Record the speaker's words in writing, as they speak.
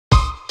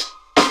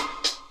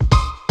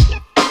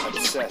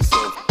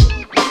obsessive.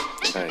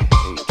 I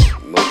hate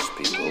most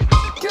people.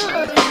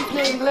 Good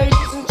evening,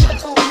 ladies and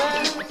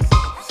gentlemen.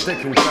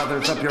 Sticking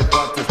feathers up your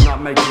butt does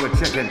not make you a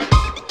chicken.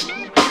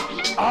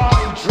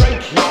 I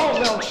drink your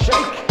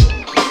milkshake.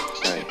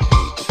 I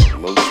hate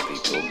most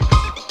people.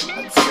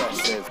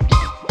 Obsessive.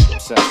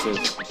 Obsessive.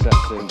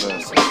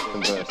 Obsessive.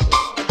 Conversive.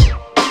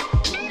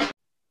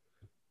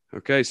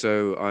 Okay,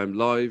 so I'm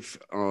live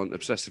on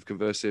Obsessive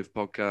Conversive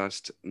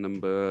podcast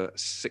number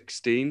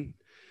 16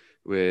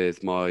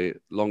 with my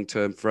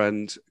long-term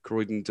friend,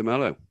 Croydon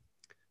DeMello.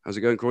 How's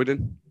it going,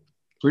 Croydon?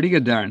 Pretty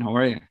good, Darren. How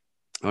are you?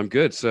 I'm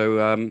good.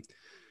 So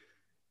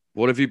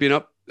what have you been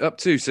up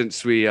to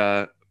since we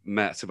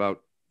met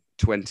about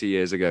 20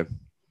 years ago?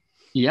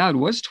 Yeah, it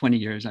was 20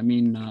 years. I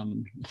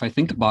mean, if I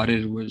think about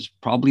it, it was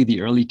probably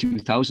the early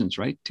 2000s,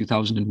 right?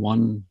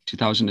 2001,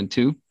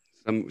 2002.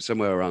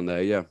 Somewhere around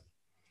there, yeah.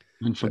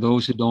 And for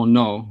those who don't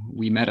know,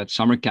 we met at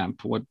summer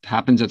camp. What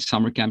happens at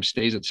summer camp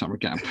stays at summer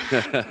camp.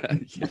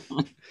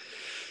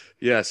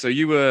 Yeah, so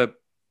you were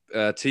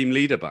a team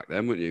leader back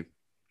then, weren't you?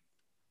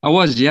 I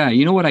was, yeah.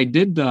 You know what I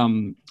did?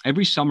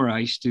 Every summer I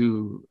used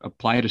to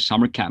apply to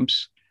summer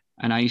camps,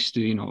 and I used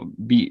to,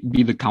 be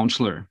the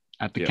counselor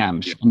at the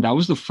camps. Yeah. And that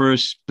was the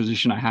first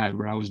position I had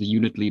where I was the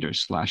unit leader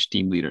 /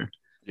 team leader.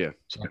 Yeah.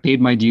 So I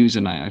paid my dues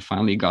and I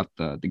finally got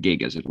the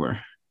gig, as it were.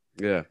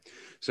 Yeah.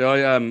 So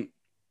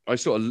I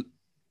sort of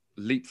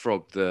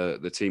leapfrogged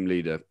the team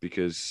leader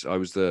because I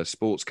was the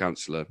sports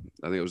counselor.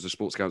 I think it was the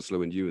sports counselor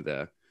when you were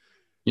there.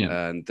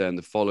 Yeah. And then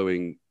the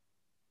following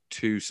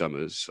 2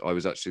 summers, I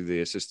was actually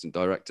the assistant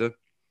director.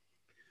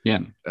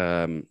 Yeah.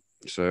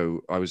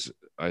 So I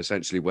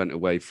essentially went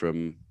away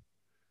from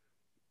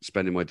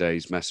spending my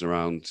days messing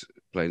around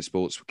playing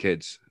sports with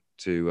kids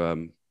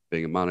to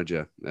being a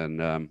manager. And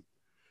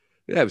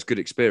yeah, it was a good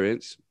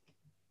experience.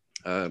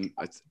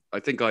 I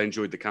think I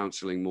enjoyed the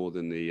counselling more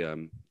than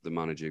the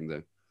managing,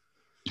 though.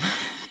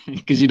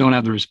 Because you don't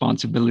have the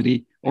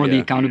responsibility or the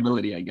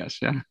accountability, I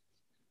guess. Yeah.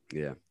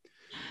 Yeah.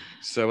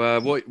 So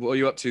what are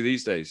you up to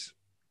these days?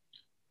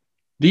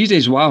 These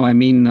days, wow. I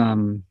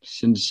mean,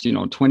 since,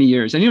 20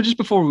 years. And, just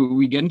before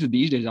we get into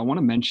these days, I want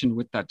to mention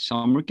with that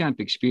summer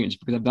camp experience,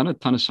 because I've done a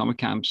ton of summer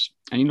camps.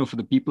 And, for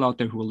the people out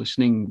there who are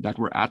listening that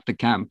were at the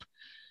camp,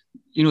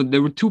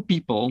 there were 2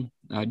 people,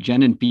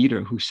 Jen and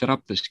Peter, who set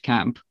up this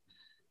camp.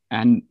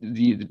 And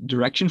the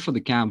direction for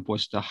the camp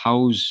was to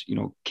house,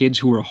 kids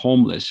who were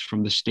homeless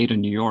from the state of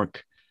New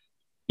York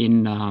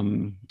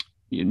in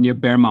near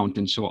Bear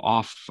Mountain, so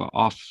off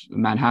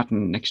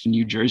Manhattan, next to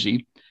New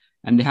Jersey.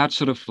 And they had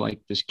sort of like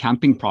this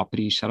camping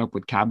property set up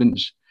with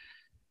cabins.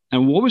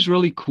 And what was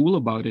really cool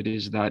about it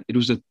is that it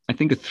was I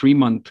think a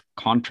 3-month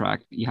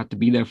contract you had to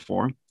be there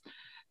for.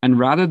 And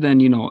rather than,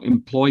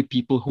 employ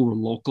people who were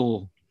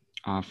local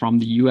from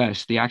the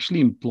US, they actually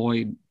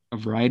employed a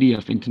variety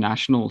of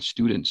international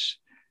students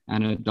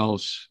and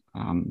adults.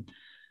 And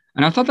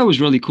I thought that was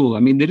really cool. I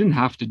mean, they didn't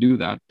have to do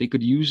that. They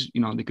could use,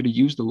 they could have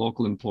used the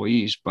local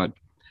employees, but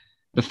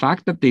the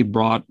fact that they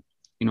brought,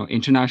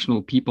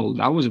 international people,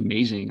 that was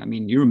amazing. I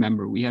mean, you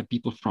remember we had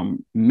people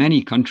from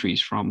many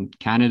countries, from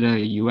Canada,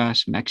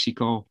 US,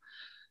 Mexico,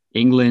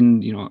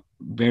 England,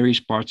 various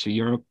parts of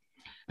Europe.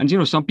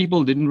 And, some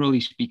people didn't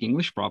really speak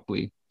English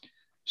properly.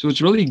 So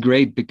it's really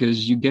great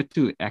because you get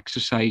to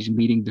exercise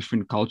meeting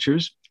different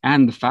cultures.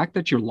 And the fact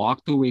that you're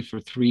locked away for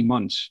 3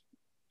 months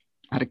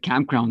at a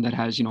campground that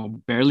has,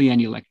 barely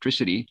any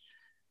electricity,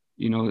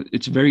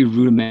 it's very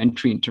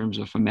rudimentary in terms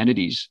of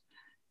amenities.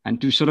 And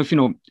to sort of,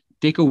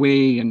 take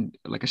away and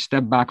like a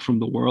step back from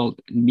the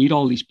world and meet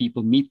all these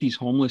people, meet these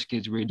homeless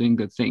kids who are doing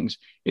good things.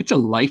 It's a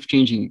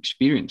life-changing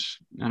experience.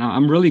 And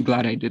I'm really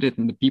glad I did it.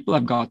 And the people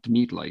I've got to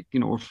meet, like,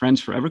 we're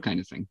friends forever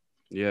kind of thing.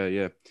 Yeah.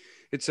 Yeah.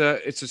 It's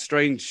a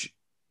strange,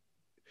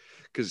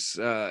 because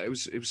it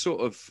was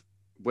sort of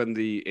when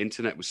the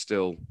internet was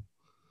still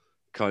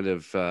kind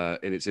of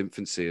in its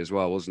infancy as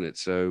well, wasn't it?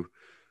 So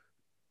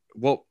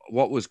what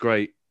was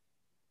great,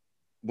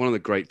 one of the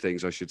great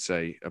things I should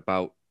say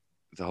about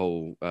the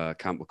whole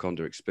Camp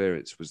Wakonda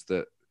experience was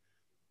that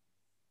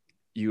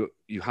you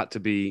had to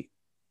be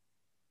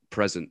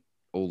present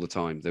all the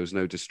time. There was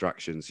no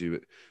distractions. You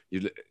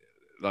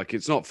like,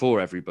 it's not for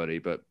everybody,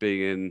 but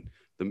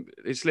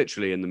it's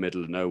literally in the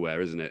middle of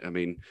nowhere, isn't it? I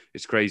mean,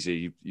 it's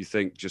crazy. You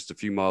think just a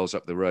few miles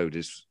up the road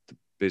is the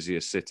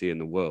busiest city in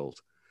the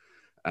world,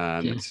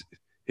 and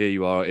here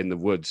you are in the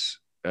woods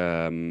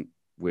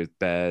with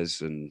bears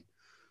and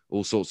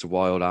all sorts of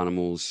wild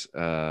animals.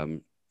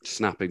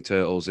 Snapping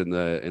turtles in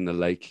the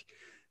lake,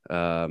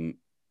 and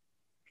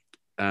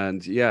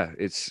yeah,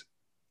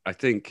 I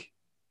think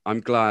I'm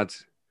glad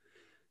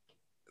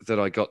that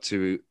I got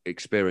to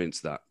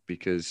experience that,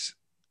 because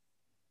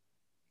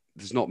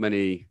there's not going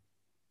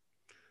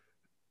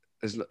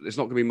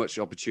to be much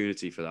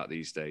opportunity for that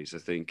these days. I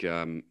think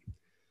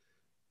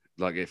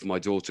like if my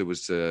daughter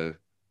was to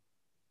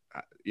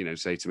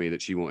say to me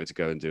that she wanted to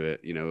go and do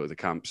it, the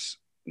camps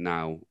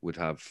now would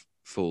have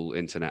full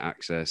internet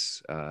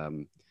access.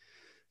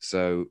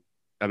 So,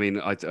 I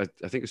mean, I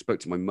think I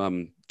spoke to my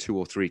mum 2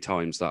 or 3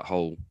 times that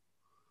whole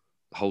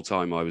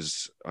time I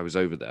was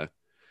over there,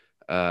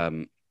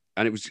 And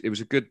it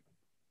was a good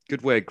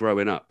way of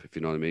growing up, if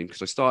you know what I mean.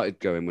 Because I started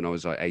going when I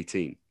was like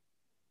 18,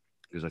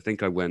 because I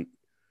think I went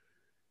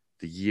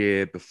the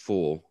year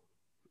before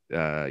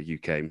you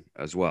came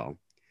as well.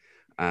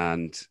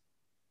 And,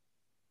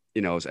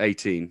 you know, I was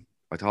 18.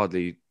 I'd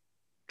hardly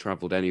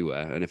traveled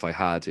anywhere. And if I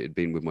had, it had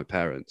been with my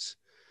parents.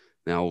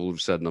 Now, all of a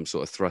sudden, I'm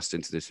sort of thrust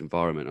into this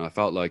environment. And I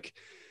felt like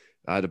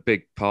I had a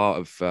big part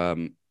of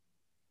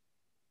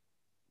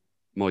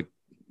my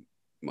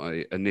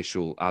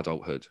initial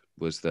adulthood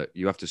was that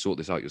you have to sort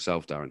this out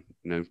yourself, Darren.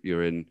 You know,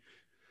 you're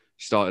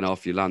starting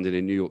off, you're landing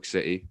in New York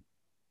City.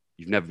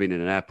 You've never been in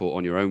an airport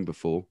on your own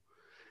before.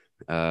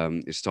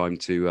 It's time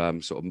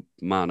to sort of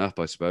man up,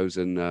 I suppose,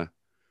 and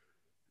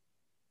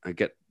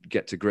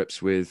get to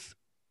grips with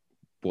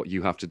what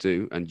you have to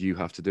do, and you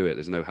have to do it.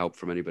 There's no help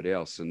from anybody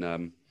else.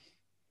 And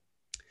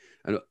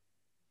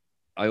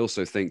I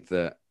also think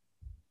that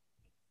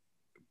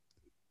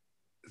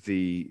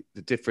the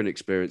different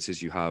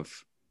experiences you have,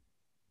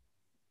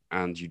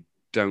 and you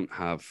don't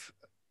have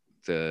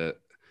the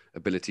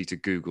ability to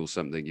Google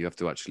something, you have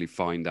to actually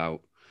find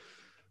out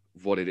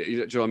what it is. Do you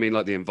know what I mean?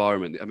 Like the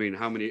environment. I mean,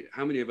 how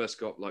many of us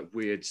got like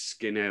weird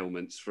skin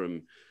ailments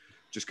from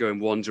just going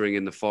wandering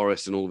in the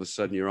forest, and all of a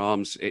sudden your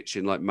arms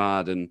itching like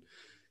mad, and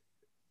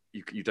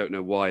you don't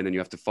know why, and then you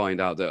have to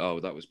find out that, oh,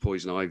 that was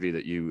poison ivy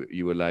that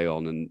you were lay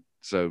on. And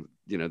so,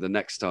 you know, the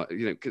next time,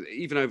 you know, 'cause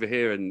even over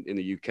here in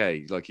the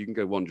UK, like you can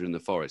go wandering in the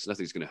forest,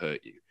 nothing's going to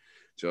hurt you.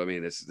 Do you know what I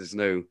mean? There's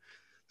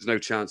no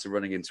chance of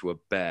running into a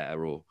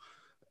bear or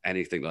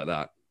anything like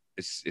that.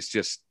 It's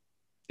just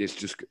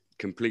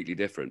completely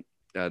different.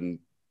 And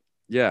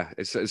yeah,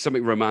 it's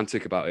something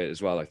romantic about it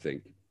as well, I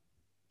think.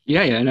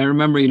 Yeah, yeah. And I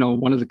remember, you know,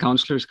 one of the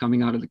counselors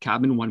coming out of the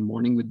cabin one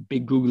morning with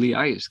big googly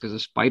eyes because a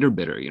spider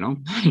bit her, you know,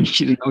 and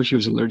she didn't know she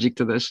was allergic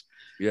to this.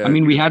 Yeah. I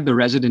mean, we had the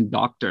resident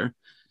doctor.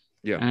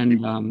 Yeah.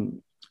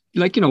 And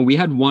like, you know, we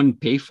had one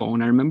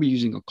payphone. I remember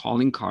using a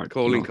calling card.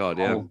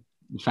 Yeah.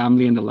 The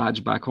family and the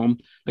lads back home.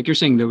 Like you're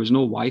saying, there was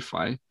no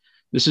Wi-Fi.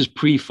 This is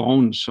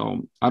pre-phone.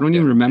 So I don't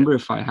even remember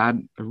if I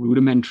had a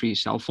rudimentary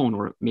cell phone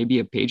or maybe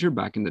a pager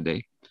back in the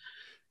day.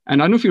 And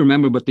I don't know if you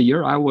remember, but the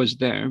year I was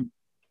there,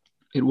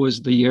 it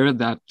was the year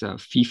that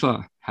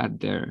FIFA had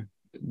their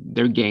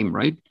game,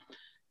 right?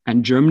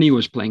 And Germany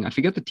was playing. I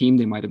forget the team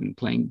they might have been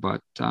playing,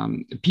 but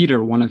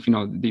Peter, one of, you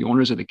know, the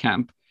owners of the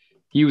camp,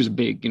 he was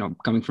big, you know,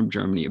 coming from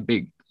Germany, a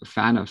big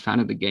fan of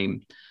the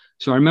game.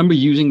 So I remember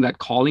using that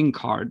calling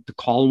card to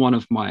call one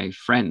of my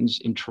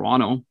friends in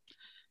Toronto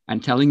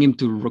and telling him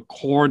to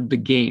record the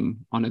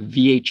game on a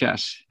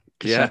VHS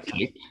cassette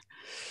tape.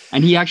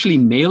 And he actually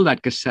mailed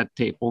that cassette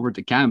tape over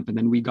to camp. And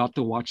then we got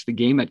to watch the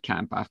game at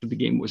camp after the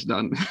game was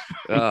done.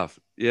 Yeah.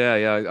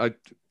 I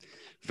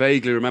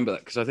vaguely remember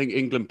that because I think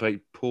England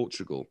played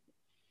Portugal.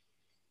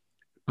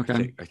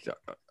 Okay.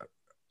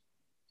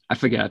 I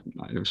forget.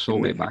 It was so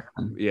way back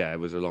then. Yeah, it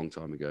was a long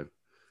time ago.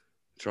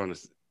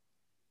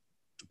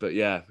 But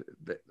yeah,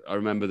 I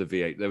remember the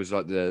V8. There was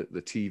like the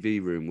TV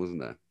room,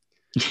 wasn't there?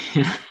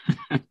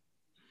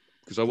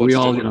 Because we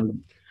all, you know,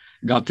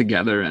 got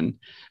together and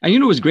you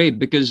know, it was great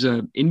because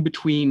in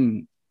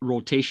between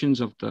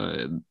rotations of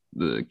the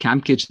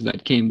camp kids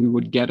that came, we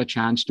would get a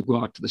chance to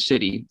go out to the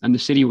city, and the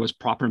city was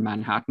proper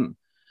Manhattan.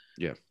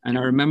 Yeah. And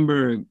I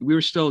remember we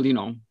were still, you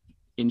know,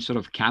 in sort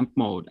of camp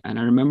mode. And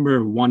I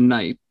remember one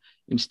night,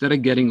 instead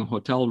of getting a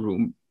hotel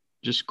room,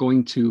 just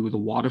going to the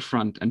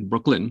waterfront and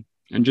Brooklyn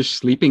and just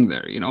sleeping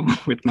there, you know,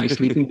 with my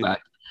sleeping bag,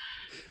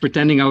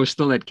 pretending I was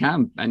still at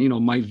camp. And, you know,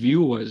 my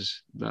view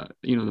was the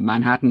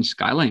Manhattan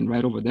skyline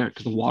right over there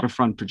because the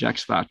waterfront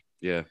projects that.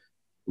 Yeah.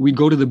 We'd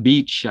go to the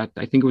beach at,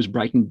 I think it was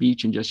Brighton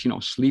Beach, and just, you know,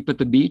 sleep at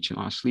the beach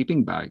on a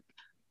sleeping bag.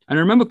 And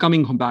I remember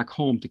coming back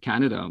home to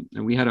Canada,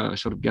 and we had a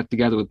sort of get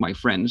together with my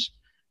friends.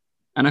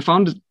 And I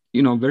found it,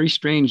 you know, very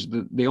strange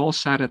that they all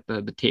sat at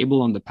the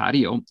table on the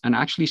patio and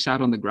actually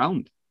sat on the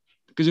ground,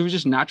 because it was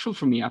just natural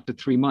for me after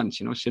 3 months,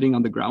 you know, sitting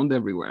on the ground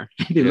everywhere.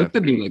 They looked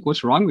at me like,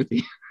 what's wrong with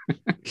you?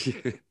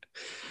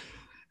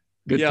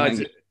 Good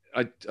time.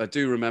 I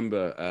do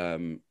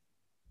remember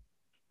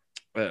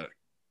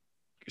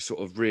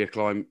sort of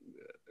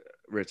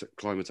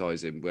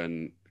reacclimatizing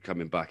when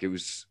coming back. It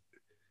was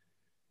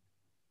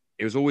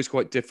always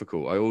quite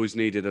difficult. I always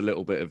needed a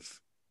little bit of,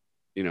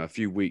 you know, a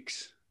few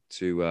weeks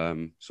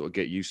to sort of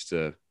get used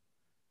to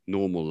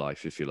normal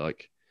life, if you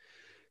like.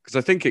 Because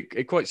I think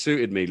it quite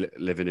suited me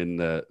living in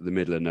the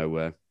middle of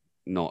nowhere,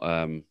 not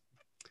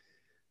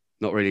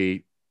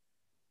really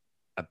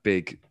a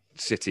big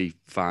city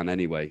fan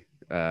anyway.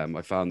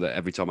 I found that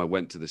every time I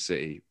went to the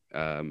city,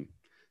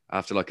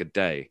 after like a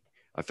day,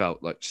 I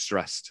felt like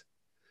stressed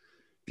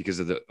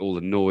because of all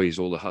the noise,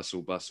 all the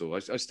hustle bustle. I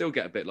still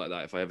get a bit like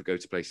that if I ever go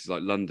to places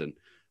like London.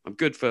 I'm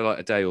good for like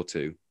a day or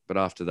two, but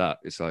after that,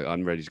 it's like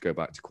I'm ready to go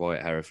back to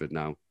quiet Hereford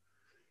now,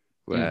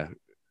 where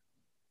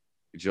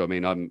do you know what I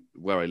mean?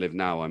 Where I live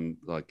now, I'm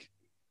like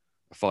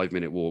a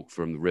 5-minute walk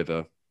from the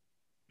river,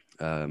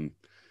 a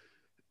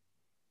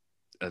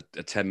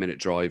 10-minute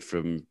drive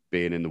from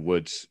being in the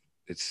woods.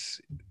 It's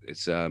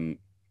I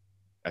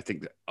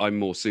think that I'm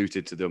more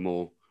suited to the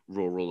more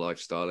rural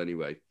lifestyle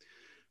anyway.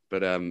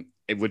 But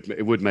it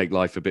would make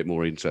life a bit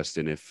more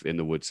interesting if in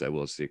the woods there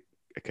was the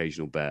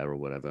occasional bear or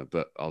whatever.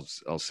 But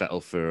I'll settle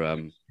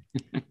for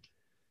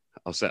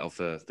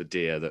the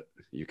deer that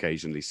you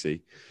occasionally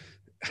see.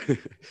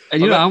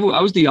 And I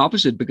was the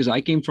opposite because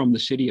I came from the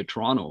city of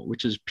Toronto,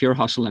 which is pure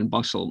hustle and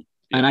bustle.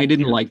 And I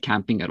didn't like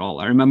camping at all.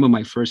 I remember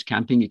my first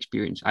camping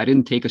experience. I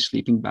didn't take a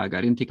sleeping bag.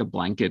 I didn't take a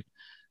blanket.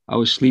 I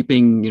was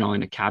sleeping,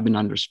 in a cabin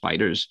under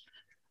spiders.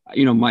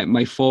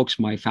 My folks,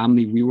 my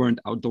family, we weren't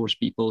outdoors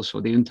people,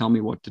 so they didn't tell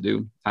me what to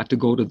do. I had to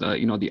go to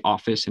the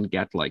office and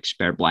get like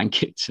spare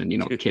blankets and,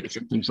 kits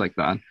and things like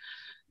that.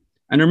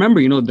 And I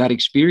remember, that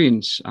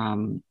experience,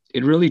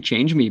 it really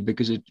changed me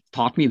because it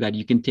taught me that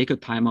you can take a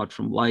time out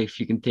from life.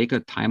 You can take a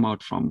time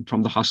out from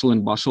the hustle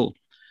and bustle.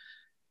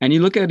 And you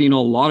look at, a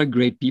lot of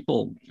great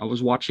people. I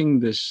was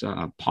watching this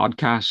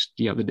podcast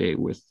the other day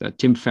with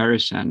Tim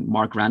Ferriss and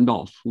Mark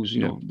Randolph, who's,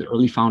 the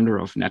early founder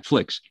of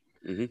Netflix.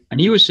 Mm-hmm. And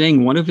he was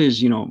saying one of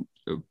his,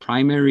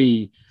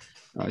 primary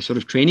sort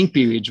of training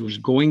periods was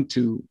going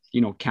to,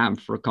 camp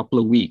for a couple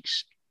of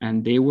weeks.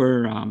 And they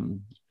were,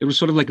 it was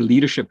sort of like a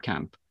leadership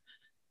camp.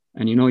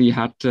 And, you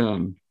had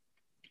to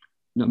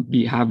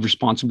have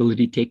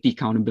responsibility, take the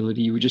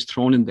accountability. You were just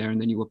thrown in there and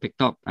then you were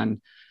picked up.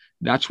 And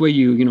that's where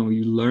you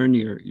learn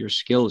your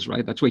skills,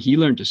 right? That's where he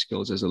learned his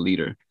skills as a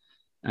leader.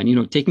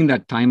 And, taking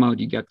that time out,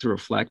 you get to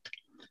reflect.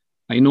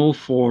 I know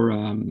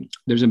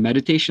there's a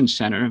meditation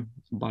center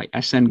by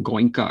S.N.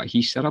 Goenka.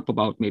 He set up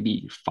about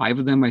maybe 5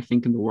 of them, I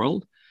think, in the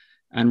world.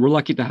 And we're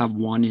lucky to have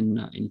one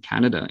in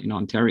Canada, in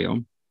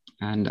Ontario.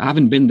 And I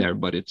haven't been there,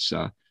 but it's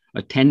a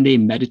 10-day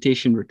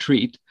meditation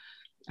retreat.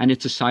 And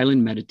it's a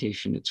silent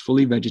meditation. It's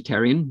fully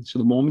vegetarian. So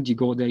the moment you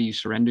go there, you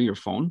surrender your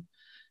phone.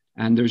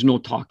 And there's no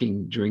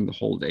talking during the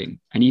whole day.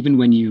 And even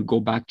when you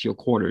go back to your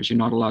quarters, you're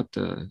not allowed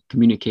to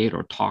communicate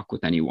or talk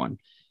with anyone.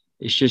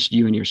 It's just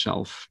you and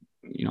yourself,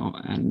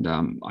 and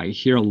I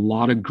hear a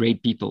lot of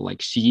great people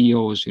like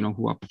CEOs,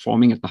 who are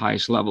performing at the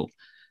highest level.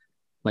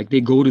 Like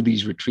they go to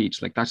these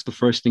retreats, like that's the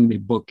first thing they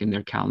book in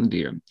their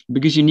calendar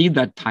because you need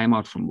that time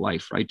out from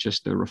life, right?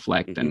 Just to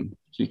reflect and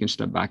so you can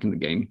step back in the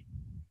game.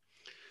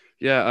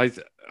 Yeah,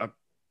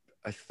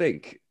 I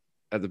think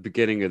at the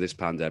beginning of this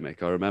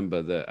pandemic, I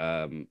remember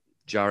that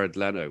Jared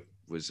Leto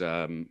was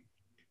at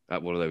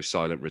one of those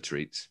silent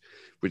retreats.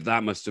 But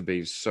that must have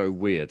been so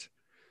weird.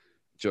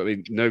 Do you know what I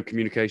mean? No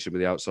communication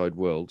with the outside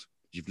world.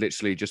 You've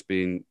literally just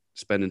been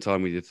spending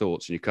time with your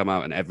thoughts and you come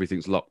out and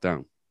everything's locked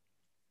down.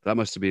 That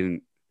must have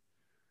been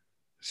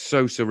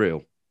so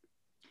surreal.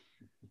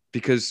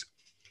 Because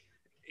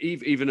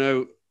even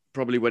though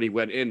probably when he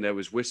went in, there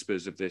was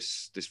whispers of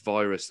this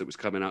virus that was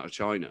coming out of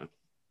China.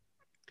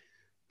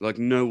 Like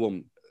no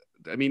one,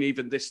 I mean,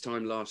 even this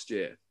time last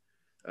year,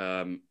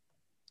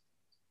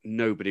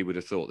 nobody would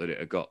have thought that it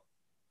had got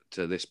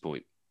to this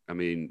point. I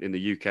mean, in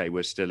the UK,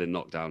 we're still in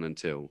lockdown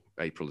until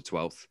April the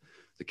 12th.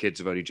 The kids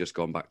have only just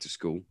gone back to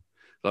school.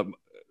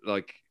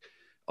 Like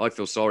I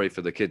feel sorry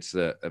for the kids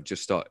that have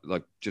just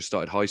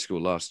started high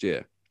school last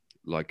year,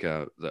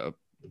 that are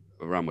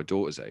around my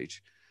daughter's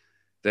age.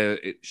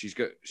 She's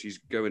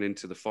going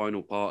into the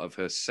final part of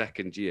her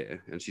second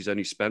year, and she's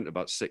only spent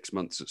about 6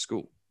 months at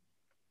school.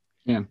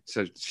 Yeah.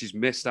 So she's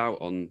missed out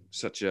on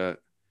such a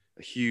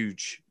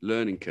huge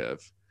learning curve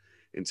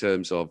in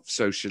terms of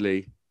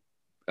socially.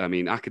 I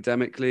mean,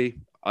 academically,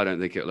 I don't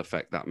think it'll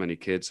affect that many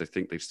kids. I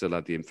think they've still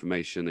had the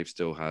information. They've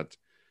still had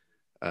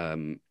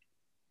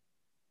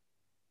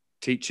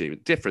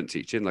different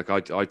teaching. Like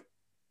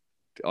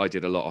I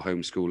did a lot of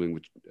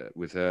homeschooling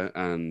with her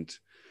and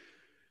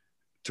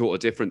taught her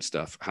different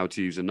stuff: how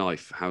to use a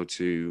knife, how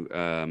to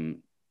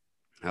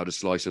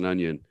slice an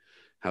onion,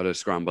 how to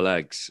scramble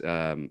eggs,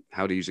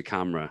 how to use a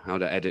camera, how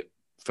to edit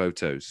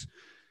photos,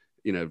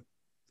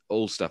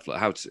 all stuff like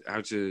how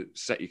to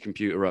set your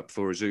computer up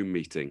for a Zoom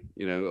meeting,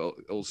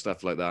 all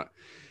stuff like that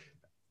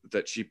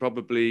she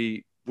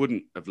probably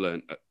wouldn't have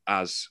learned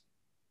as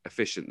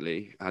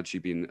efficiently had she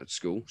been at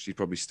school. She'd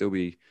probably still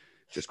be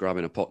just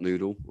grabbing a pot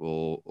noodle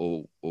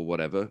or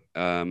whatever.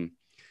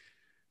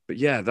 But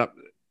yeah, that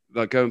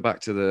going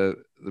back to the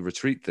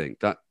retreat thing,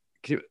 that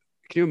can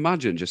you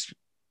imagine just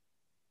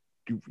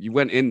you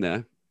went in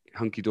there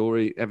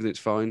hunky-dory, everything's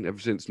fine,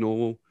 everything's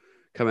normal,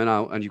 coming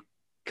out and you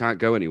can't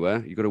go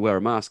anywhere. You've got to wear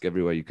a mask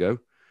everywhere you go.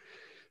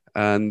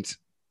 And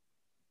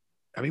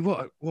I mean,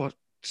 what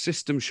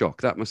system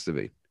shock that must have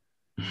been.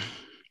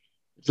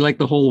 It's like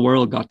the whole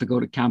world got to go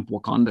to Camp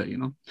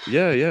Wakanda,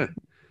 Yeah.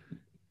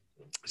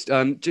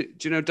 Do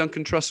you know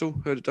Duncan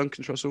Trussell? Heard of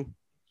Duncan Trussell?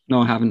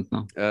 No, I haven't,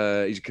 no.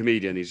 He's a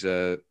comedian. He's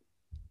a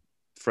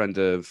friend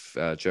of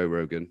Joe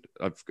Rogan.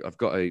 I've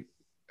got a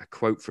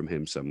quote from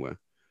him somewhere.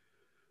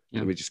 Yeah.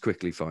 Let me just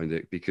quickly find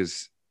it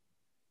because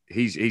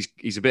he's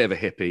a bit of a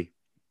hippie.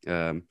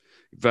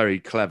 Very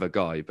clever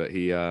guy, but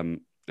he a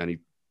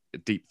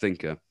deep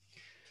thinker.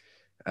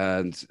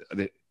 And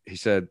he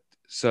said,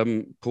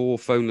 some poor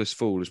phoneless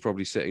fool is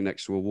probably sitting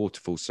next to a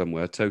waterfall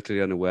somewhere,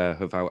 totally unaware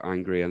of how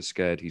angry and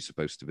scared he's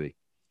supposed to be.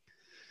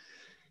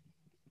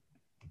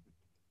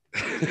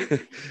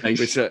 Nice.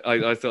 Which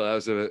I thought that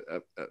was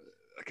a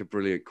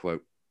brilliant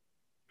quote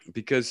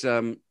because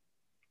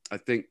I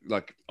think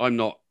like I'm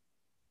not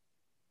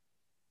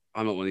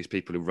one of these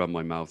people who run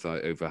my mouth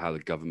out over how the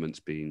government's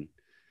been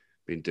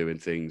doing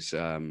things,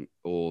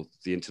 or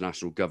the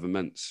international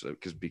governments,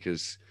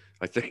 because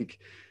I think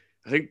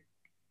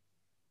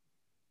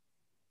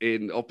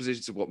in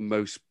opposition to what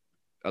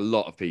a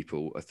lot of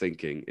people are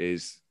thinking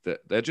is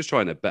that they're just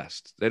trying their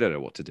best. They don't know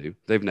what to do.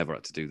 They've never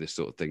had to do this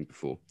sort of thing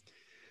before.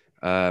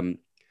 And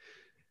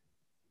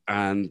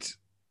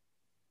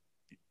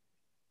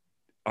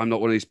I'm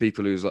not one of these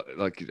people who's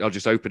like I'll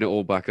just open it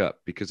all back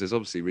up, because there's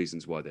obviously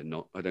reasons why they're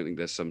not. I don't think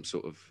there's some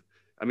sort of,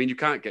 I mean, you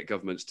can't get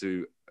governments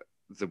to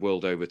the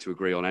world over to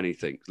agree on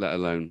anything, let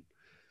alone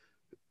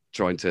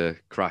trying to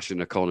crash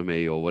an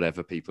economy or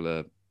whatever. People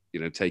are,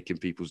 taking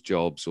people's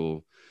jobs,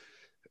 or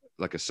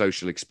like a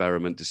social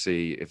experiment to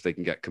see if they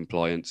can get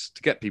compliance.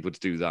 To get people to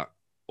do that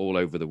all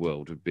over the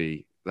world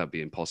that'd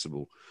be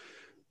impossible.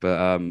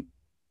 But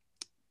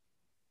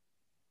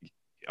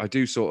I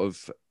do sort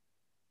of,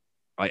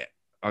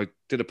 I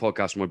did a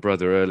podcast with my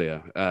brother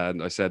earlier,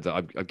 and I said that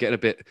I'm getting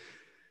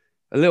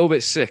a little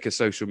bit sick of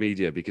social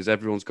media, because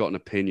everyone's got an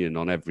opinion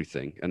on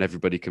everything and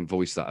everybody can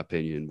voice that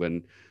opinion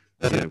when,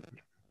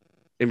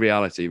 in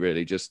reality,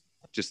 really just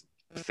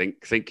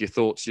think your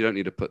thoughts. You don't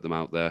need to put them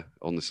out there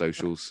on the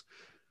socials.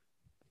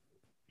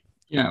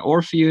 Yeah, or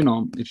if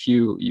if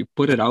you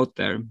put it out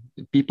there,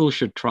 people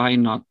should try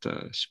not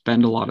to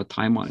spend a lot of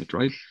time on it,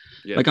 right?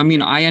 Yeah. Like, I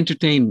mean, I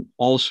entertain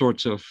all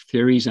sorts of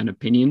theories and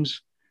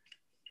opinions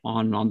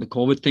on the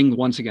COVID thing.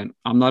 Once again,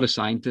 I'm not a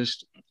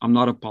scientist. I'm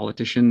not a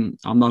politician.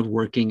 I'm not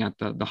working at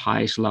the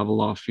highest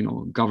level of,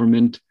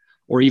 government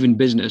or even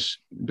business,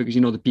 because,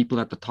 the people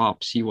at the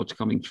top see what's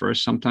coming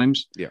first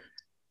sometimes. Yeah.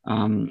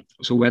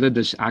 So whether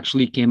this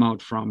actually came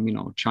out from,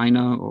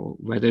 China, or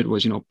whether it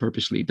was,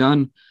 purposely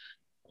done,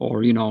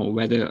 or,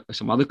 whether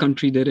some other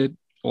country did it,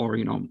 or,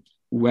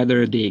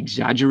 whether they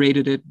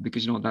exaggerated it,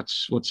 because,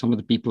 that's what some of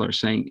the people are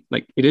saying.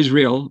 Like, it is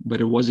real, but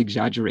it was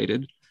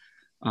exaggerated.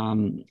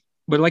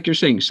 But like you're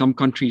saying, some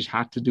countries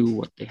had to do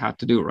what they had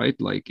to do, right?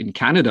 Like in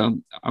Canada,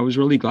 I was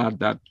really glad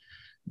that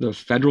the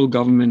federal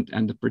government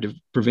and the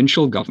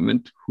provincial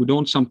government, who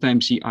don't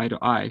sometimes see eye to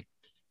eye,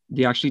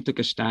 they actually took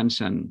a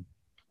stance and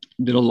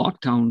did a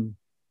lockdown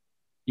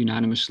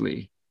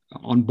unanimously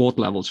on both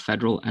levels,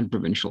 federal and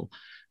provincial.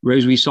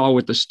 Whereas we saw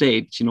with the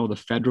states, the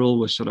federal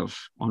was sort of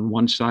on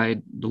one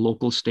side, the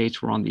local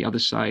states were on the other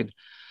side.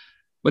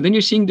 But then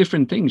you're seeing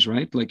different things,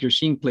 right? Like you're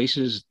seeing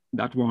places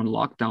that were on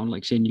lockdown,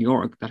 like say New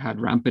York, that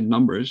had rampant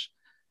numbers.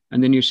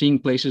 And then you're seeing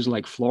places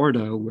like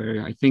Florida,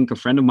 where I think a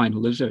friend of mine who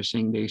lives there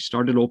saying they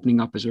started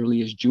opening up as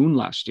early as June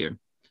last year.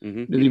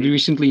 Mm-hmm. They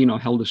recently,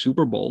 held a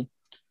Super Bowl,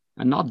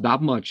 and not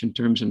that much in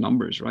terms of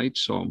numbers, right?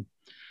 So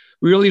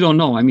we really don't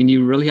know. I mean,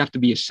 you really have to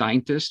be a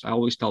scientist. I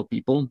always tell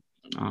people,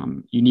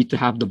 you need to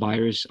have the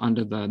virus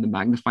under the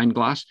magnifying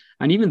glass.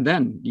 And even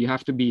then, you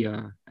have to be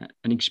an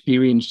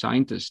experienced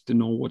scientist to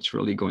know what's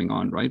really going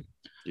on, right?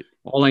 Yeah.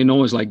 All I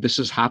know is like this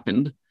has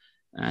happened,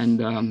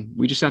 and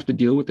we just have to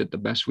deal with it the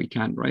best we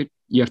can, right?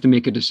 You have to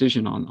make a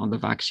decision on the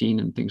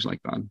vaccine and things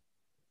like that.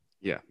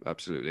 Yeah,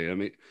 absolutely. I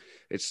mean,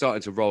 it's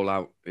starting to roll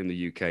out in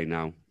the UK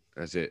now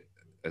as it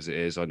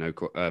is. I know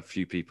a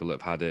few people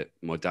that have had it.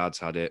 My dad's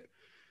had it,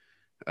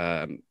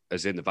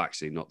 as in the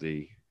vaccine, not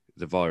the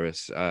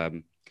virus.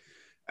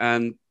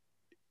 And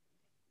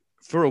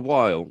for a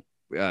while,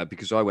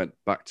 because I went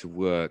back to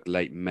work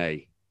late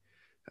May,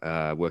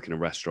 work in a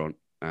restaurant,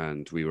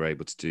 and we were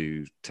able to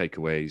do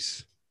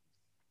takeaways.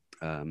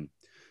 And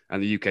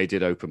the UK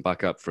did open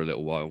back up for a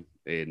little while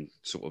in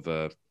sort of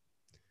a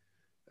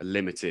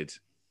limited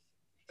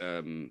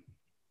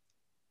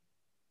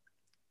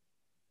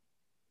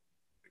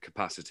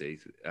capacity.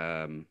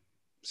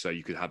 So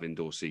you could have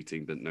indoor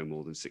seating, but no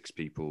more than 6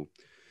 people,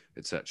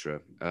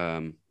 etc.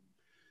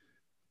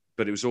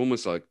 But it was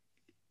almost like,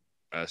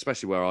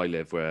 especially where I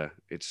live, where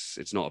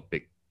it's not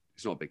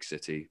a big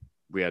city.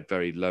 We had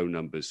very low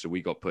numbers, so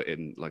we got put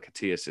in like a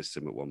tier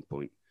system at one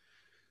point.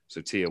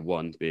 So tier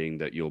 1 being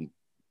that you're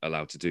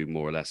allowed to do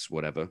more or less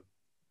whatever.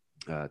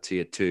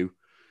 Tier 2,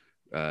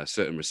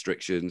 certain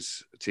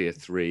restrictions. Tier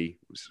 3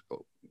 was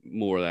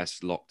more or less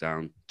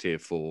lockdown. Tier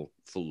 4,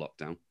 full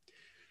lockdown.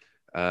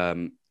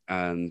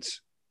 And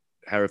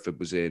Hereford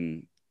was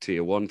in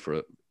tier 1 for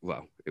it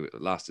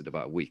lasted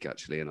about a week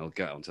actually, and I'll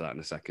get onto that in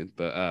a second.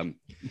 But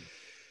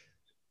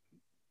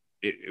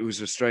it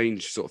was a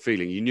strange sort of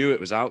feeling. You knew it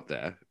was out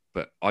there,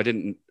 but I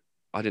didn't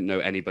know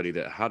anybody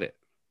that had it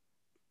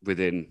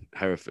within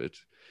Hereford.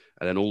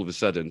 And then all of a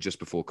sudden, just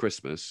before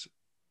Christmas,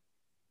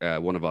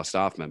 one of our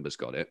staff members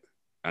got it,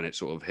 and it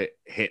sort of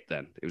hit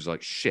then. It was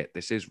like, shit,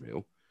 this is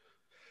real.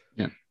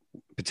 Yeah.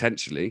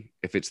 Potentially,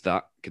 if it's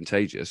that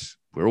contagious,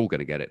 we're all going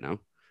to get it now.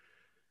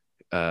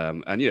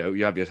 And,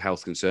 you have your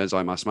health concerns.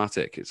 I'm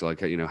asthmatic. It's like,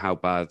 how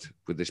bad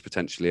would this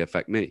potentially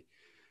affect me?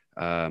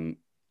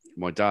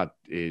 My dad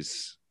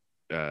is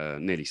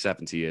nearly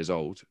 70 years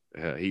old.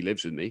 He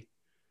lives with me.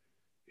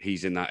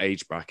 He's in that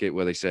age bracket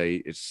where they say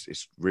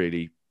it's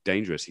really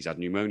dangerous. He's had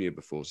pneumonia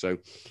before. So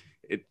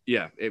it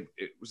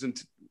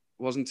wasn't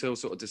until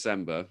sort of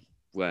December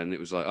when it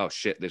was like, oh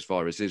shit, this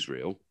virus is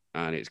real.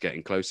 and it's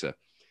getting closer.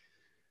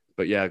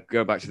 But yeah,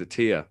 going back to the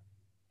tier,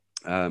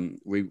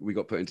 we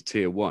got put into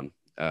tier 1,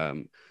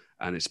 and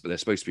there's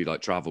supposed to be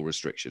like travel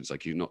restrictions.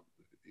 Like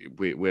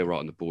we're right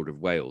on the border of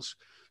Wales,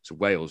 so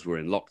Wales were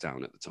in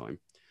lockdown at the time.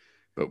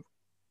 But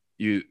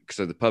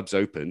so the pub's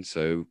open,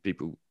 so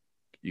people,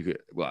 it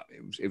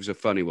was a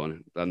funny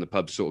one, and the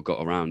pub sort of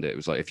got around it. It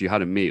was like if you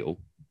had a meal,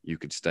 you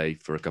could stay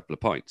for a couple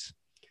of pints.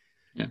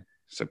 Yeah.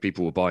 So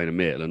people were buying a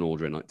meal and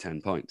ordering like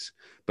 10 pints,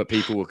 but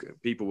people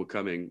were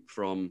coming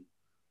from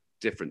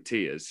different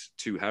tiers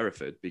to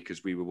Hereford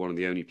because we were one of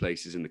the only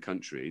places in the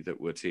country that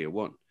were tier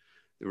 1.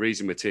 The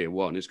reason we're tier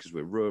 1 is because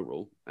we're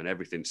rural and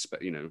everything's,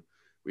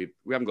 we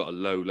haven't got a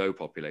low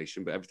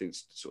population, but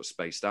everything's sort of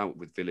spaced out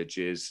with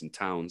villages and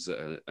towns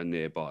that are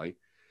nearby.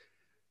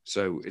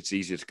 So it's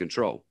easier to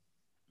control.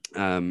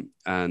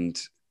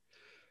 And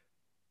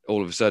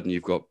all of a sudden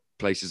you've got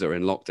places that are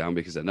in lockdown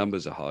because their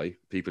numbers are high.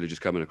 People are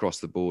just coming across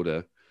the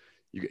border.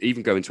 You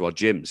even go into our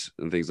gyms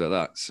and things like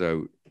that.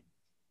 So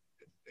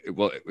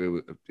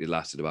it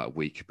lasted about a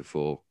week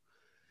before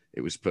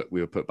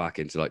we were put back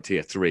into like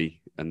tier 3,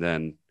 and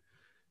then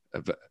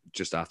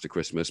just after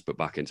Christmas, put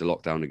back into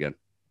lockdown again.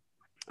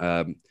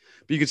 But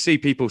you can see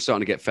people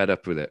starting to get fed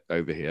up with it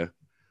over here,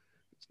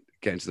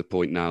 getting to the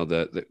point now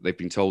that they've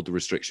been told the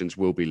restrictions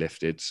will be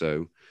lifted.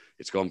 So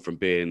it's gone from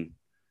being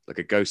like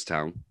a ghost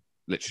town,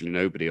 literally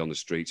nobody on the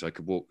streets. I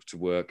could walk to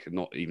work and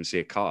not even see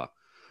a car,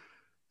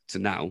 to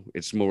now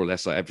it's more or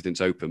less like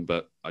everything's open,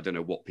 but I don't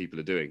know what people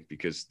are doing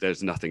because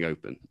there's nothing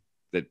open.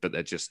 But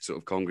they're just sort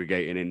of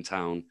congregating in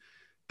town,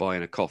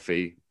 buying a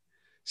coffee,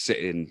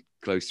 sitting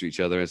close to each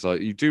other. It's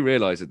like, you do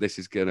realize that this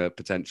is going to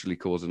potentially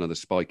cause another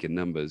spike in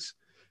numbers,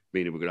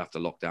 meaning we're going to have to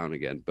lock down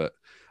again. But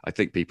I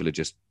think people are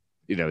just,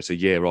 it's a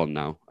year on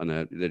now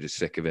and they're just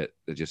sick of it.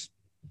 They just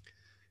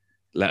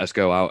let us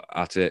go out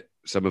at it.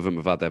 Some of them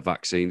have had their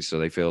vaccines, so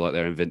they feel like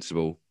they're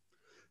invincible.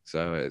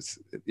 So it's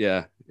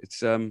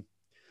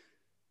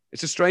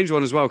a strange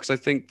one as well, because I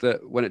think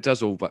that when it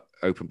does all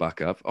open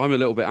back up, I'm a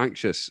little bit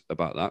anxious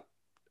about that.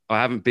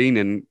 I haven't been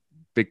in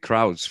big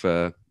crowds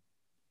for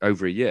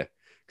over a year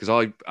because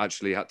I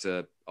actually had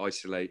to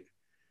isolate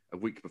a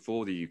week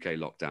before the UK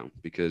lockdown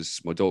because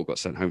my daughter got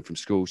sent home from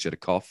school. She had a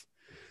cough.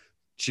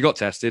 She got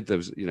tested. There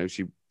was,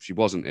 she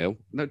wasn't ill.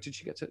 No, did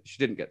she get tested? She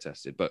didn't get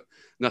tested, but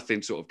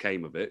nothing sort of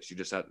came of it. She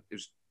just had, it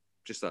was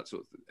just that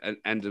sort of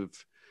end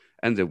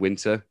of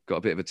winter, got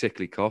a bit of a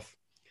tickly cough.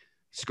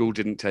 School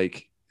didn't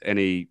take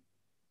any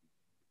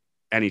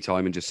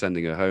time in just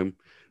sending her home.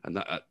 And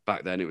that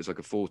back then it was like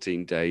a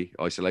 14-day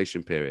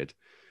isolation period.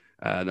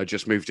 And I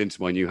just moved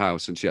into my new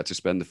house and she had to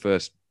spend the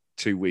first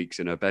 2 weeks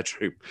in her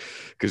bedroom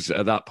because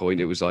at that point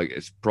it was like,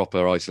 it's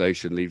proper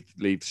isolation,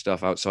 leave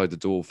stuff outside the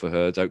door for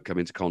her, don't come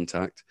into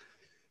contact.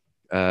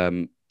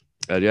 And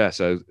yeah,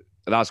 so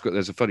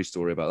there's a funny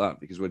story about that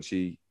because when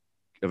she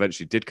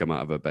eventually did come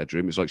out of her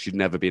bedroom, it's like she'd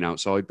never been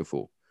outside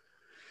before.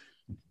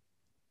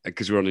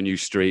 Because we were on a new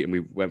street and we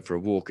went for a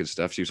walk and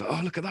stuff. She was like,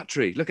 oh, look at that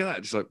tree. Look at that.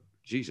 It's like,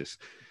 Jesus,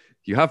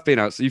 you have been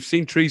out. So you've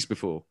seen trees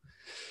before.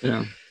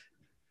 Yeah.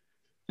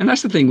 And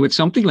that's the thing with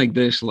something like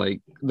this.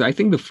 Like, I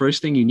think the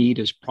first thing you need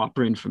is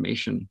proper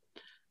information.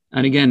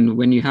 And again,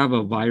 when you have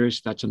a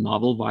virus that's a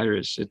novel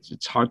virus,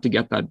 it's hard to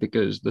get that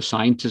because the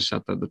scientists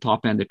at the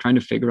top end, they're trying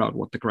to figure out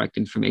what the correct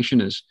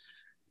information is.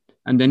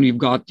 And then we've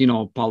got,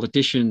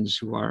 politicians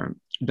who are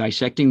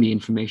dissecting the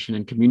information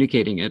and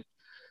communicating it.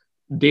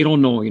 They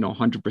don't know,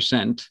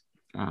 100%,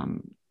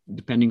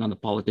 depending on the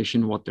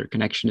politician, what their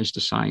connection is to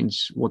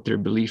science, what their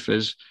belief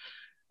is.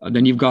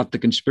 Then you've got the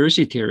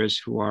conspiracy theorists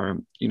who are,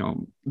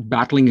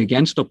 battling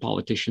against the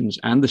politicians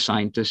and the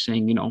scientists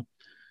saying,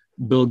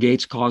 Bill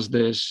Gates caused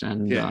this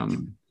and,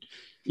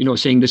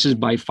 saying this is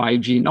by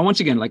 5G. Now, once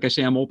again, like I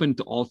say, I'm open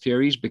to all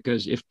theories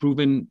because if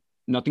proven,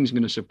 nothing's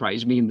going to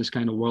surprise me in this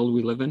kind of world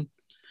we live in.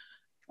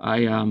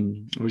 I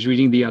was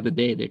reading the other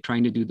day, they're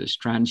trying to do this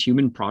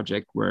transhuman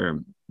project where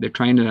they're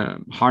trying to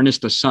harness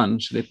the sun.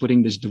 So they're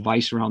putting this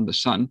device around the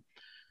sun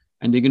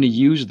and they're going to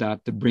use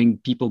that to bring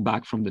people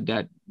back from the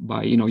dead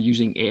by,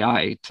 using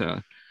AI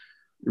to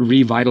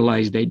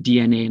revitalize their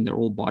DNA in their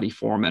old body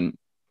form. And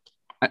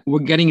we're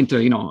getting into,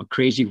 a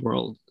crazy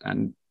world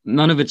and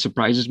none of it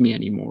surprises me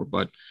anymore,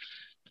 but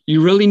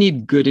you really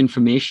need good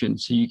information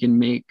so you can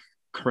make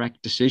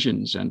correct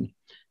decisions.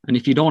 And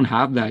if you don't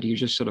have that, you're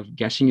just sort of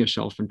guessing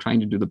yourself and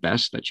trying to do the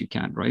best that you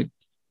can, right?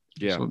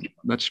 Yeah. So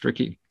that's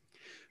tricky.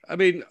 I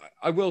mean,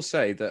 I will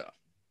say that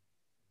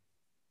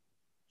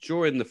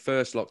during the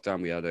first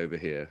lockdown we had over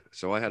here,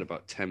 so I had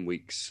about 10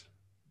 weeks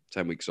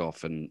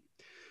off. And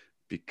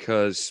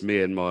because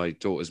me and my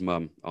daughter's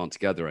mum aren't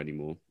together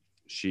anymore,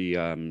 she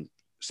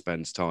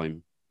spends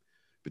time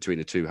between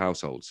the two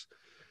households.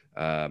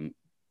 And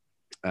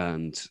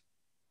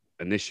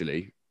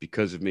initially,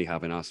 because of me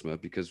having asthma,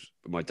 because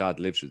my dad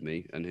lives with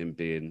me and him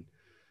being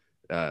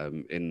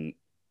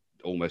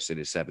almost in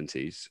his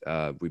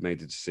 70s, we made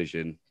the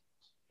decision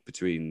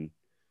between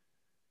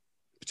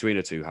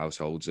the two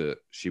households that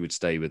she would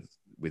stay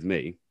with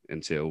me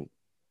until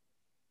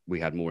we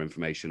had more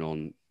information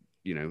on,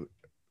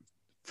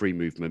 free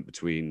movement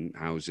between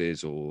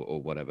houses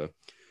or whatever.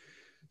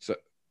 So,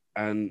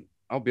 and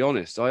I'll be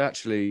honest, I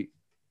actually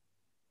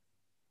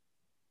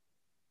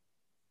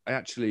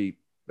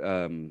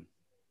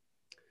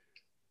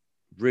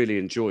really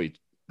enjoyed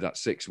that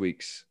 6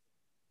 weeks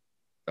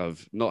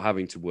of not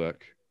having to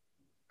work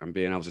and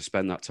being able to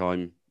spend that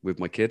time with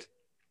my kid.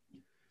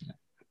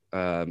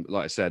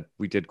 Like I said,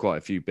 we did quite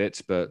a few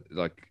bits, but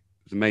like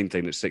the main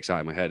thing that sticks out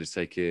in my head is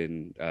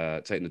taking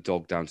the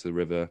dog down to the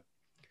river,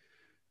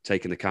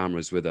 taking the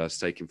cameras with us,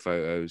 taking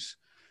photos,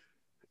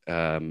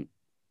 and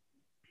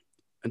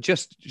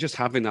just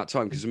having that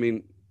time. Because I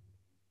mean,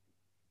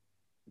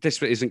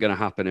 this isn't going to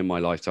happen in my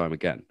lifetime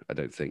again, I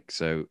don't think.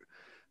 So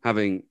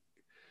having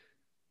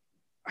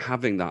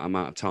that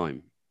amount of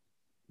time,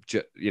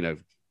 you know,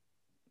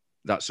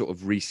 that sort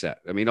of reset.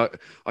 I mean,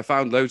 I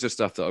found loads of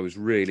stuff that I was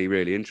really,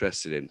 really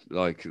interested in,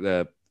 like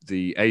the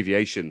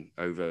aviation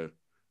over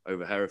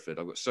Hereford.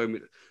 I've got so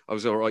many. I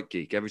was all right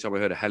geek. Every time I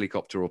heard a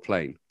helicopter or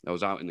plane, I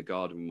was out in the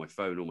garden with my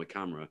phone or my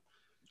camera,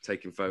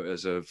 taking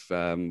photos of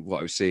what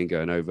I was seeing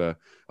going over.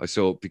 I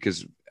saw,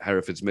 because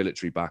Hereford's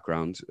military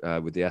background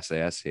with the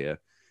SAS here,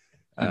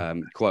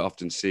 quite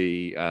often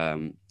see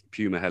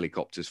Puma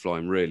helicopters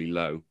flying really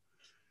low.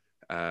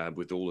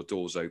 With all the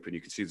doors open,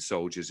 you can see the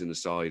soldiers in the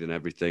side and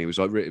everything. It was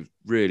like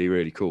really,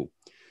 really cool.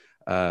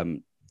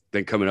 Then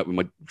coming up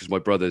with because my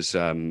brother's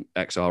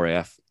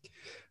ex-RAF,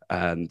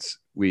 and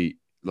we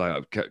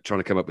trying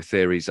to come up with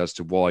theories as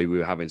to why we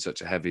were having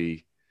such a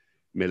heavy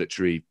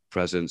military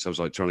presence. I was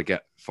like trying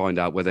to find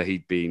out whether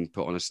he'd been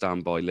put on a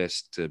standby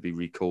list to be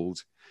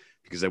recalled,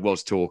 because there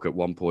was talk at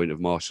one point of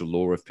martial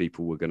law if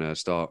people were going to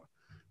start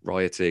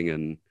rioting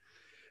and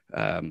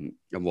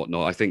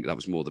whatnot. I think that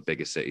was more the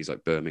bigger cities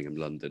like Birmingham,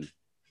 London.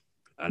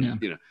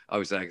 And, you know, I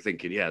was there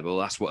thinking, yeah, well,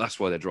 that's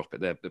why they're dropping.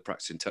 They're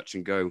practicing touch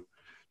and go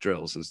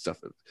drills and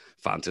stuff,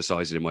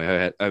 fantasizing in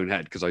my own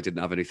head because I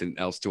didn't have anything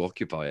else to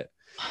occupy it.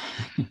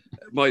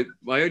 My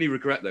only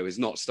regret, though, is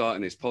not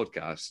starting this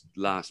podcast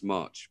last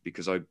March,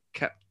 because I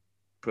kept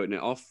putting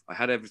it off. I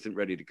had everything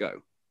ready to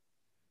go.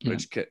 Yeah.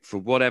 For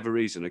whatever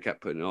reason, I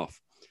kept putting it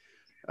off.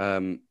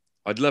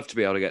 I'd love to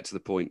be able to get to the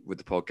point with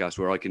the podcast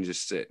where I can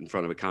just sit in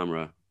front of a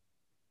camera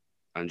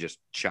and just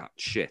chat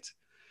shit.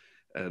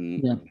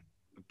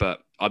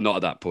 But I'm not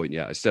at that point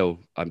yet.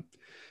 I'm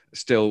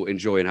still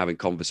enjoying having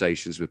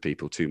conversations with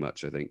people too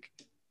much, I think.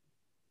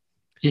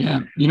 Yeah.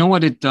 You know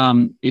what? It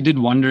did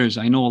wonders.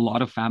 I know a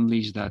lot of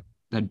families that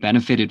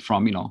benefited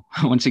from, you know,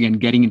 once again,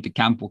 getting into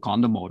Camp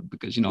Wakanda mode,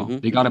 because, you know,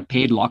 they got a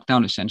paid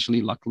lockdown,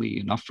 essentially, luckily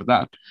enough for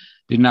that.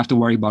 They didn't have to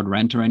worry about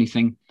rent or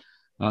anything.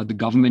 The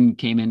government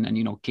came in and,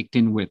 you know, kicked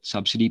in with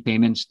subsidy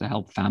payments to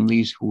help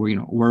families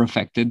who were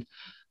affected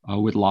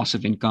with loss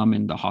of income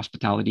in the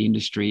hospitality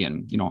industry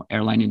and, you know,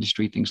 airline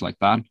industry, things like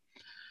that.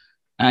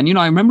 And, you know,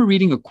 I remember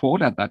reading a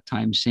quote at that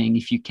time saying,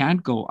 if you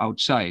can't go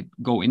outside,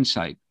 go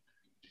inside,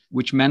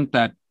 which meant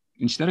that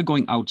instead of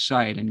going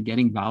outside and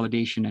getting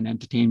validation and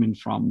entertainment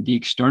from the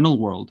external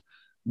world,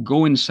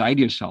 go inside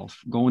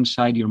yourself, go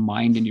inside your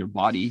mind and your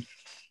body,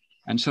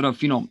 and sort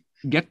of, you know,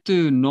 get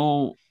to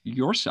know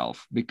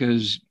yourself.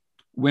 Because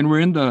when we're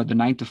in the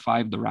 9 to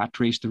 5, the rat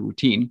race, the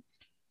routine,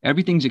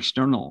 everything's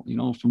external. You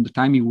know, from the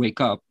time you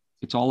wake up,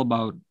 it's all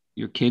about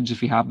your kids,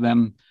 if you have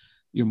them,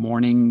 your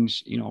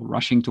mornings, you know,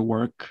 rushing to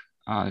work,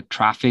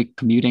 traffic,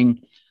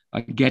 commuting,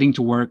 getting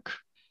to work.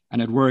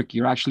 And at work,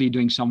 you're actually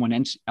doing someone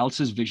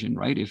else's vision,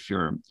 right? If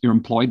you're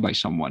employed by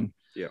someone.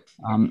 Yeah.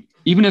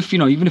 Even if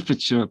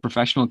it's a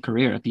professional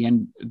career, at the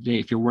end of the day,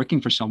 if you're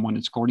working for someone,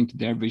 it's according to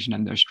their vision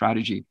and their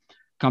strategy.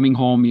 Coming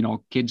home, you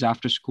know, kids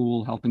after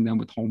school, helping them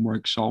with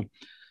homework. So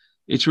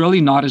it's really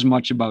not as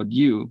much about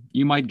you.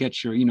 You might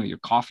get your, you know, your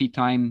coffee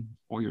time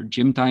or your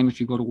gym time if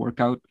you go to work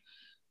out,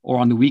 or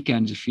on the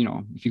weekends, if you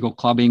go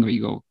clubbing or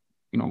you go,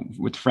 you know,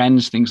 with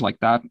friends, things like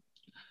that.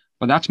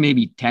 But that's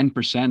maybe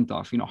 10%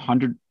 of, you know,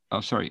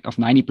 of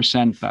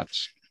 90%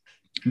 that's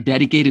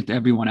dedicated to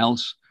everyone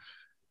else.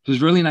 So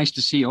it's really nice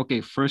to see,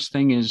 okay, first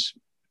thing is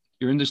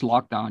you're in this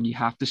lockdown, you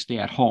have to stay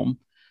at home.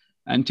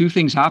 And two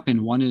things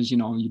happen. One is, you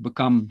know, you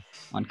become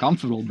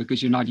uncomfortable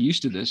because you're not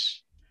used to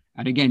this.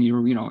 And again,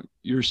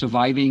 you're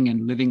surviving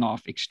and living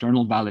off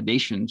external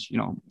validations, you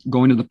know,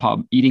 going to the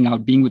pub, eating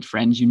out, being with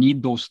friends. You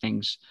need those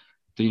things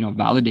to, you know,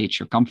 validate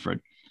your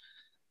comfort.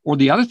 Or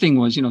the other thing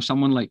was, you know,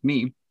 someone like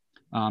me,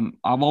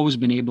 I've always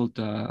been able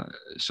to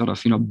sort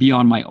of, you know, be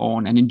on my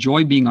own and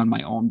enjoy being on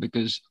my own,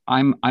 because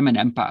I'm an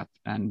empath,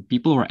 and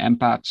people who are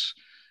empaths,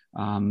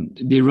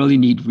 they really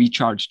need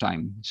recharge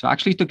time. So I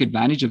actually took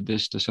advantage of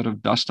this to sort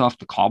of dust off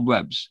the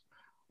cobwebs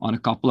on a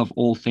couple of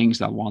old things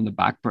that were on the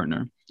back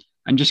burner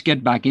and just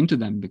get back into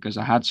them, because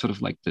I had sort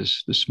of like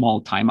this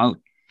small timeout.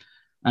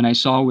 And I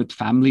saw with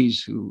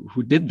families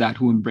who did that,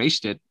 who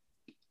embraced it,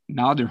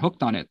 now they're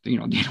hooked on it. You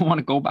know, they don't want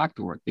to go back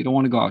to work. They don't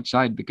want to go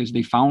outside, because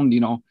they found, you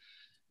know,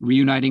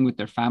 reuniting with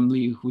their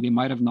family who they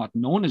might have not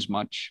known as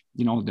much,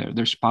 you know,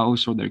 their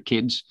spouse or their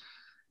kids,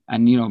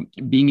 and, you know,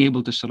 being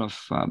able to sort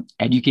of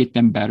educate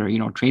them better, you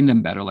know, train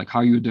them better, like how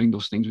you're doing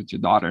those things with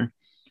your daughter.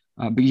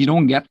 But you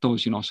don't get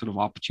those, you know, sort of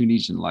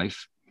opportunities in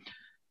life.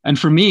 And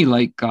for me,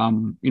 like,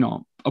 you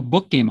know, a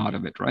book came out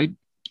of it, right?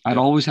 I'd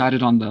always had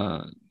it on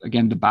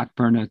the back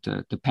burner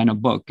to pen a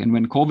book. And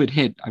when COVID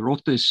hit, I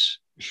wrote this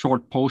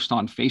short post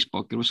on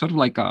Facebook. It was sort of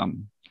like,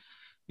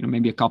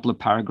 maybe a couple of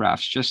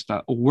paragraphs, just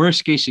a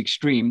worst case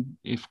extreme.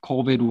 If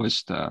COVID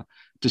was to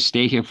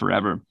stay here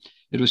forever,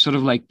 it was sort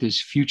of like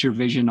this future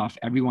vision of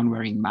everyone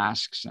wearing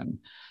masks and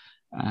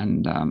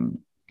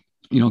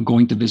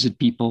going to visit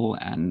people,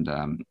 and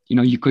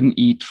you couldn't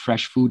eat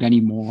fresh food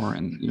anymore,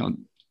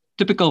 and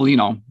typical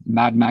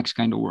Mad Max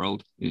kind of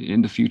world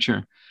in the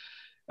future.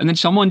 And then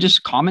someone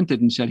just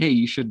commented and said, "Hey,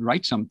 you should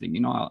write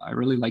something. I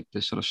really like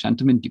this sort of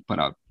sentiment you put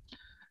out."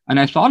 And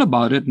I thought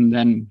about it, and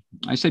then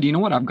I said, "You know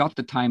what? I've got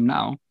the time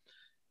now."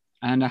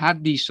 And I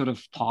had these sort of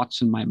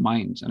thoughts in my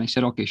mind, and I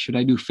said, "Okay, should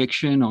I do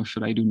fiction or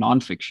should I do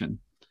nonfiction?"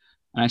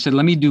 And I said,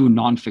 "Let me do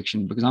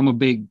nonfiction, because I'm a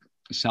big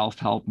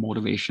self-help,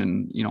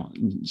 motivation,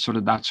 sort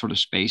of that sort of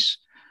space."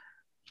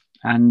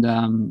 And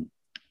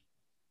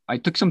I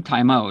took some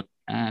time out,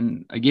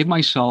 and I gave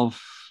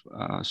myself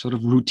sort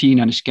of routine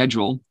and a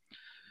schedule.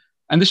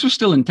 And this was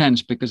still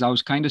intense because I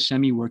was kind of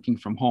semi-working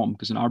from home,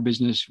 because in our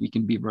business, we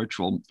can be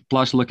virtual,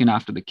 plus looking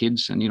after the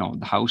kids and,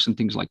 the house and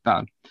things like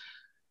that.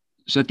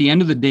 So at the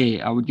end of the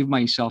day, I would give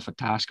myself a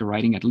task of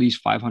writing at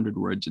least 500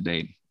 words a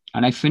day.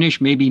 And I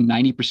finished maybe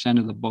 90%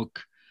 of the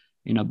book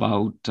in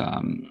about,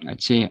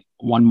 I'd say,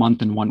 1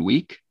 month and 1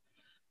 week.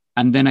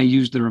 And then I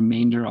used the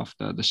remainder of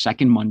the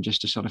second month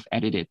just to sort of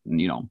edit it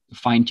and,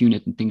 fine tune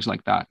it and things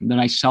like that. And then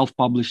I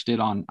self-published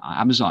it on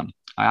Amazon.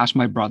 I asked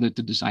my brother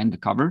to design the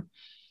cover,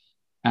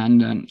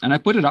 and I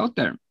put it out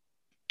there.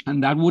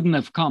 And that wouldn't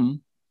have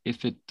come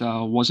if it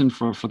wasn't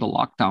for the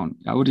lockdown.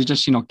 I would have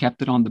just,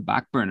 kept it on the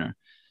back burner.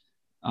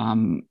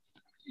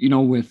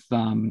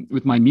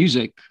 With my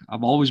music,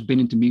 I've always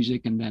been into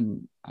music. And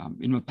then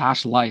in my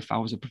past life, I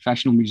was a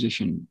professional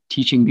musician,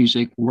 teaching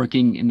music,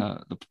 working in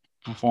the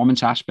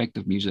performance aspect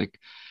of music.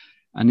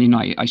 And then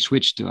I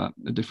switched to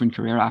a different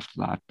career after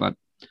that. But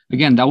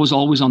again, that was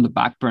always on the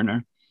back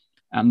burner.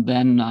 And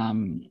then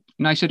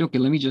I said, okay,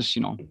 let me just,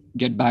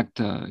 get back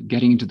to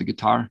getting into the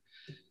guitar.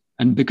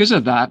 And because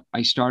of that,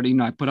 I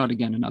started, I put out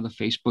again another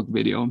Facebook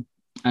video.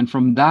 And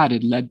from that,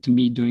 it led to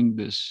me doing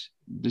this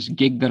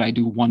gig that I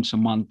do once a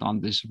month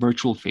on this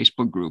virtual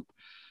Facebook group.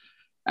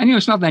 And,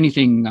 it's not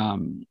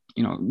anything,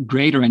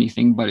 great or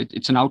anything, but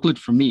it's an outlet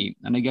for me.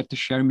 And I get to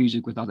share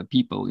music with other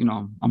people.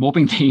 I'm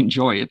hoping they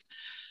enjoy it.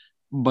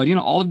 But,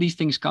 all of these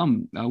things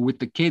come with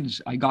the kids.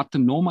 I got to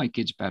know my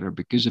kids better,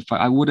 because if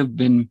I would have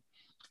been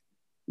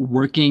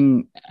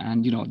working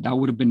and, that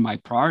would have been my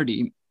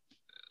priority,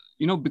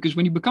 because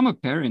when you become a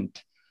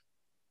parent,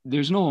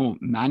 there's no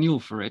manual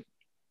for it.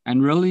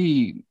 And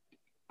really,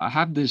 I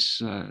have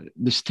this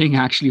thing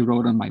I actually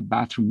wrote on my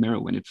bathroom mirror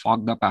when it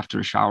fogged up after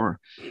a shower.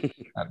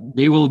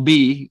 They will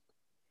be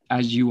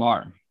as you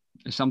are,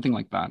 something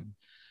like that.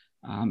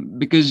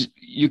 Because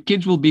your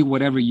kids will be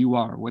whatever you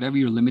are, whatever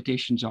your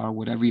limitations are,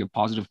 whatever your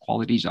positive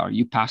qualities are.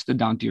 You pass it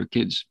down to your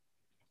kids.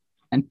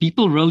 And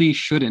people really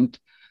shouldn't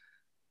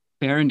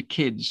parent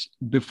kids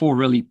before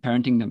really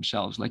parenting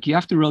themselves. Like, you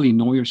have to really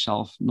know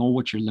yourself, know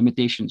what your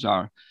limitations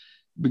are.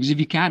 Because if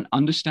you can't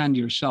understand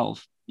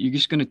yourself, you're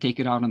just going to take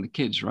it out on the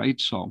kids,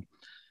 right? So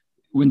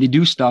when they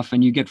do stuff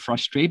and you get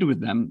frustrated with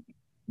them,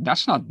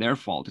 that's not their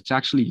fault. It's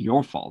actually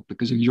your fault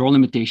because of your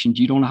limitations.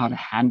 You don't know how to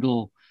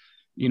handle,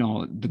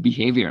 the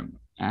behavior.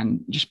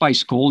 And just by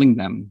scolding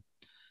them,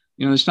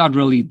 it's not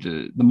really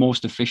the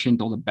most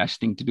efficient or the best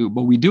thing to do.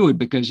 But we do it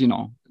because,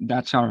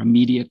 that's our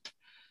immediate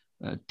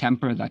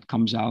temper that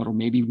comes out, or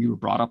maybe we were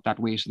brought up that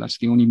way. So that's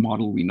the only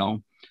model we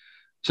know.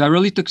 So I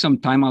really took some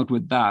time out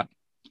with that.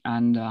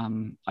 And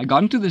I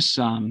got into this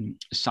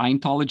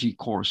Scientology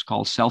course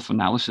called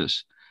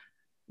Self-Analysis.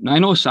 Now, I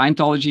know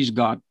Scientology's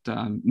got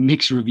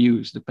mixed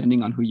reviews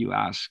depending on who you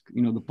ask.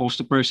 The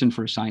poster person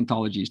for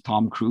Scientology is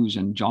Tom Cruise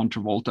and John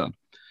Travolta.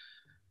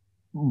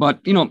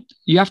 But,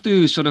 you have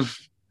to sort of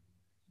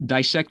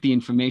dissect the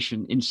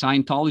information. In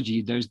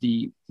Scientology, there's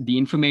the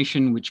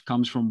information which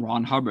comes from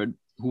Ron Hubbard,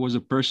 who was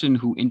a person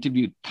who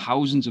interviewed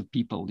thousands of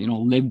people,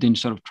 lived in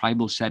sort of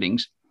tribal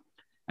settings.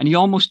 And he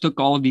almost took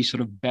all of these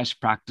sort of best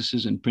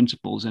practices and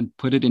principles and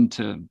put it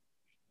into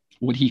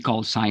what he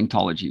calls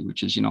Scientology,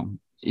 which is,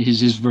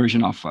 his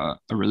version of a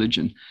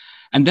religion.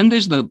 And then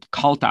there's the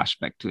cult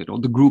aspect to it, or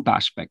the group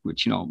aspect,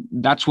 which,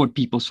 that's what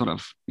people sort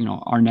of,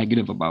 are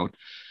negative about.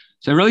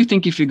 So I really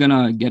think if you're going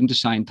to get into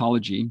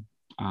Scientology,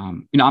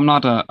 I'm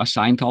not a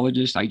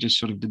Scientologist. I just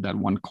sort of did that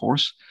one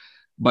course,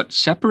 but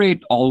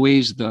separate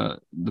always the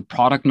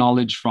product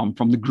knowledge from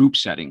the group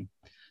setting.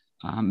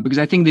 Because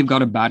I think they've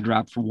got a bad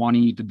rap for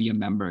wanting you to be a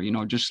member,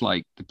 just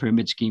like the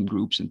pyramid scheme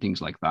groups and things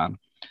like that.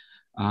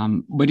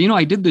 But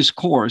I did this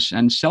course,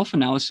 and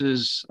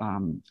self-analysis,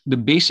 the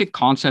basic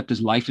concept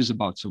is life is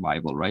about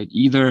survival, right?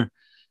 Either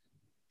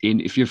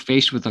if you're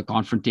faced with a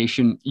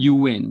confrontation, you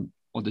win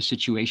or the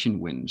situation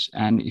wins.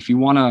 And if you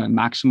want to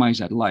maximize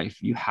that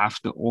life, you have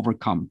to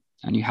overcome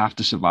and you have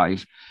to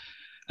survive.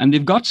 And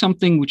they've got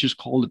something which is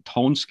called a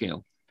tone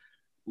scale,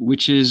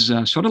 which is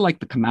sort of like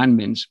the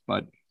commandments,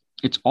 but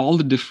it's all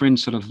the different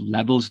sort of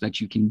levels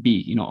that you can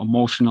be,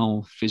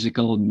 emotional,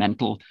 physical,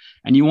 mental,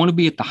 and you want to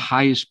be at the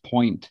highest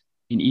point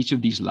in each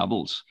of these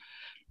levels.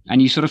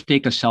 And you sort of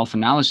take a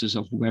self-analysis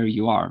of where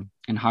you are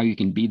and how you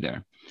can be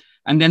there.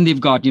 And then they've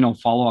got,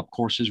 follow-up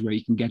courses where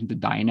you can get into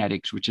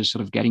Dianetics, which is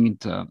sort of getting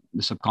into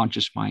the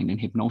subconscious mind and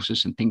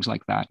hypnosis and things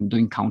like that, and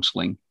doing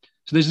counseling.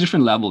 So there's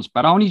different levels,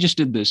 but I only just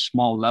did this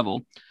small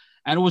level,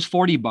 and it was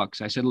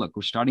 $40. I said, look,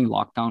 we're starting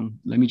lockdown.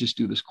 Let me just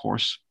do this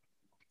course.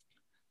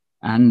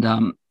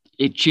 And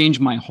it changed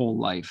my whole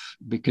life,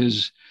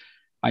 because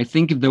I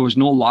think if there was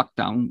no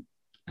lockdown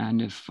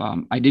and if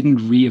I didn't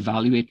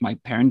reevaluate my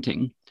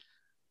parenting,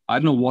 I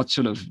don't know what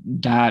sort of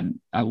dad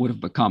I would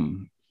have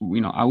become.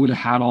 I would have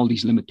had all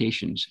these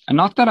limitations. And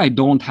not that I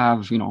don't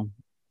have,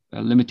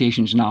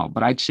 limitations now,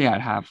 but I'd say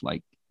I'd have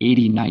like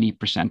 80,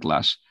 90%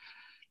 less.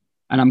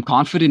 And I'm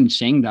confident in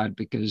saying that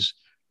because,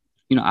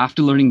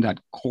 after learning that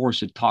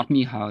course, it taught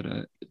me how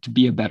to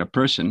be a better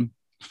person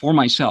for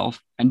myself.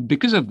 And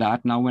because of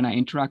that, now when I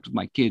interact with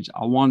my kids,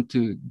 I want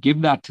to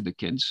give that to the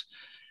kids.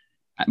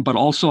 But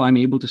also I'm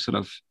able to sort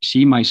of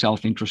see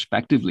myself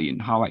introspectively in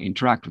how I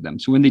interact with them.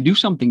 So when they do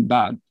something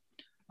bad,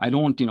 I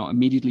don't,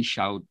 immediately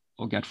shout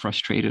or get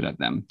frustrated at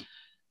them,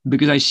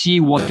 because I see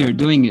what they're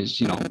doing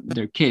is,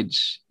 they're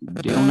kids.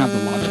 They don't have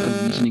the logical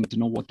reasoning to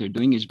know what they're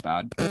doing is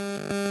bad.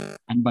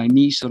 And by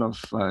me sort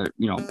of,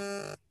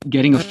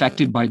 getting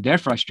affected by their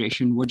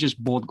frustration, we're just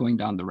both going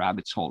down the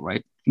rabbit's hole,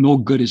 right? No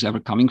good is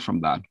ever coming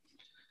from that.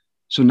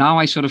 So now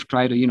I sort of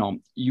try to,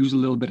 use a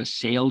little bit of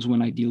sales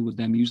when I deal with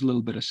them, use a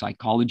little bit of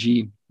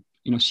psychology,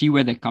 see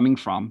where they're coming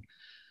from.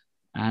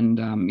 And,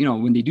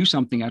 when they do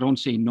something, I don't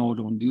say, no,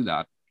 don't do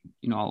that.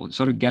 I'll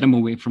sort of get them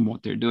away from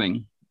what they're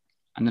doing.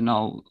 And then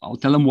I'll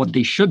tell them what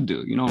they should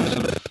do,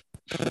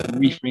 sort of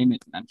reframe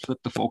it and flip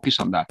the focus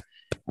on that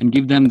and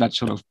give them that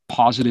sort of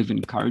positive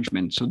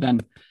encouragement. So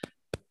then,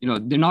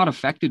 they're not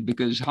affected,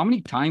 because how many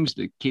times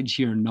the kids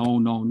hear no,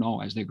 no,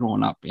 no as they're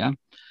growing up. Yeah.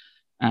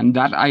 And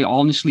that I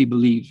honestly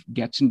believe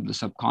gets into the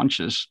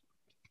subconscious.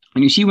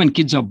 And you see when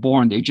kids are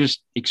born, they're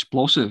just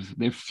explosive.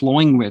 They're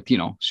flowing with,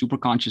 super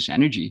conscious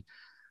energy.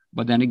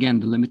 But then again,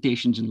 the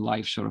limitations in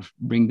life sort of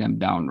bring them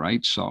down,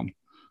 right? So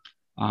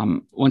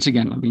once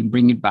again,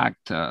 bring it back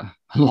to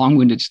a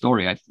long-winded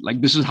story.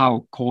 This is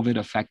how COVID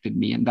affected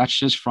me. And that's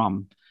just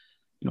from,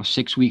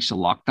 6 weeks of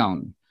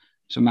lockdown.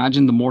 So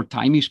imagine the more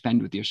time you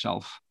spend with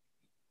yourself.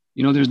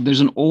 There's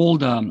an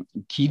old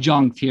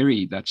Qigong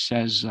theory that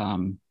says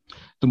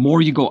the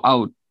more you go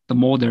out, the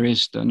more there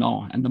is to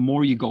know. And the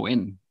more you go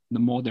in, the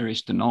more there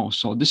is to know.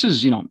 So this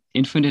is,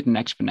 infinite and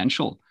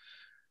exponential.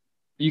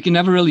 You can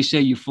never really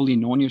say you fully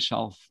know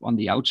yourself on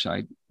the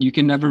outside. You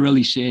can never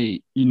really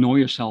say you know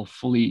yourself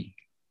fully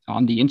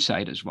on the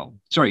inside as well.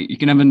 Sorry, you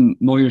can never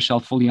know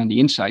yourself fully on the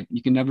inside.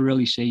 You can never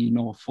really say you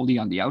know fully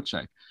on the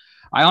outside.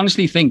 I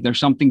honestly think there's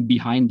something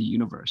behind the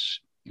universe,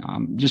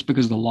 just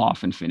because of the law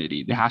of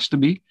infinity. There has to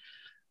be.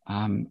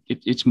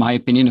 It's my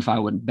opinion, if I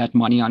would bet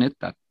money on it,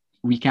 that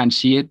we can't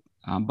see it,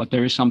 but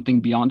there is something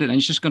beyond it, and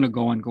it's just going to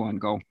go and go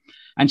and go.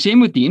 And same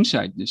with the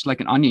inside. It's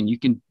like an onion. You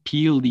can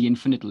peel the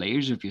infinite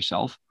layers of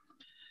yourself.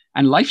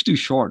 And life's too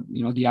short.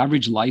 The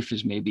average life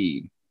is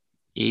maybe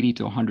 80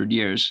 to 100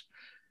 years.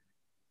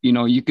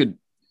 You could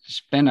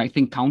spend, I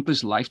think,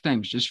 countless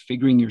lifetimes just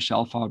figuring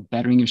yourself out,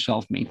 bettering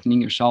yourself,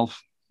 maintaining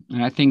yourself.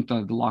 And I think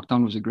the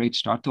lockdown was a great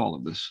start to all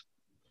of this.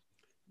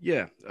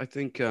 Yeah, I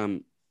think a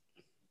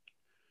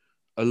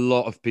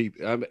lot of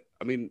people,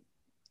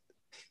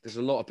 there's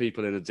a lot of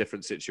people in a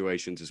different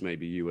situations as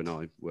maybe you and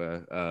I,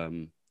 where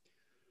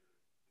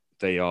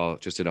they are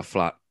just in a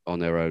flat on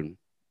their own.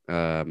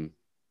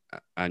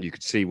 And you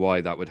could see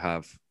why that would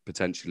have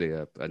potentially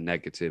a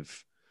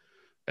negative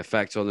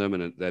effect on them,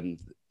 and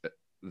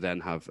then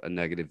have a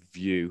negative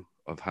view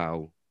of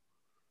how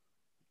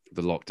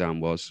the lockdown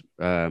was.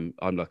 I'm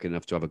lucky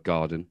enough to have a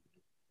garden.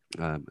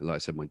 Like I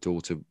said, my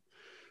daughter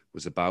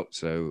was about,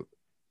 so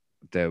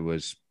there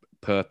was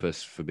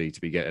purpose for me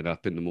to be getting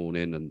up in the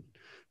morning and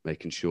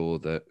making sure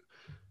that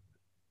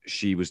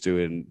she was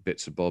doing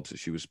bits and bobs that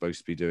she was supposed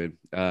to be doing.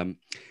 I'll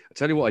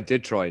tell you what I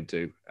did try and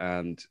do,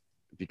 and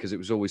because it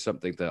was always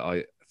something that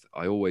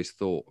I always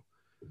thought,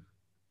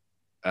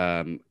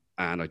 and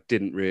I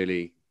didn't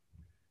really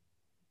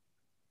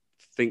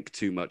think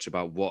too much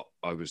about what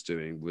I was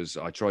doing, was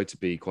I tried to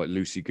be quite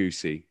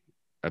loosey-goosey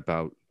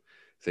about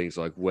things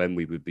like when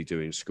we would be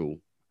doing school,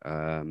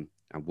 and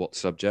what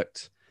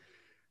subject.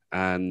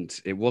 And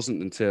it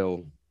wasn't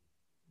until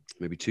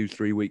maybe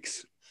 2-3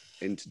 weeks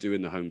into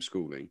doing the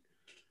homeschooling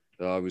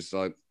that I was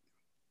like,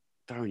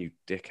 Darren, you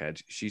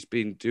dickhead, she's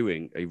been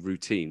doing a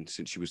routine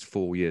since she was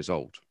 4 years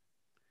old.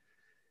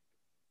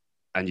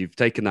 And you've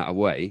taken that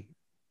away,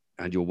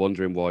 and you're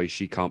wondering why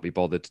she can't be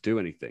bothered to do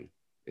anything.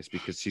 It's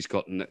because she's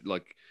got,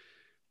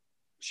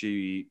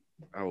 she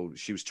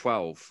was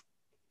 12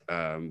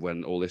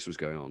 when all this was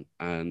going on.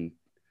 And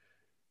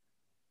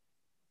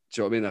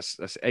do you know what I mean?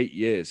 That's 8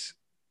 years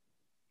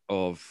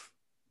of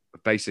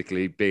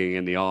basically being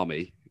in the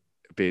army,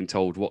 being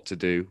told what to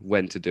do,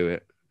 when to do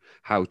it,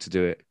 how to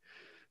do it,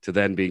 to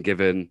then being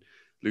given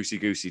loosey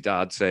goosey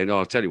dad saying, "Oh,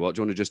 I'll tell you what, do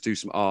you want to just do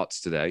some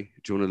arts today?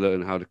 Do you want to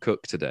learn how to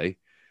cook today?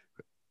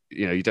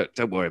 You know, you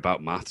don't worry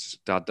about maths.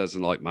 Dad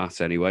doesn't like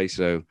maths anyway."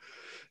 So,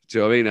 do you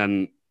know what I mean?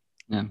 And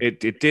Yeah.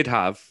 it did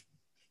have,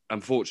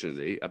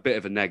 unfortunately, a bit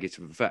of a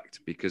negative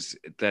effect, because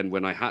then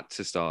when I had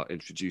to start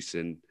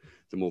introducing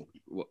the more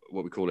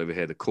what we call over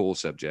here the core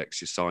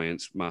subjects, your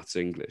science, maths,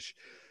 English,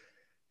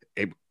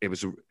 it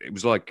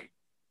was like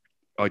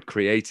I'd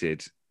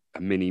created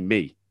a mini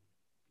me,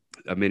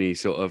 a mini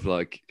sort of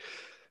like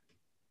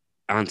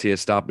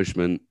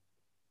anti-establishment.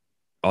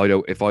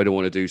 If I don't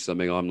want to do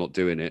something, I'm not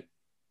doing it.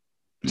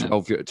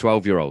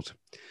 12-year-old,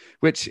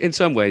 which in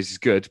some ways is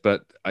good,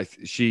 but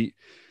she's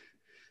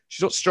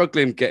not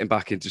struggling getting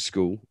back into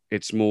school.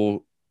 It's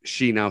more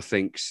she now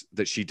thinks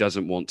that she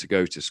doesn't want to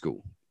go to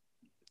school.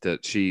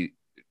 That she,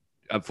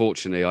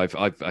 unfortunately, I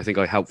think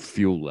I helped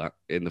fuel that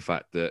in the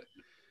fact that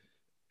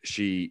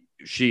she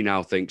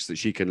now thinks that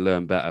she can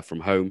learn better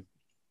from home.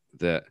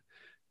 That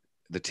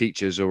the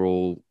teachers are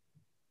all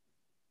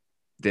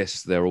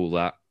this, they're all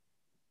that,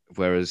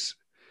 whereas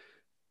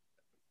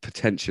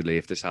potentially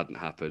if this hadn't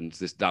happened,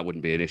 that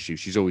wouldn't be an issue.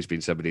 She's always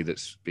been somebody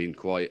that's been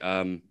quite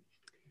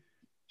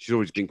she's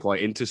always been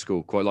quite into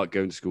school, quite like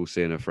going to school,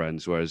 seeing her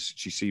friends, whereas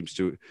she seems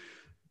to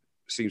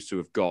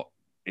have got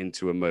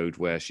into a mode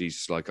where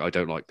she's like, I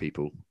don't like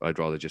people, I'd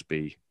rather just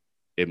be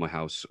in my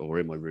house or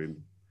in my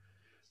room.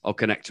 I'll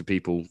connect to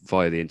people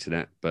via the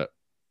internet, but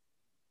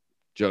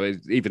do you know,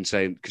 even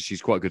saying, because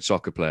she's quite a good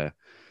soccer player,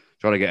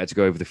 trying to get her to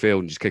go over the field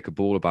and just kick a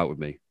ball about with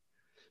me,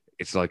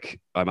 it's like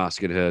I'm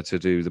asking her to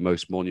do the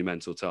most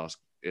monumental task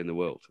in the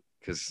world,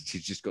 because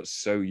she's just got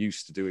so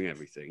used to doing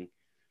everything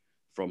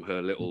from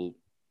her little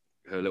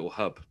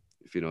hub,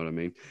 if you know what I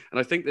mean. And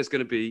I think there's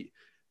going to be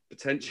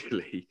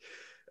potentially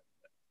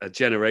a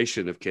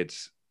generation of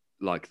kids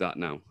like that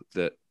now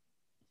that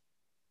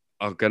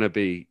are going to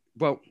be,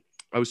 well,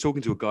 I was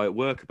talking to a guy at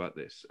work about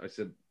this. I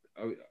said,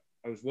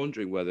 I was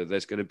wondering whether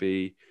there's going to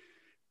be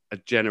a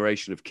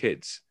generation of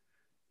kids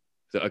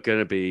that are going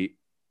to be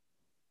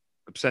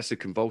obsessive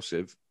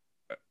compulsive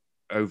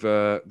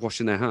over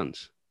washing their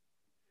hands.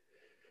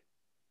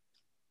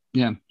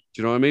 Yeah.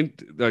 Do you know what I mean?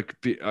 Like,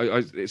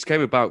 it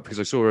came about because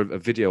I saw a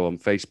video on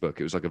Facebook.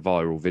 It was like a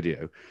viral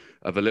video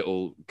of a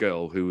little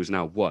girl who was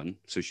now 1.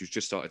 So she's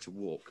just started to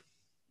walk.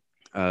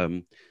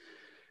 And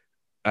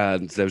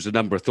there was a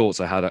number of thoughts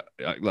I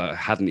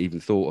hadn't even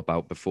thought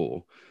about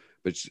before.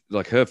 But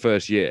like, her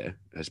first year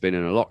has been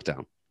in a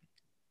lockdown,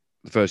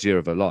 the first year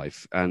of her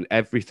life. And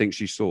everything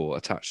she saw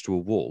attached to a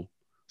wall,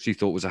 she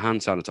thought was a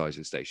hand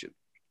sanitizing station.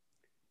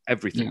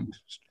 Everything,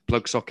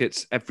 plug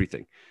sockets,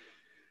 everything.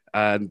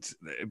 And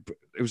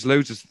it was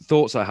loads of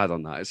thoughts I had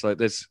on that. It's like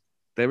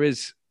there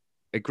is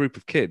a group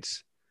of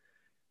kids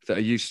that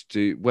are used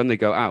to, when they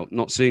go out,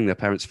 not seeing their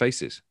parents'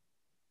 faces.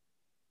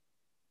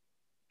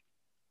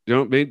 You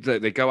know what I mean?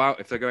 They go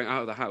out, if they're going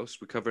out of the house,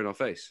 we're covering our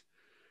face.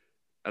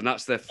 And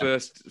that's their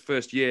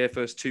first year,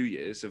 first 2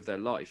 years of their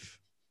life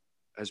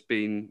has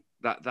been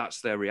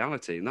that's their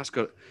reality. And that's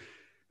got,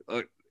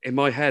 in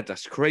my head,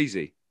 that's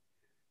crazy.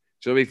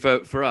 So I mean,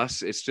 for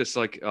us, it's just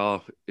like,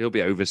 oh, it'll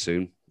be over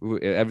soon.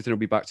 Everything will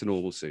be back to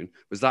normal soon.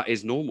 Because that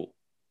is normal.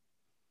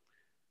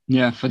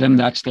 Yeah, for them,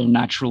 that's their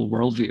natural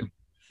worldview.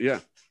 Yeah.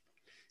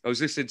 I was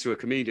listening to a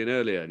comedian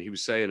earlier, and he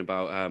was saying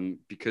about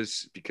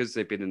because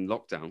they've been in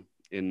lockdown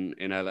in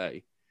LA,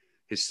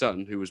 his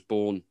son, who was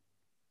born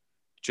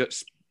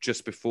just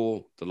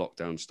before the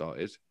lockdown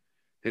started,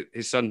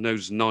 his son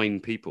knows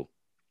 9 people.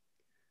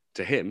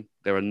 To him,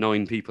 there are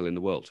 9 people in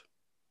the world.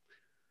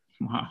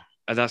 Wow.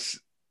 And that's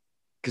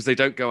because they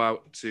don't go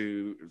out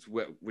to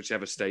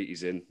whichever state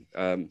he's in.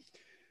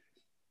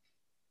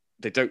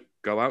 They don't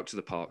go out to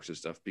the parks and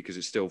stuff because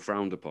it's still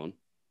frowned upon.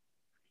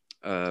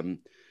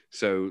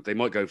 So they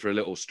might go for a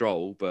little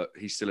stroll, but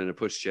he's still in a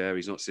pushchair.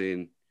 He's not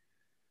seeing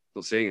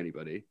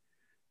anybody.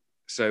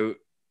 So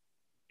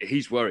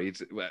he's worried.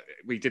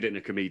 We did it in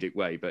a comedic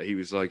way, but he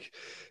was like,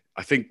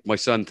 I think my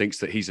son thinks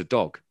that he's a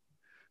dog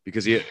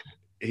because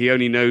he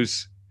only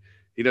knows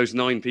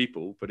 9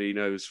 people, but he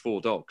knows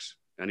 4 dogs,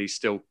 and he's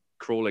still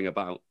crawling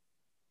about.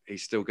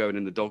 He's still going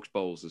in the dog's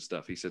bowls and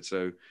stuff. He said,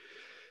 so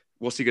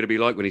what's he going to be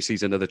like when he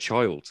sees another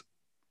child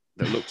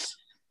that looks...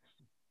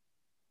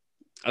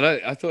 And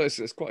I thought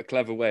it's quite a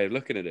clever way of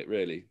looking at it,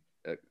 really.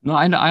 No,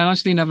 I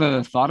honestly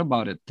never thought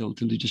about it till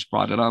you just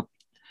brought it up.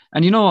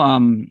 And,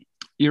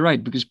 you're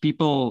right, because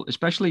people,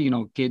 especially,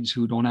 kids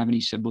who don't have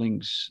any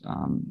siblings,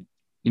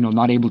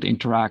 not able to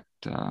interact,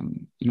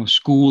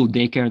 school,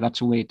 daycare,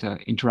 that's a way to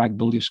interact,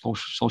 build your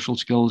social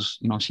skills,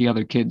 see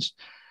other kids.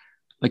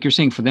 Like you're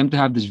saying, for them to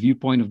have this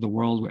viewpoint of the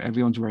world where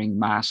everyone's wearing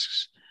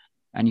masks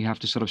and you have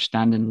to sort of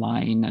stand in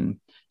line and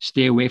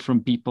stay away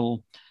from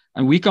people.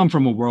 And we come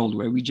from a world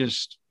where we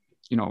just,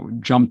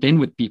 jumped in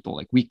with people.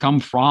 Like we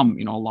come from,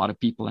 a lot of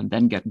people and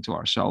then get into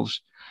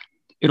ourselves.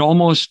 It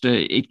almost,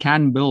 it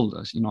can build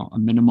us, a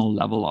minimal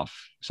level of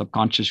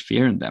subconscious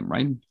fear in them,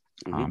 right?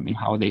 Mm-hmm. In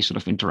how they sort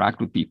of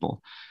interact with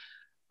people.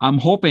 I'm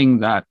hoping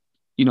that,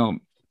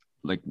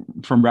 like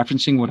from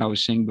referencing what I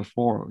was saying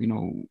before,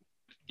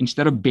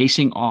 instead of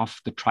basing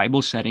off the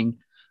tribal setting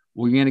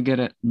we're going to get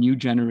a new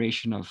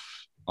generation of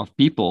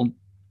people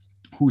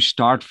who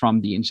start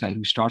from the inside,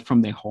 who start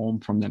from their home,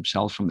 from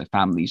themselves, from their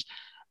families,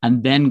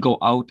 and then go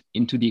out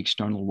into the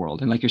external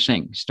world. And like you're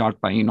saying, start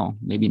by,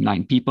 maybe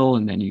 9 people,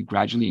 and then you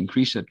gradually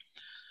increase it.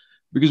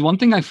 Because one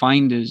thing I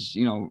find is,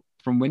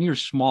 from when you're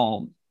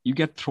small, you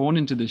get thrown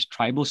into this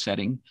tribal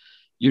setting.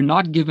 You're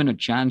not given a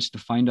chance to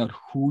find out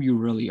who you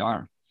really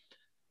are,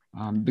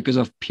 because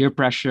of peer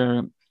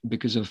pressure,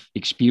 because of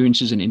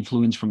experiences and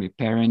influence from your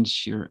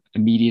parents, your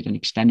immediate and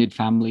extended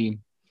family,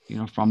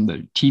 from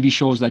the TV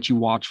shows that you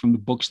watch, from the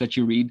books that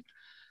you read.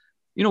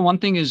 One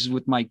thing is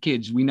with my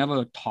kids, we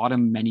never taught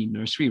them many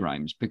nursery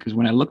rhymes, because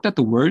when I looked at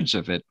the words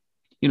of it,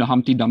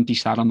 Humpty Dumpty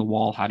sat on the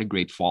wall, had a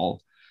great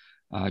fall.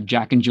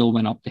 Jack and Jill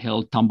went up the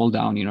hill, tumbled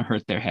down,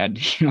 hurt their head,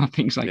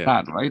 things like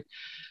that, right?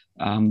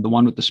 The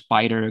one with the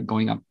spider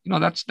going up,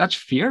 that's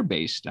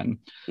fear-based. And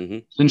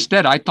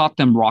instead, I taught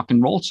them rock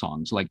and roll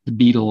songs like the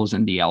Beatles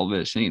and the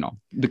Elvis, and,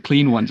 the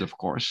clean ones, of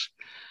course.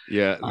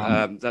 Yeah,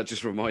 that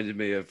just reminded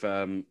me of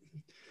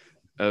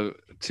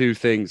 2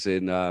 things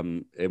in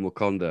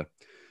Wakanda,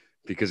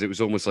 because it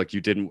was almost like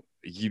you didn't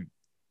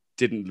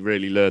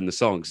really learn the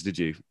songs, did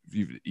you?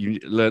 You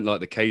learned like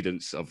the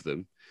cadence of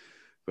them,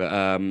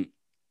 but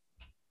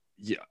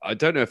yeah, I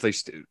don't know if they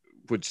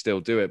would still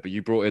do it, but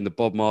you brought in the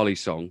Bob Marley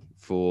song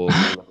for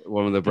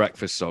one of the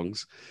breakfast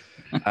songs,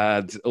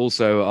 and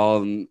also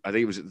on, I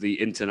think it was the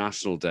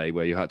International Day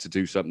where you had to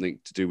do something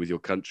to do with your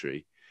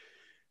country.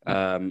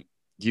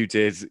 You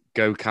did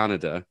Go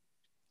Canada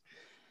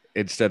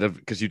instead of,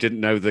 because you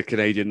didn't know the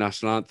Canadian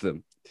national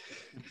anthem,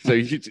 so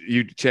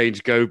you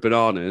changed Go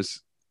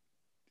Bananas,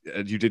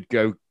 and you did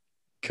Go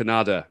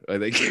Canada, I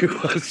think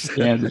it was.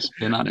 Yeah, the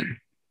spin on it.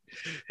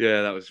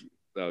 Yeah, that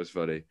was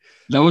funny.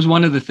 That was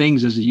one of the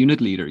things as a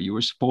unit leader. You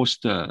were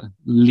supposed to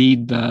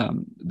lead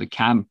the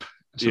camp,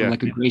 sort of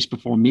like a grace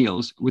before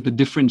meals, with a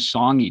different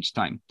song each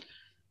time.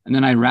 And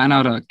then I ran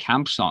out of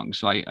camp songs,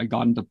 so I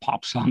got into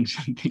pop songs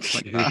and things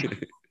like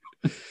that.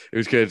 It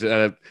was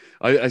good.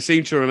 I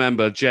seem to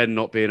remember Jen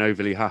not being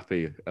overly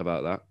happy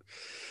about that.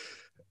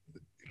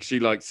 She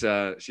liked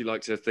her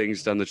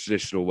things done the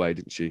traditional way,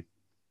 didn't she?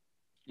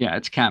 Yeah,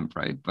 it's camp,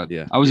 right? But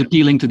yeah, I was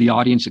appealing to the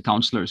audience of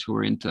counselors who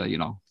were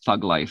into,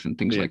 thug life and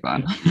things like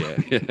that.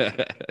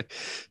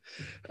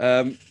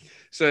 Yeah.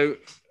 So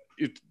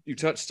you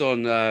touched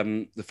on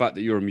the fact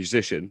that you're a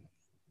musician.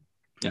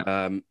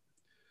 Yeah.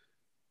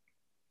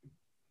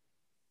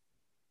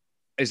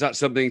 Is that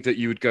something that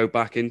you would go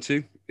back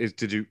into?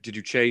 Did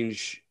you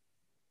change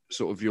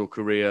sort of your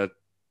career?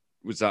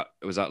 Was that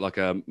like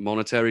a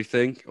monetary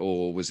thing,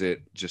 or was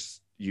it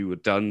just you were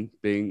done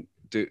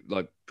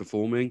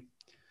performing?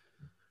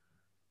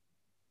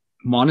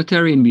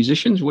 Monetary and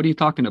musicians? What are you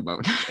talking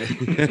about?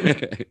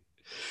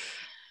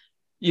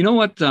 You know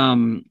what?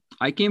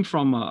 I came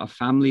from a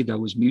family that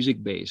was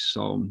music based.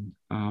 So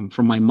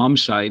from my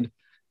mom's side,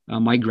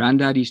 my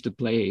granddad used to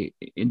play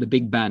in the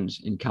big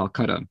bands in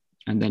Calcutta.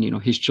 And then,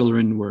 his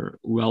children were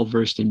well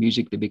versed in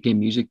music. They became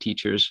music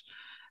teachers.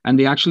 And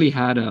they actually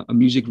had a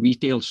music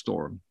retail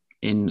store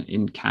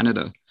in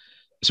Canada.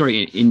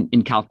 Sorry,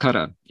 in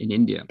Calcutta, in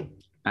India.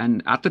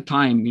 And at the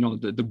time,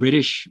 the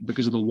British,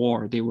 because of the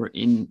war, they were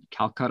in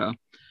Calcutta.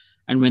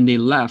 And when they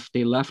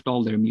left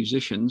all their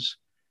musicians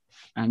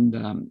and,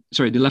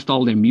 they left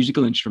all their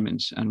musical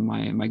instruments. And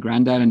my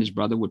granddad and his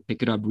brother would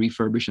pick it up,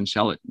 refurbish and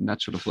sell it. And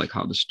that's sort of like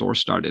how the store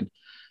started.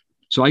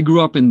 So I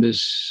grew up in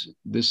this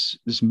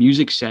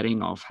music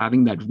setting of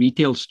having that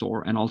retail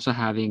store and also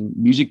having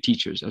music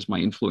teachers as my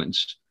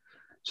influence.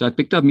 So I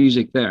picked up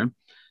music there.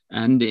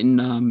 And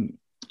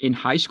in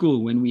high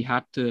school, when we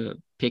had to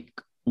pick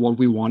what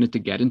we wanted to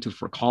get into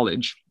for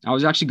college, I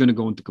was actually going to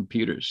go into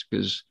computers,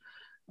 because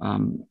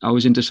I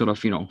was into sort of,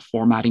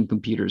 formatting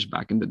computers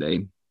back in the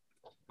day.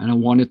 And I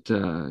wanted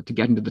to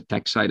get into the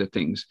tech side of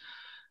things.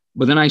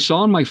 But then I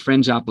saw in my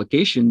friend's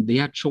application, they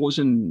had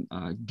chosen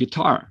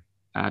guitar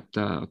at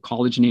a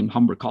college named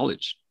Humber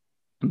College.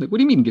 I'm like, what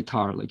do you mean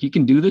guitar? Like, you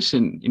can do this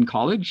in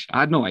college?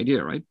 I had no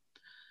idea, right?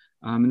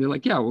 And they're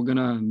like, yeah, we're going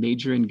to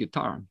major in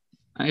guitar.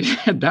 I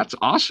said, that's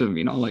awesome.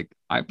 Like,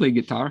 I play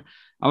guitar.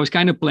 I was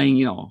kind of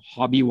playing,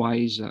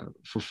 hobby-wise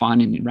for fun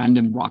in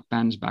random rock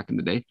bands back in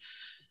the day.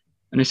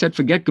 And I said,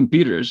 forget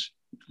computers.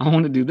 I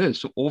want to do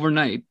this. So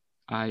overnight,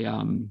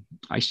 I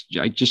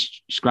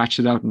just scratched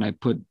it out and I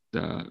put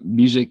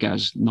music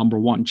as number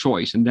one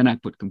choice. And then I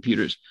put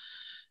computers.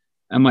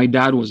 And my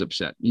dad was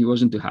upset. He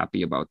wasn't too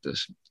happy about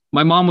this.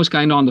 My mom was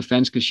kind of on the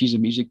fence because she's a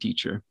music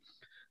teacher.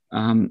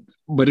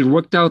 But it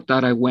worked out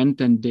that I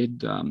went and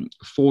did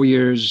 4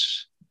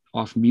 years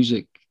of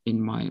music in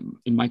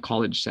my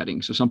college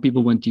setting. So some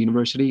people went to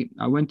university.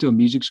 I went to a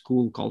music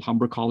school called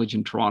Humber College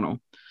in Toronto,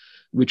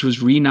 which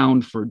was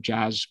renowned for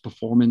jazz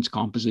performance,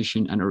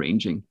 composition, and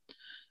arranging.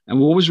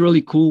 And what was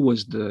really cool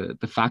was the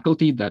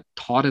faculty that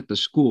taught at the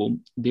school,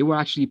 they were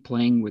actually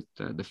playing with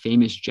the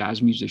famous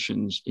jazz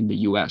musicians in the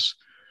US.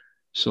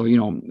 So,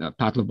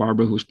 Pat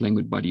LaBarbera, who's playing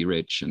with Buddy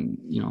Rich,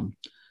 and,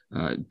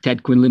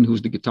 Ted Quinlan,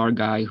 who's the guitar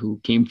guy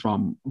who came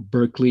from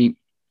Berkeley,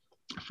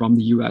 from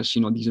the US,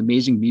 these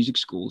amazing music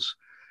schools.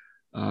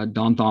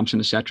 Don Thompson,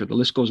 etc. The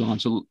list goes on.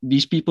 So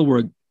these people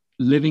were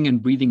living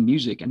and breathing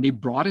music, and they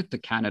brought it to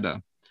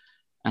Canada,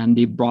 and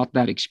they brought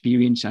that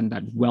experience and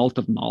that wealth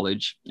of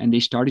knowledge, and they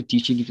started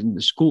teaching it in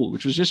the school,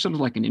 which was just sort of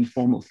like an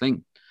informal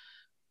thing.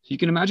 So you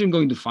can imagine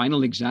going to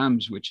final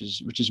exams, which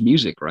is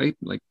music, right?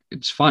 Like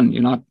it's fun.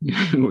 You're not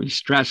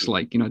stressed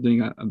like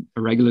doing a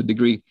regular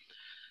degree.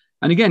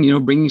 And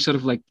again, bringing sort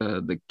of like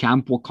the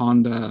Camp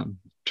Wakanda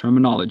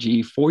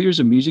terminology. 4 years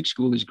of music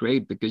school is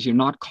great because you're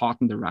not caught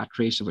in the rat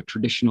race of a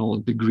traditional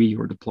degree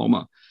or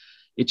diploma.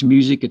 It's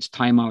music, it's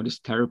time out, it's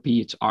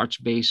therapy, it's arts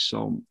based.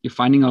 So you're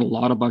finding out a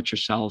lot about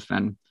yourself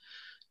and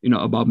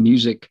about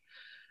music.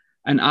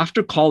 And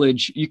after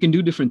college, you can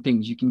do different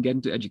things. You can get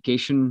into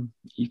education,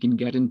 you can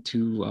get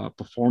into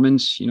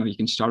performance, you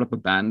can start up a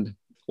band,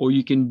 or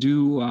you can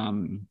do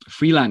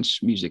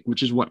freelance music,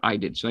 which is what I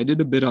did. So I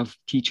did a bit of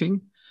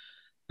teaching,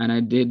 and I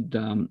did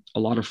a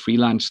lot of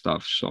freelance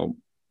stuff. So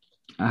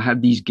I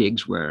had these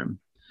gigs where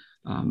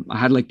I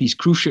had like these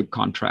cruise ship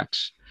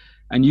contracts.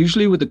 And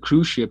usually with a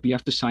cruise ship, you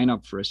have to sign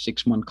up for a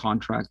 6-month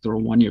contract or a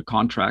 1-year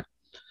contract.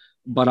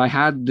 But I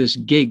had this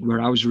gig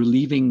where I was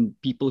relieving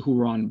people who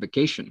were on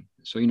vacation.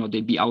 So,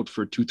 they'd be out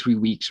for 2-3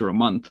 weeks or a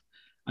month,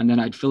 and then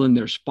I'd fill in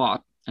their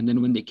spot. And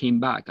then when they came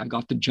back, I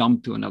got to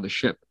jump to another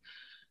ship.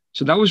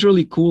 So that was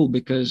really cool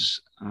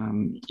because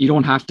you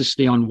don't have to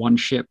stay on one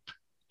ship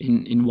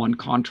in one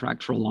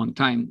contract for a long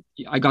time.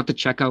 I got to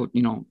check out,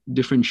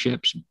 different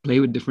ships, play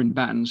with different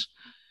bands.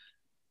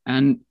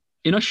 And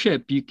in a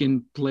ship, you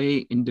can play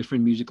in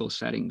different musical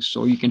settings.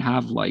 So you can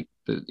have like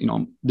the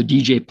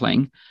DJ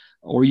playing,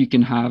 or you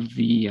can have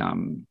the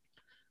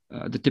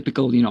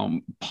typical,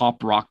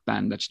 pop rock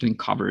band that's doing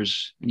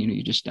covers, and,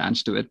 you just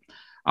dance to it.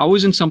 I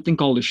was in something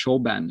called a show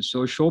band.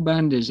 So a show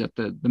band is at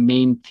the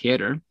main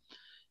theater,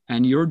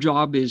 and your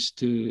job is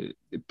to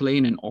play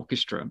in an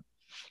orchestra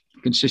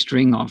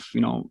consisting of,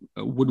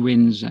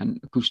 woodwinds and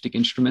acoustic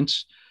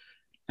instruments.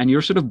 And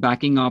you're sort of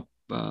backing up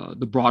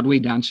the Broadway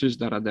dancers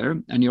that are there.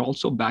 And you're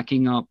also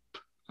backing up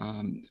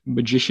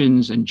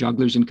magicians and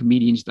jugglers and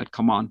comedians that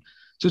come on.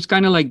 So it's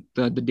kind of like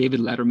the David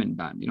Letterman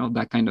band,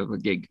 that kind of a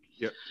gig.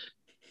 Yep.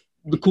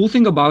 The cool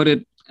thing about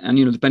it, and,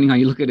 depending how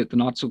you look at it, the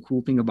not so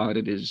cool thing about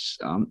it is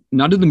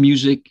none of the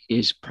music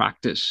is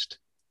practiced.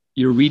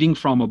 You're reading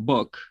from a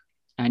book,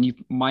 and you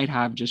might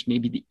have just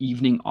maybe the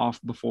evening off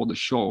before the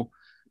show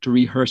to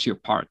rehearse your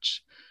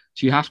parts.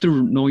 So you have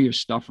to know your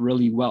stuff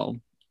really well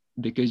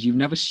because you've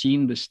never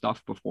seen this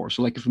stuff before.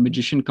 So like if a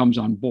magician comes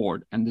on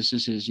board and this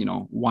is his,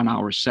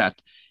 1-hour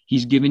set,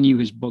 he's given you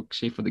his book,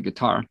 say for the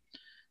guitar,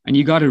 and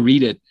you got to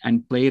read it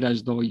and play it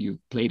as though you've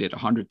played it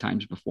 100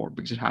 times before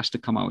because it has to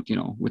come out,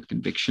 with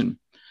conviction.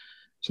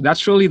 So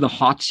that's really the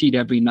hot seat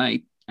every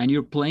night. And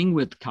you're playing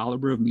with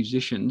caliber of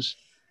musicians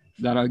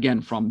that are,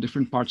 again, from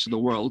different parts of the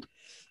world.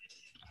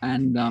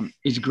 And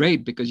it's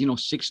great because,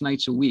 6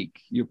 nights a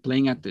week, you're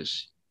playing at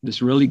this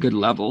really good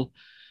level.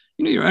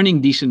 You're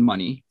earning decent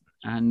money,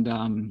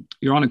 and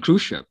you're on a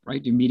cruise ship,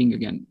 right? You're meeting,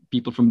 again,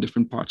 people from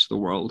different parts of the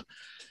world.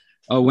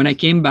 When I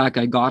came back,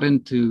 I got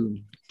into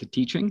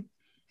teaching.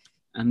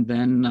 And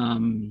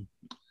then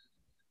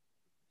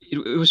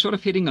it was sort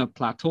of hitting a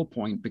plateau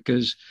point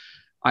because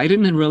I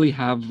didn't really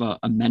have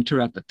a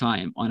mentor at the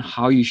time on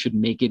how you should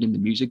make it in the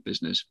music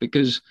business.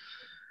 Because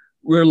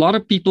where a lot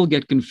of people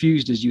get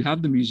confused is you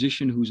have the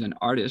musician who's an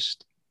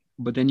artist,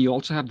 but then you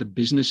also have the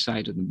business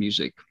side of the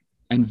music.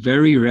 And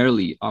very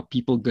rarely are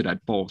people good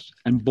at both.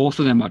 And both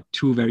of them are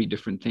two very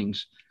different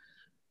things.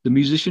 The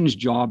musician's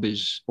job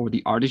is, or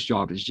the artist's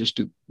job is just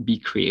to be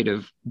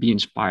creative, be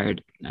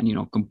inspired,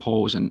 and,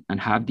 compose and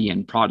have the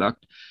end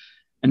product.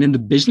 And then the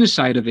business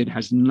side of it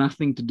has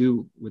nothing to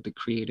do with the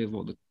creative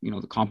or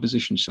the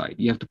composition side.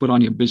 You have to put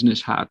on your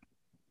business hat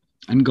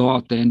and go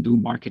out there and do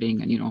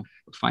marketing and,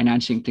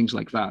 financing, things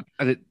like that.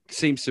 And it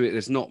seems to me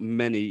there's not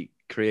many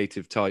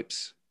creative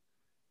types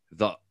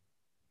that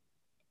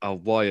are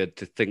wired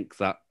to think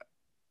that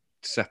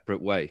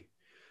separate way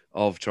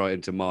of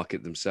trying to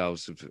market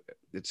themselves,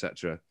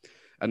 etc.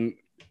 And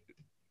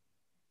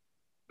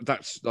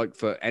that's like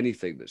for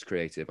anything that's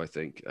creative, I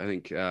think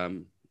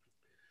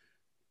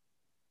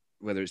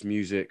whether it's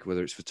music,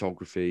 whether it's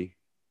photography,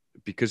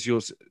 because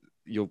you're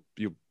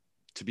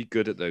to be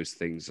good at those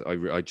things,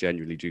 I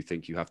genuinely do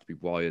think you have to be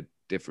wired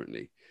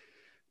differently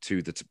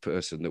to the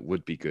person that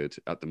would be good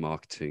at the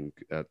marketing,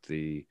 at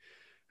the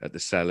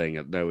selling,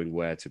 at knowing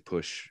where to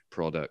push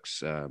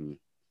products,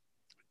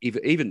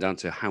 even down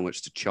to how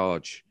much to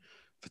charge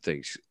for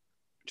things.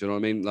 Do you know what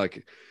I mean?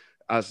 Like,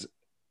 as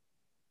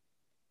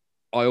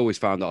I always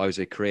found that I was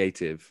a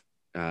creative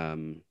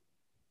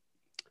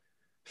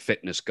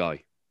fitness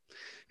guy,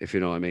 if you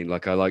know what I mean.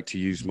 Like, I like to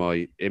use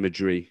my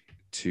imagery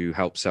to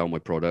help sell my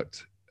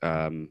product.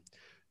 But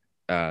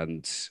I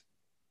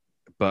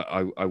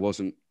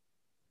was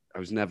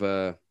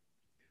never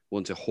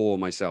one to whore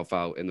myself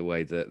out in the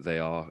way that they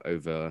are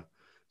over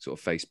sort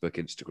of Facebook,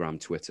 Instagram,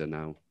 Twitter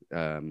now,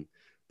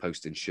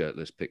 posting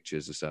shirtless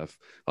pictures and stuff.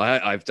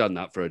 I've done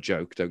that for a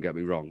joke, don't get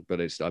me wrong,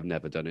 but I've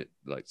never done it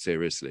like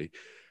seriously.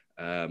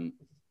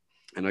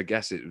 And I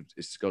guess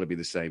it's got to be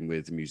the same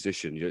with a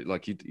musician.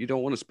 You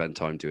don't want to spend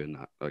time doing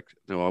that. Like,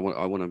 no,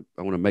 I want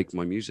to make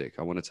my music.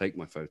 I want to take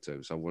my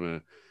photos. I want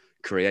to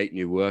create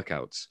new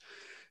workouts.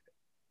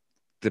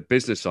 The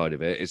business side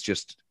of it is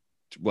just,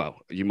 well,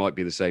 you might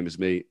be the same as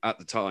me at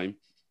the time.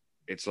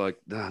 It's like,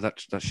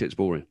 that shit's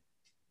boring.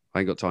 I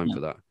ain't got time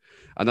for that.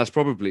 And that's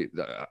probably,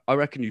 I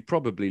reckon you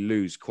probably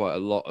lose quite a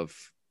lot of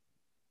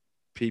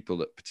people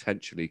that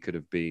potentially could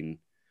have been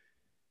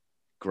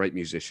great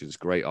musicians,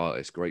 great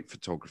artists, great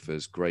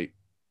photographers, great,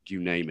 you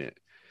name it.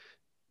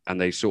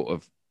 And they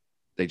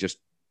just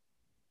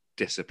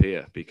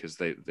disappear because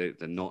they're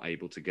not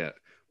able to get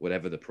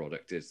whatever the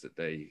product is that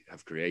they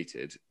have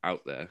created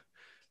out there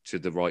to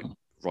the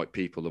right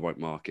people, the right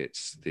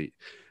markets.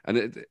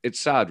 It's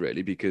sad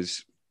really,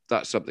 because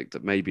that's something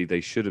that maybe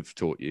they should have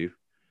taught you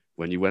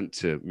when you went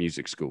to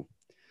music school.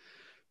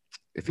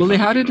 Well, they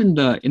had it in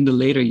the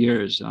later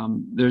years.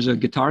 There's a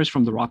guitarist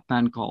from the rock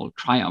band called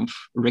Triumph,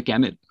 Rick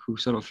Emmett, who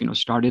sort of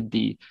started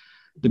the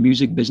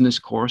music business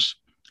course.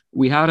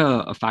 We had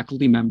a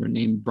faculty member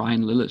named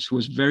Brian Lillis, who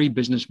was very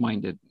business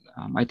minded.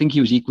 I think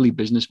he was equally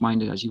business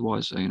minded as he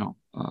was,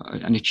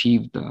 an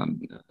achieved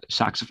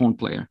saxophone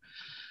player.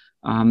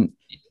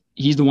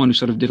 He's the one who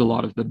sort of did a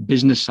lot of the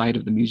business side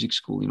of the music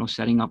school,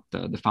 setting up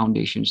the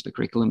foundations, the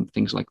curriculum,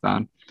 things like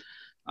that.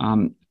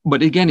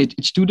 But again,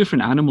 it's two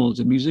different animals.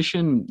 A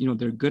musician,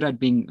 they're good at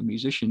being a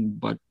musician,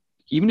 but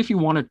even if you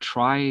want to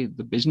try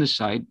the business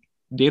side,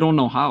 they don't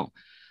know how.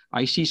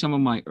 I see some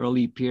of my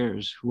early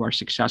peers who are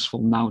successful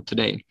now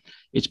today.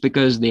 It's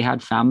because they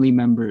had family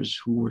members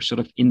who were sort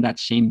of in that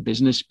same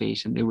business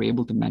space and they were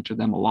able to mentor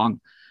them along.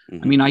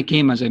 I mean, I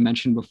came, as I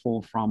mentioned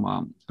before, from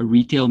a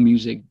retail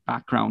music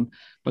background,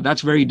 but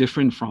that's very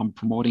different from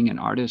promoting an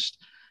artist.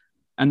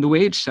 And the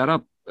way it's set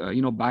up,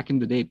 back in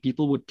the day,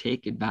 people would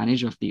take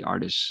advantage of the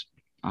artists.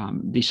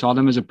 They saw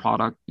them as a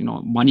product,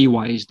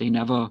 money-wise, they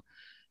never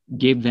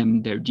gave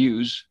them their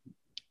dues.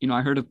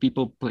 I heard of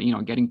people,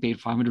 getting paid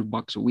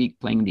 $500 a week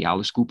playing the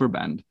Alice Cooper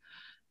band.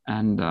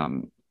 And,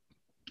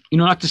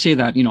 not to say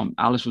that,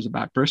 Alice was a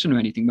bad person or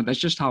anything, but that's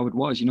just how it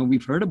was.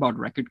 We've heard about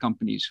record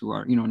companies who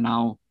are,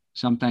 now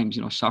sometimes,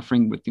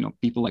 suffering with,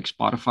 people like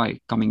Spotify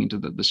coming into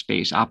the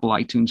space, Apple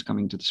iTunes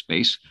coming to the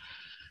space,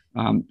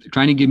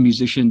 trying to give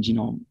musicians,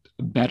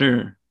 a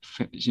better,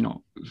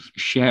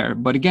 share.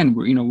 But again,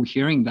 we're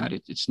hearing that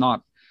it's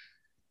not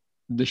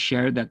the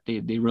share that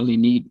they really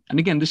need. And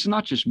again, this is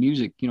not just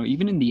music,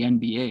 even in the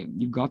NBA,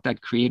 you've got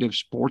that creative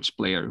sports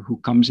player who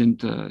comes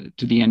into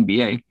the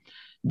NBA,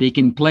 they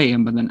can play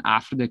him, but then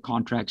after their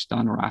contract's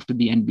done or after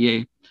the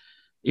NBA,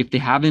 if they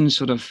haven't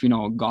sort of,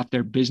 got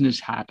their business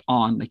hat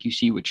on, like you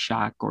see with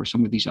Shaq or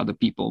some of these other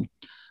people,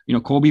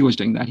 Kobe was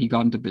doing that. He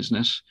got into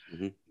business.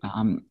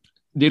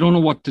 They don't know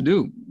what to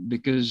do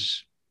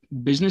because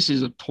business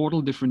is a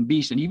total different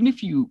beast. And even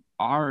if you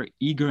are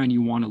eager and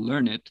you want to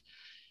learn it,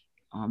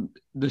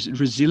 the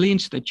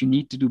resilience that you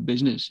need to do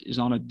business is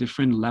on a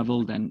different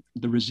level than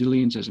the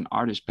resilience as an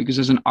artist, because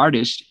as an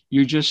artist,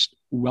 you're just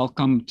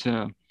welcome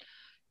to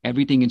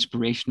everything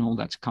inspirational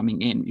that's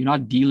coming in. You're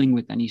not dealing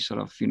with any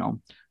sort of,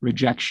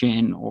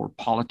 rejection or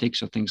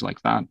politics or things like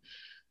that.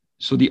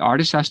 So the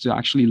artist has to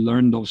actually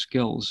learn those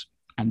skills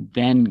and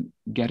then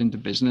get into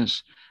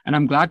business. And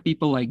I'm glad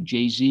people like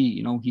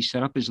Jay-Z, he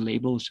set up his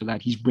label so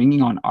that he's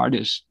bringing on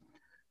artists,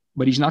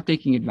 but he's not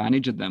taking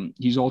advantage of them.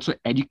 He's also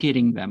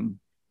educating them,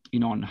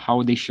 on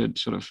how they should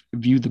sort of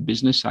view the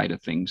business side of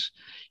things.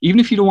 Even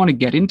if you don't want to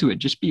get into it,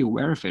 just be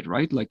aware of it,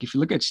 right? Like if you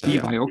look at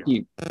Steve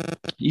Aoki,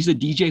 he's a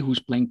DJ who's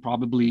playing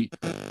probably,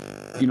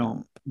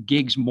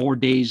 gigs more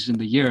days in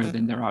the year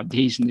than there are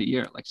days in the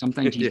year. Like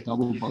sometimes he's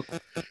double booked.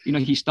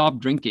 He stopped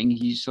drinking.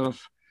 He's sort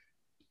of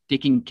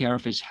taking care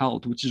of his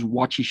health, which is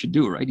what he should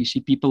do, right? You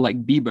see people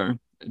like Bieber,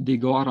 they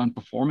go out on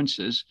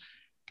performances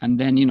and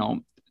then,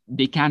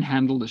 they can't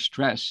handle the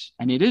stress.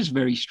 And it is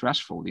very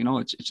stressful.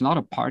 It's not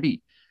a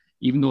party.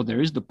 Even though there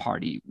is the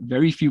party,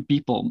 very few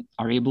people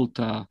are able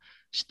to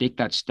take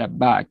that step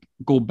back,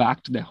 go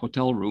back to their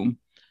hotel room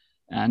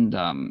and,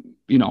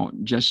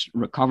 just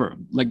recover.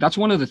 Like that's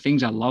one of the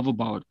things I love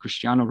about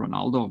Cristiano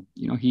Ronaldo.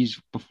 He's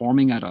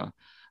performing at a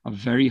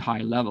very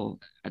high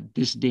level at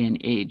this day and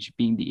age,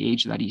 being the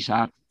age that he's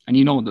at. And,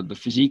 the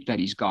physique that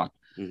he's got.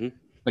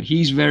 But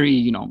he's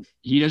very,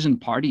 he doesn't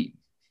party.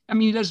 I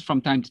mean, he does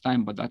from time to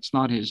time, but that's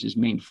not his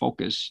main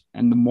focus.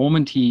 And the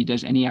moment he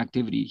does any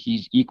activity,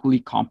 he's equally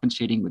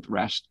compensating with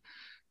rest.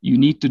 You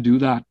need to do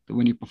that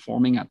when you're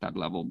performing at that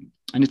level.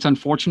 And it's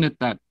unfortunate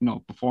that,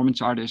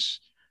 performance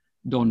artists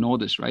don't know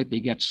this, right? They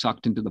get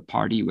sucked into the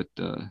party with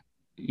the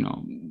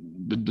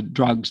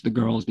drugs, the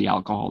girls, the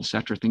alcohol,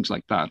 etc., things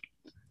like that.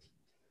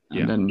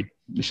 And then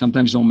they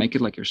sometimes don't make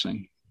it, like you're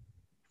saying.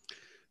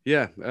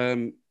 Yeah.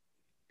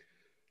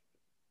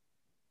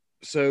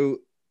 So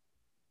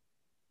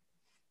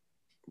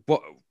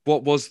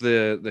what was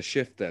the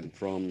shift then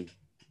from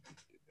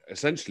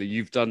essentially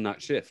you've done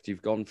that shift.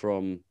 You've gone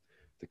from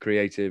the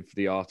creative,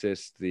 the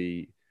artist,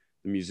 the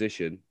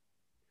musician,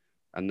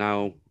 and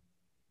now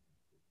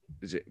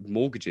is it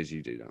mortgages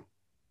you do now?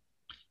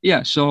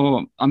 Yeah,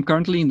 so I'm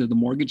currently in the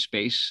mortgage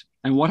space.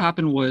 And what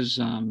happened was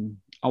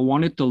I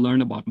wanted to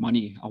learn about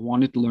money. I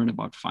wanted to learn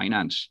about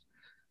finance.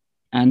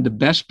 And the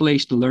best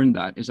place to learn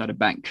that is at a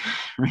bank,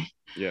 right?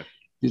 Yeah.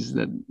 Is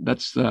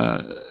that's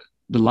the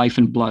life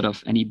and blood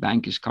of any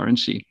bank is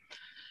currency.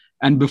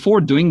 And before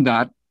doing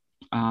that,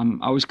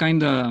 I was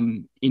kind of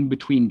in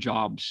between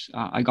jobs.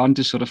 I got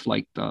into sort of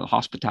like the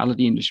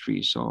hospitality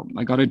industry. So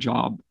I got a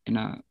job in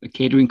a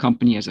catering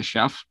company as a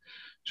chef.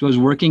 So I was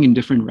working in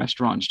different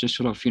restaurants, just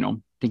sort of,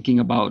 thinking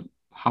about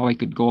how I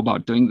could go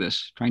about doing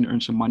this, trying to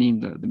earn some money in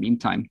the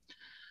meantime.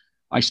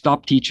 I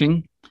stopped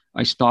teaching.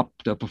 I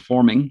stopped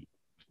performing.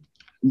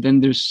 Then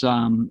there's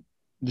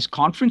this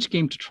conference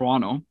came to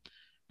Toronto,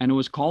 and it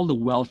was called the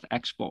Wealth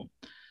Expo.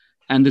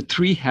 And the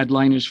three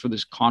headliners for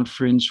this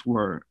conference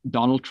were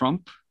Donald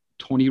Trump,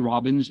 Tony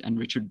Robbins, and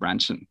Richard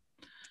Branson.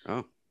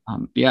 Oh,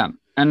 yeah.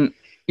 And,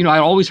 I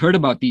always heard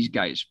about these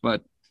guys,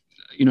 but,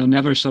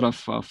 never sort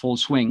of full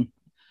swing.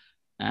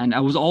 And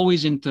I was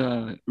always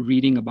into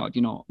reading about,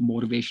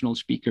 motivational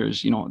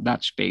speakers,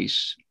 that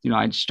space.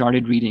 I'd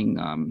started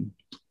reading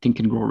Think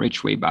and Grow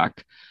Rich way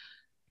back.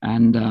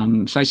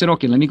 And so I said,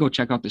 okay, let me go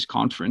check out this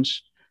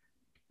conference.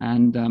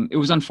 And it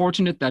was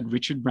unfortunate that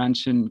Richard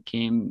Branson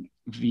came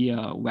via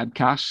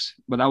webcast,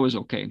 but that was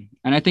okay.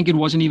 And I think it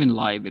wasn't even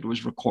live, it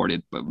was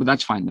recorded, but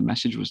that's fine. The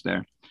message was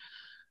there.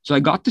 So I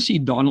got to see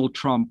Donald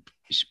Trump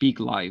speak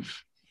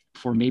live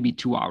for maybe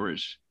 2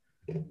 hours.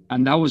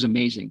 And that was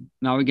amazing.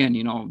 Now, again,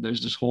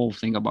 there's this whole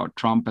thing about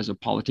Trump as a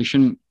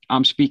politician.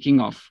 I'm speaking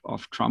of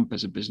Trump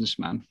as a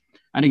businessman.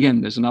 And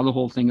again, there's another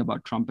whole thing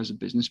about Trump as a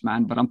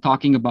businessman, but I'm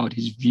talking about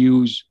his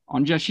views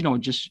on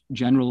just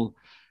general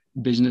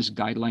business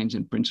guidelines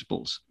and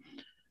principles.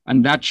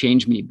 And that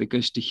changed me,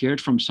 because to hear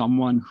it from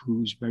someone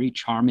who's very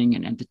charming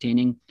and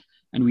entertaining,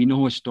 and we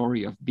know a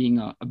story of being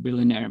a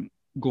billionaire,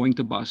 going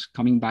to bust,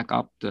 coming back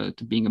up to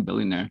being a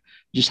billionaire,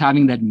 just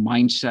having that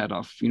mindset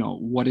of,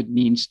 what it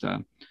means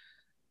to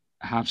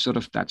have sort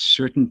of that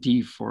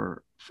certainty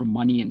for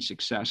money and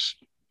success.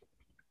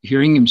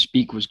 Hearing him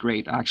speak was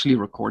great. I actually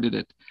recorded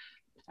it.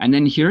 And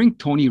then hearing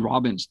Tony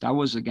Robbins, that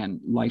was, again,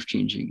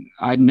 life-changing.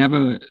 I'd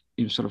never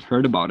sort of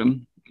heard about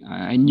him.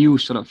 I knew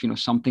sort of,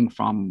 something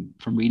from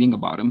reading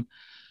about him.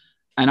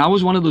 And I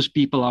was one of those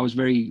people, I was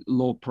very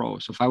low pro.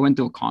 So if I went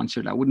to a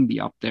concert, I wouldn't be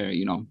up there,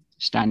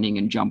 standing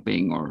and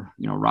jumping or,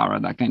 rah-rah,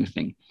 that kind of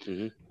thing.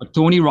 Mm-hmm. But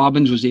Tony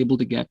Robbins was able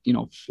to get,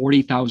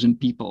 40,000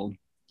 people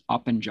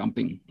up and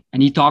jumping.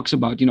 And he talks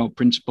about,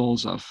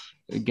 principles of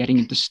getting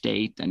into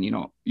state and,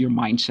 your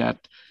mindset,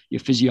 your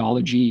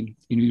physiology,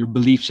 your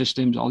belief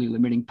systems, all your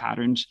limiting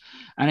patterns.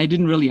 And I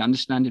didn't really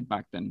understand it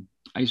back then.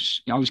 I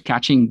was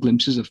catching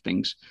glimpses of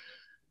things,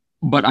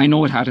 but I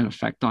know it had an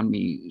effect on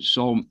me.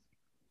 So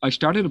I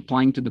started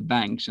applying to the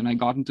banks, and I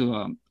got into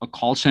a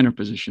call center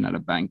position at a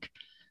bank.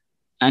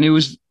 And it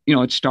was,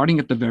 it's starting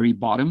at the very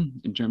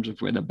bottom in terms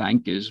of where the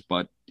bank is,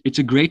 but it's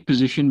a great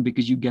position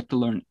because you get to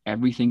learn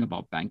everything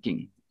about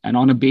banking. And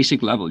on a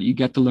basic level, you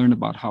get to learn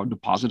about how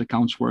deposit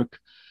accounts work,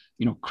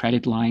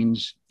 credit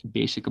lines,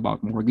 basic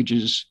about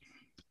mortgages,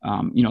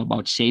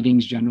 about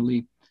savings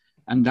generally.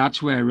 And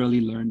that's where I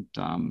really learned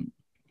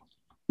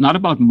not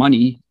about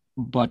money,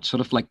 but sort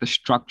of like the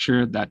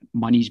structure that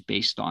money's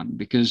based on,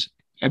 because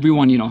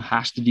everyone,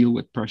 has to deal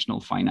with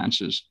personal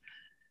finances.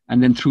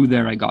 And then through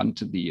there, I got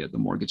into the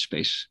mortgage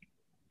space.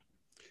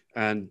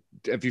 And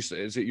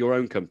is it your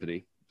own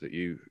company that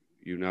you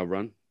now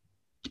run?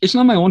 It's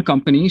not my own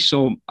company.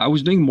 So I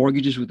was doing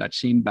mortgages with that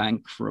same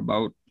bank for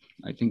about,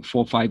 I think,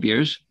 4 or 5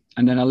 years.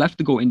 And then I left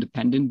to go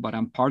independent, but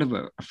I'm part of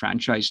a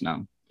franchise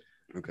now.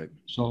 Okay.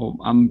 So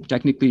I'm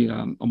technically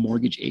a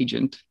mortgage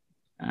agent.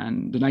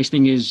 And the nice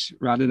thing is,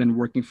 rather than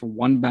working for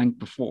one bank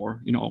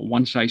before,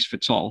 one size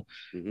fits all,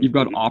 mm-hmm. You've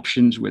got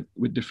options with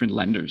different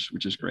lenders,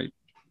 which is great.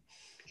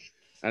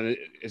 And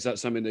is that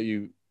something that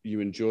you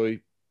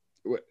enjoy?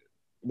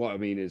 What I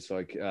mean is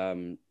like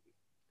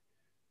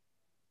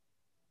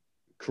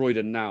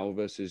Croydon now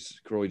versus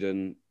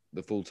Croydon,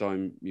 the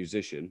full-time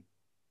musician.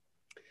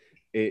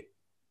 Did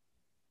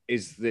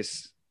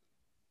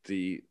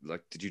you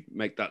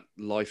make that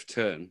life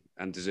turn,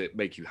 and does it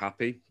make you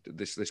happy,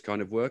 this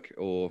kind of work?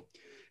 Or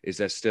is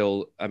there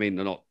still, I mean,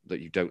 not that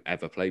you don't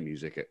ever play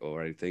music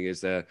or anything, is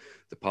there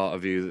the part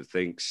of you that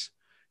thinks,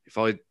 if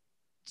I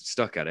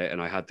stuck at it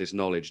and I had this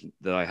knowledge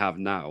that I have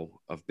now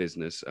of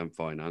business and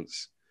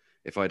finance,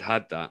 if I'd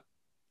had that,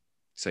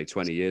 say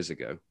 20 years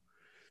ago,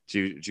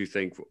 do you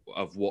think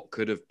of what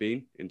could have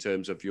been in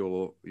terms of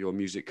your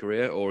music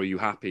career? Or are you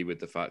happy with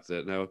the fact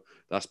that, no,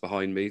 that's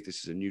behind me,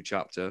 this is a new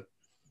chapter?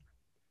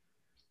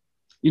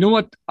 You know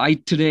what?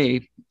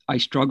 Today I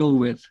struggle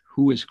with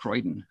who is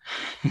Croydon.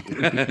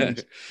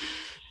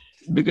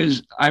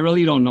 Because I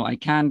really don't know. I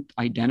can't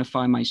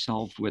identify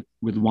myself with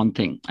one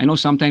thing. I know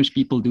sometimes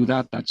people do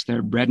that. That's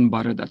their bread and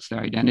butter. That's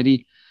their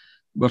identity.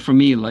 But for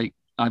me, like,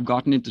 I've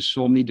gotten into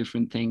so many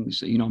different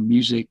things,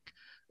 music,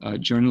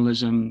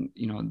 journalism,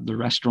 the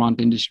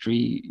restaurant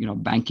industry,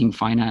 banking,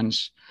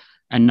 finance,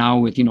 and now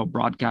with,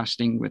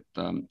 broadcasting, with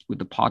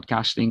the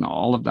podcasting,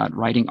 all of that,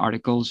 writing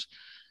articles.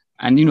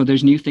 And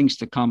there's new things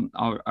to come.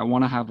 I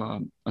want to have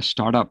a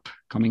startup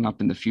coming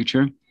up in the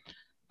future.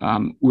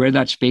 Where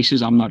that space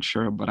is, I'm not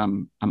sure, but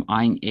I'm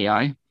eyeing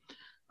AI.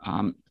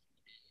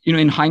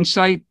 In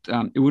hindsight,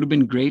 it would have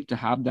been great to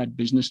have that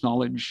business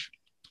knowledge,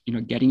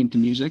 getting into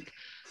music,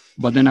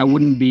 but then I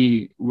wouldn't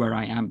be where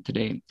I am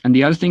today. And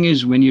the other thing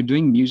is, when you're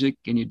doing music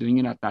and you're doing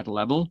it at that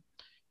level,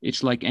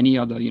 it's like any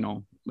other,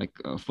 like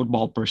a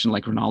football person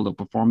like Ronaldo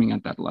performing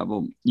at that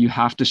level, you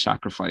have to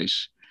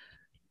sacrifice.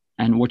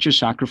 And what you're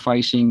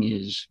sacrificing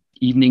is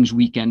evenings,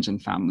 weekends,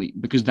 and family,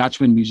 because that's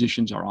when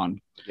musicians are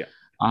on. Yeah.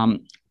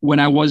 When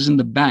I was in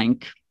the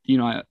bank,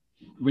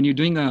 when you're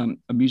doing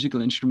a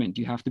musical instrument,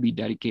 you have to be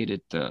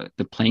dedicated to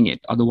playing it.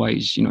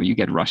 Otherwise, you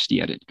get rusty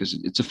at it because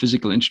it's a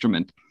physical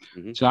instrument.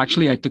 Mm-hmm. So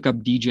actually, I took up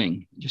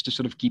DJing just to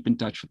sort of keep in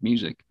touch with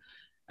music.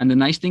 And the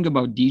nice thing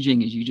about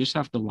DJing is you just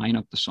have to line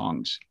up the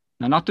songs.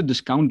 Now, not to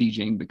discount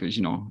DJing, because,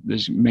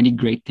 there's many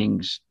great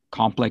things,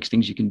 complex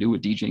things you can do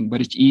with DJing, but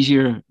it's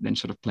easier than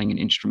sort of playing an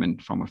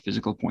instrument from a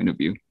physical point of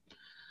view.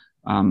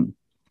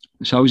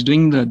 So I was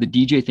doing the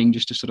DJ thing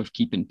just to sort of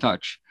keep in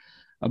touch.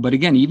 But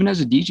again, even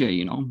as a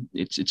DJ,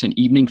 it's an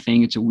evening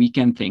thing, it's a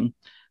weekend thing.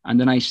 And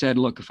then I said,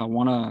 look, if I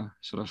want to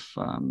sort of,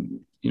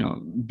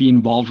 be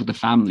involved with the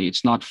family,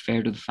 it's not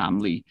fair to the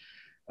family,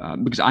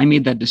 because I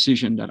made that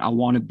decision that I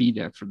want to be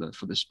there for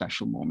the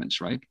special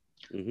moments, right?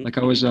 Mm-hmm. Like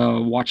I was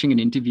watching an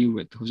interview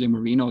with Jose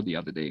Marino the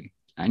other day,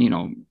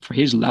 and for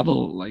his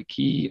level, like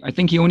I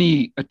think he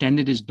only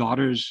attended his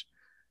daughter's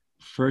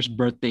first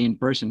birthday in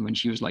person when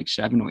she was like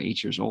 7 or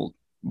 8 years old.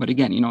 But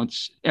again,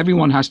 it's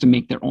everyone has to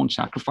make their own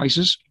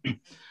sacrifices.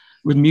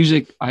 With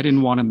music, I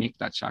didn't want to make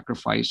that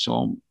sacrifice,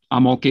 so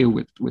I'm okay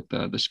with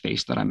the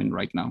space that I'm in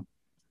right now.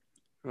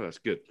 Oh, that's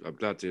good. I'm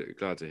glad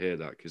to hear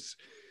that, because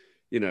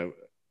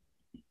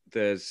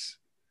there's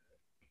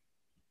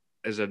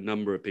a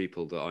number of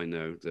people that I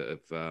know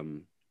that have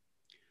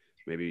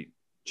maybe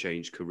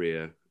changed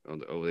career,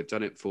 or they've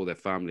done it for their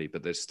family,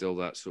 but there's still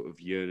that sort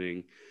of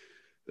yearning,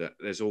 that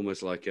there's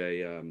almost like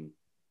a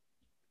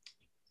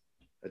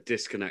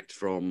disconnect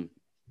from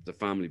the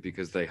family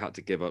because they had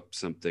to give up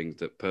something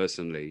that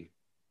personally,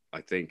 I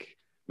think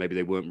maybe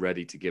they weren't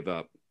ready to give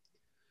up.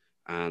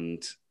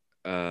 And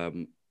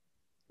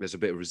there's a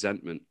bit of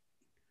resentment,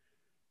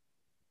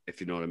 if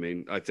you know what I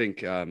mean. I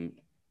think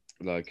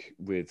like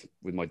with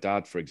my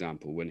dad, for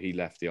example, when he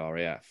left the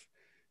RAF,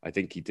 I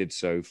think he did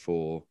so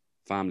for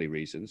family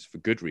reasons, for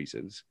good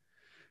reasons,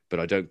 but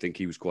I don't think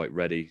he was quite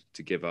ready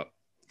to give up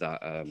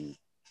that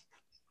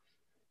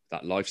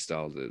that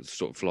lifestyle, that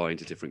sort of flying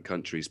to different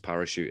countries,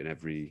 parachuting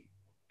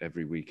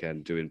every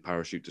weekend, doing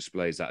parachute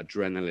displays, that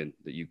adrenaline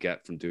that you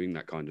get from doing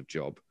that kind of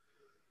job,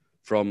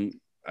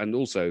 and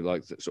also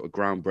like the sort of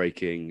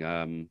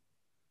groundbreaking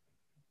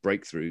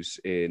breakthroughs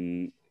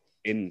in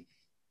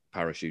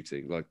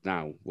parachuting, like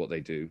now what they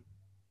do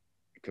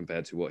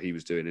compared to what he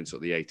was doing in sort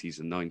of the 80s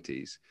and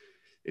 90s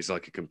is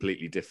like a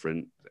completely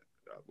different,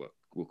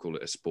 we'll call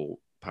it a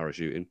sport,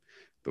 parachuting,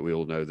 but we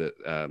all know that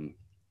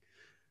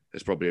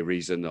there's probably a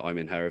reason that I'm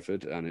in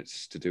Hereford, and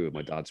it's to do with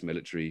my dad's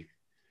military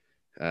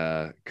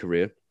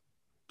career.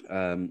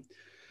 And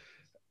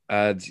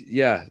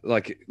yeah,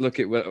 like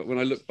when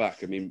I look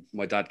back, I mean,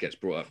 my dad gets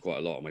brought up quite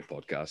a lot on my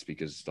podcast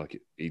because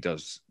like he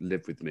does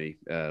live with me.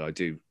 I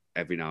do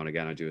every now and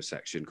again, I do a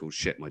section called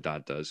Shit My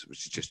Dad Does,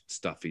 which is just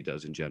stuff he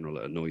does in general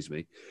that annoys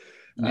me.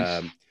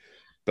 Nice.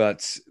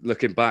 But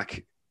looking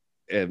back,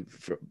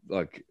 for,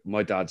 like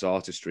my dad's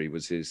artistry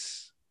was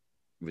his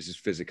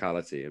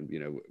physicality,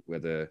 and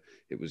whether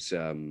it was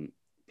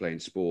playing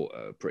sport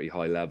at a pretty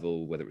high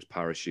level, whether it was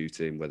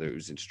parachuting, whether it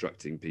was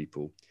instructing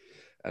people.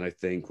 And I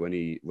think when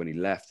he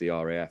left the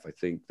RAF, I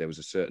think there was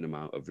a certain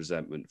amount of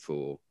resentment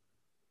for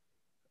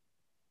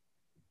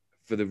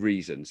the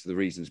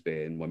reasons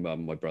being my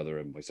mum, my brother,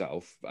 and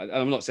myself. And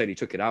I'm not saying he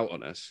took it out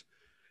on us,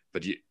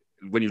 but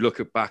when you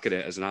look back at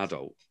it as an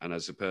adult and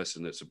as a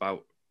person that's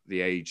about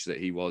the age that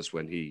he was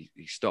when he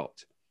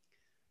stopped,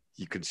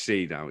 you can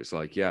see now, it's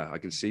like, yeah, I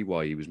can see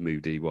why he was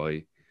moody,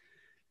 why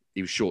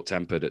he was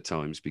short-tempered at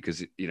times,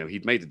 because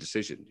he'd made a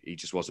decision, he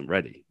just wasn't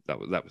ready. That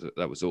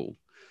was all.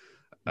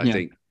 I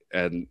think,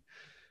 and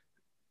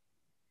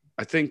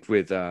I think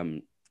with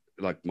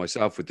like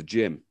myself with the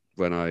gym,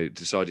 when I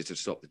decided to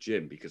stop the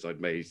gym because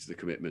I'd made the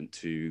commitment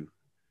to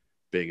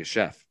being a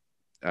chef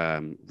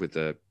with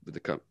the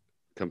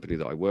company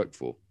that I worked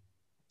for,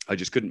 I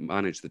just couldn't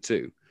manage the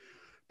two.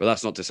 But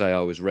that's not to say I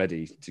was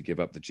ready to give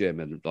up the gym.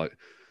 And like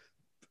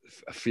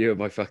a few of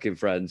my fucking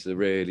friends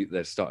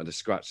they're starting to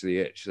scratch the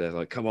itch. They're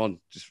like, come on,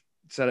 just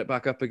set it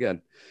back up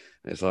again.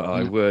 And it's like,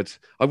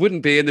 I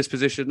wouldn't be in this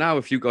position now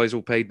if you guys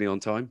all paid me on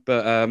time.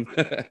 But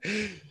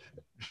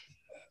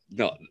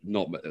not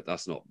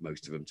that's not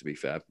most of them, to be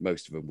fair.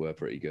 Most of them were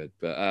pretty good.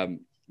 But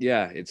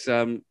yeah, it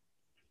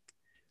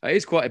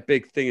is quite a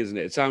big thing, isn't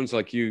it? It sounds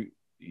like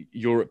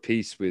you're at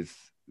peace with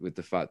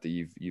the fact that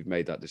you've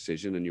made that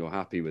decision and you're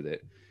happy with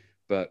it.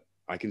 But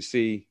I can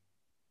see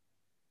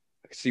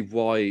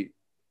why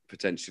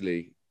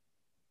potentially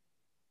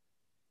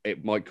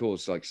it might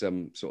cause like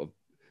some sort of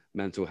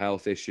mental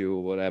health issue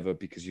or whatever,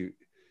 because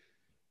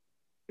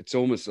it's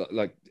almost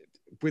like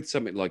with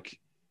something like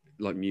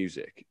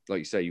music, like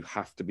you say, you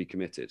have to be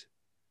committed.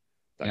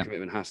 That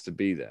commitment has to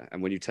be there.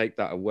 And when you take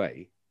that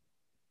away,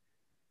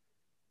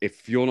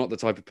 if you're not the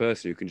type of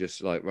person who can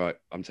just like, right,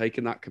 I'm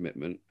taking that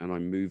commitment and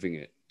I'm moving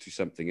it to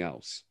something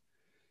else.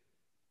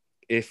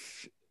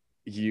 If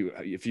you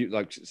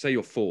like, say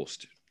you're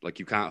forced, like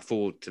you can't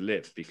afford to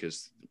live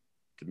because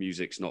the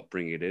music's not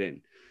bringing it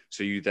in.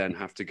 So you then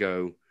have to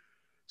go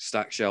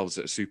stack shelves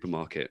at a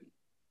supermarket.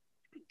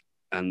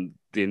 And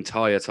the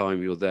entire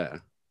time you're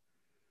there,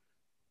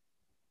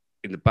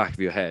 in the back of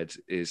your head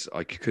is,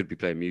 I could be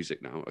playing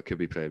music now. I could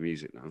be playing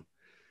music now.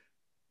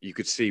 You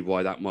could see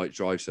why that might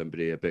drive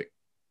somebody a bit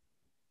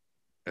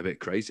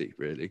crazy,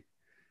 really.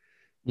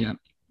 Yeah.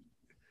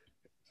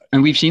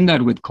 And we've seen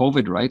that with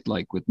COVID, right?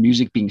 Like with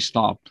music being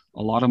stopped,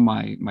 a lot of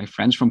my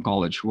friends from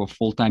college who are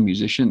full-time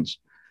musicians,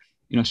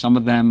 some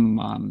of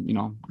them,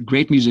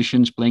 great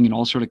musicians playing in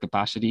all sort of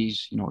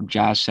capacities,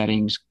 jazz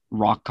settings,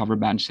 rock cover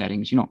band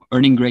settings,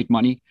 earning great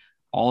money,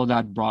 all of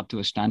that brought to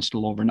a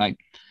standstill overnight.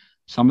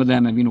 Some of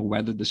them have,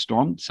 weathered the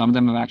storm. Some of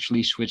them have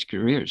actually switched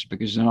careers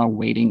because they're not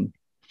waiting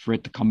for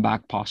it to come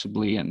back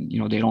possibly. And,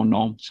 they don't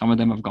know. Some of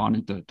them have gone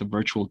into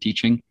virtual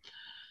teaching.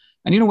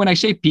 And, when I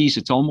say peace,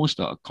 it's almost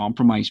a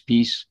compromise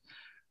piece.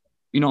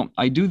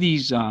 I do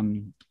these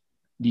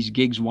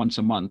gigs once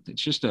a month.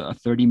 It's just a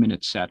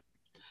 30-minute set.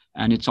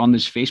 And it's on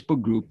this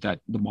Facebook group that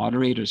the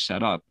moderators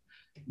set up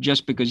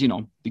just because,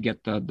 to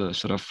get the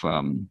sort of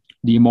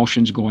the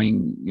emotions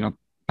going,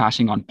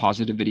 passing on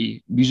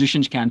positivity.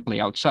 Musicians can't play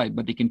outside,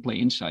 but they can play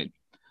inside.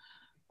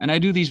 And I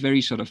do these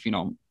very sort of,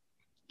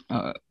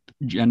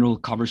 general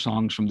cover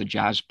songs from the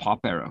jazz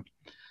pop era.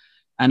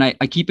 And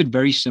I keep it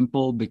very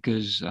simple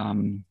because,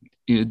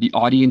 the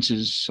audience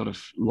is sort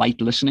of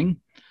light listening.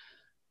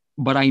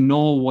 But I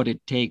know what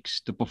it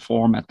takes to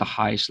perform at the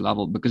highest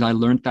level because I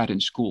learned that in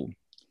school.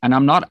 And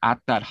I'm not at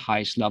that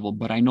highest level,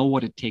 but I know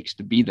what it takes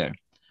to be there.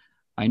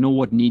 I know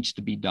what needs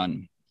to be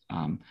done.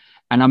 And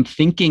I'm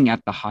thinking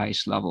at the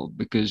highest level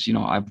because,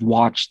 I've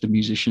watched the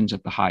musicians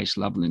at the highest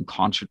level in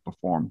concert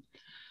perform.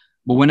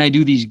 But when I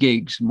do these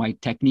gigs, my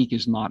technique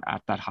is not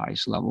at that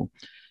highest level.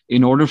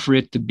 In order for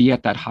it to be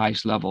at that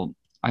highest level,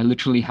 I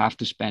literally have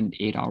to spend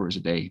 8 hours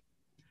a day.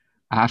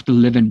 I have to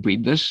live and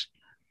breathe this.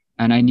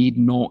 And I need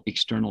no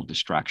external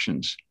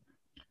distractions.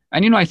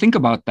 And, I think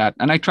about that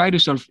and I try to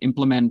sort of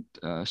implement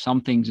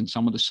some things in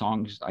some of the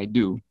songs I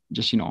do.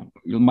 Just, you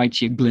might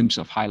see a glimpse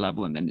of high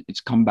level and then it's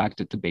come back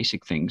to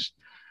basic things.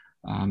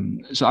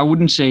 So I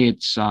wouldn't say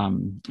it's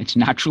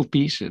natural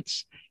peace.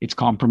 It's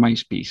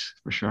compromise peace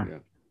for sure. Yeah.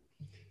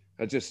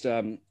 I just,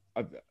 I'm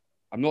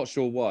not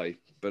sure why,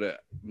 but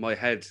my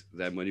head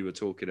then when you were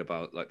talking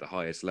about like the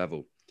highest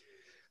level,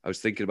 I was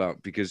thinking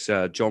about because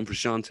John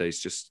Frusciante's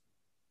just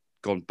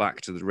gone back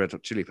to the Red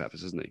Hot Chili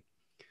Peppers, hasn't he?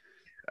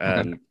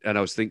 And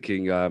I was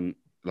thinking,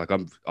 like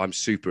I'm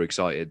super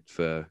excited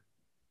to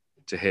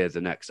hear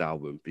the next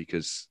album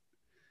because,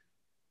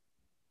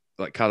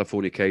 like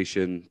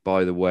Californication,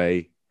 By the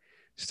Way,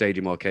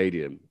 Stadium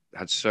Arcadium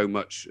had so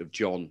much of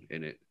John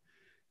in it,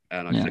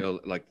 and I feel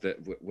like that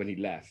when he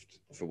left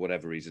for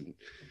whatever reason,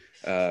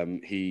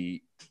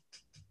 he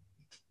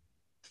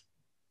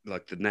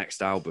like the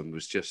next album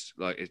was just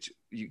like it's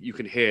you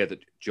can hear that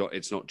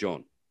it's not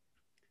John.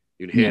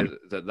 You can hear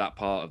that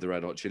part of the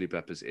Red Hot Chili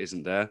Peppers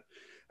isn't there.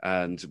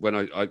 And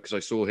when because I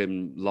saw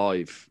him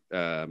live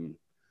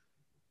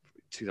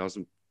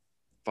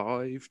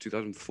 2005,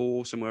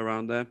 2004, somewhere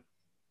around there.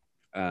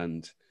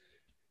 And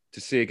to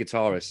see a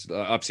guitarist,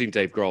 I've seen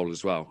Dave Grohl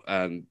as well.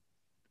 And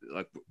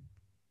like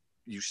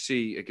you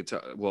see a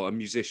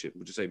musician,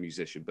 we'll just say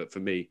musician, but for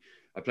me,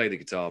 I play the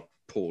guitar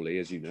poorly,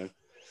 as you know.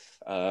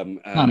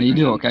 No, you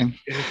do okay.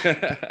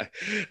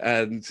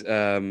 And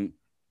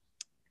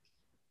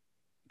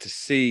to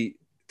see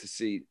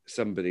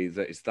somebody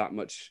that is that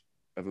much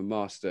of a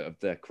master of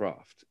their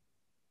craft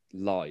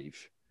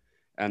live,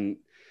 and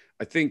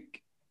I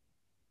think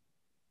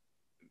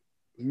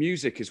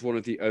music is one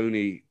of the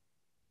only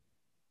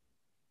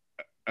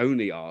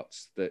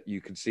arts that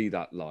you can see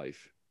that live.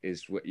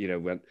 Is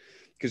when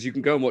because you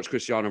can go and watch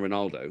Cristiano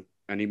Ronaldo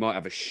and he might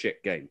have a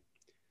shit game,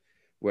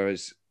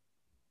 whereas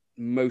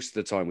most of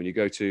the time when you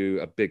go to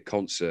a big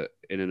concert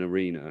in an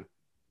arena,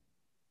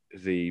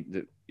 you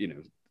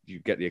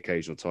get the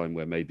occasional time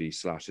where maybe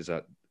Slash has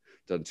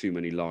done too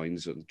many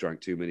lines and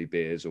drank too many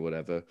beers or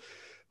whatever,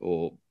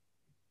 or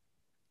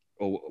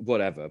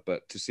whatever.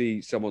 But to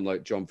see someone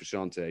like John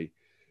Frusciante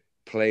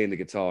playing the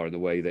guitar in the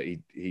way that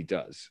he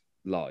does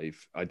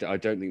live, I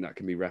don't think that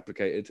can be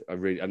replicated.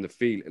 And the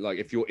feel, like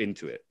if you're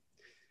into it,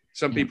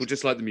 some people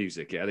just like the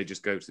music, they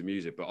just go to the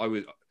music. But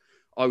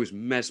I was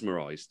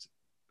mesmerized.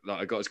 Like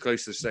I got as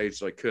close to the stage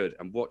as I could,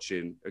 and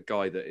watching a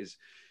guy that he's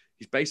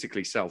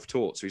basically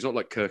self-taught. So he's not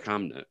like Kirk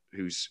Hammett,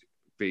 who's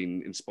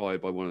been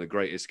inspired by one of the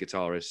greatest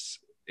guitarists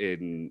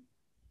in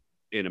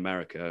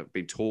America,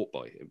 been taught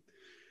by him.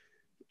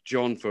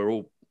 John, for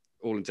all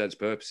intents and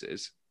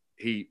purposes,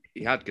 he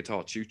had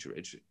guitar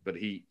tutorage, but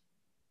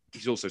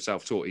he's also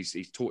self-taught.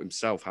 He's taught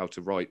himself how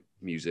to write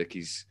music.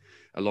 He's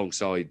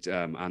alongside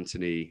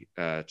Anthony,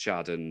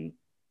 Chad, and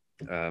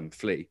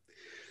Flea.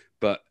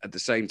 But at the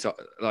same time,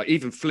 like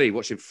even Flea,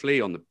 watching Flea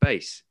on the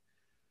bass,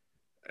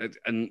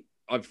 and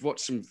I've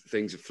watched some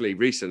things of Flea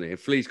recently, and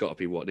Flea's got to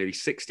be nearly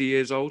 60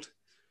 years old.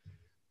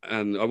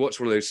 And I watched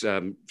one of those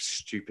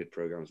stupid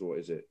programs. What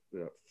is it?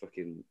 That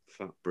fucking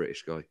fat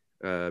British guy,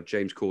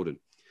 James Corden.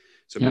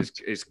 So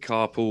it's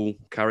carpool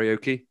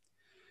karaoke.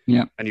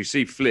 Yeah. And you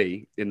see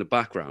Flea in the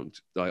background.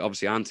 Like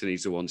obviously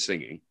Anthony's the one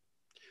singing,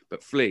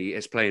 but Flea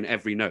is playing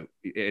every note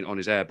on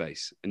his air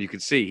bass, and you can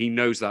see he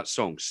knows that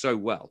song so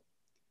well.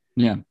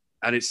 Yeah.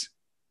 And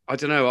I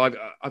don't know.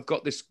 I've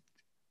got this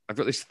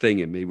thing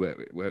in me where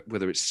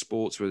whether it's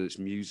sports, whether it's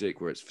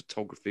music, whether it's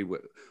photography,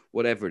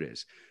 whatever it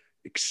is,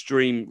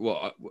 extreme.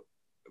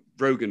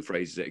 Rogan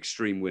phrases it,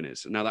 extreme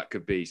winners. Now that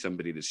could be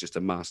somebody that's just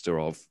a master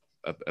of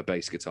a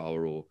bass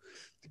guitar, or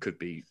it could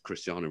be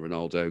Cristiano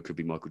Ronaldo, could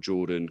be Michael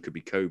Jordan, could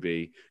be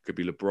Kobe, could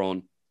be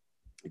LeBron,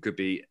 it could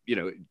be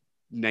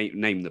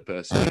name the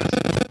person.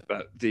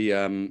 But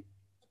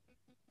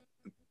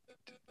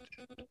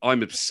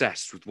I'm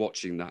obsessed with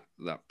watching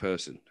that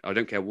person. I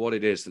don't care what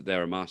it is that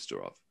they're a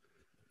master of.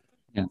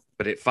 Yeah.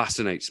 But it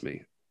fascinates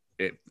me.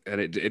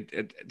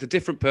 The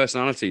different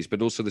personalities,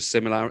 but also the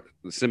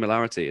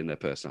similarity in their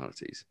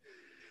personalities.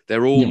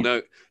 They're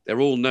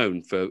all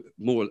known for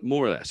more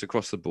or less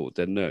across the board.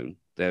 They're known.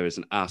 There is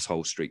an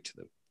asshole streak to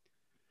them.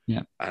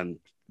 Yeah. And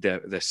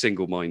they're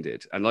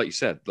single-minded. And like you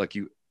said, like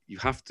you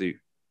have to,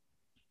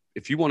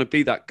 if you want to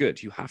be that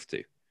good, you have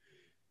to.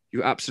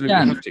 You absolutely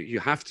have to. You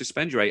have to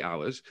spend your 8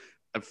 hours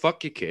and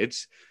fuck your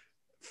kids,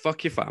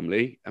 fuck your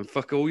family, and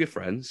fuck all your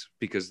friends,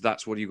 because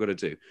that's what you've got to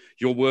do.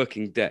 Your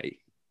working day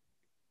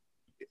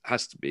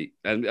has to be,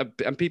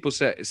 and people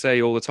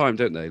say all the time,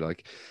 don't they?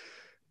 Like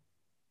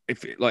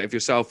if you're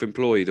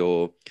self-employed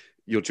or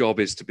your job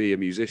is to be a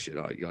musician,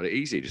 you got it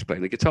easy, just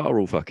playing the guitar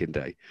all fucking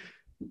day.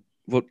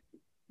 Well,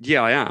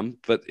 yeah, I am,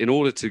 but in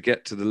order to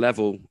get to the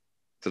level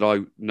that I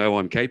know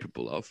I'm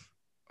capable of,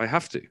 I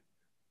have to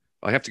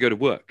go to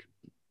work.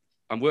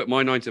 And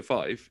my 9 to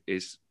 5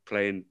 is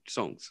playing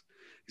songs.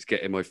 It's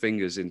getting my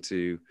fingers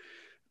into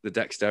the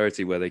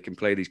dexterity where they can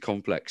play these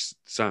complex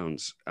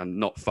sounds and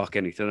not fuck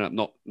anything up,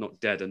 not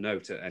dead a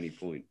note at any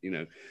point,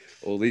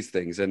 all these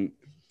things. And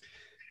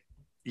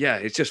yeah,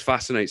 it just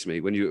fascinates me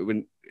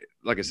when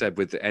like I said,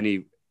 with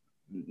any,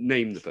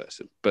 name the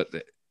person, but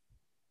the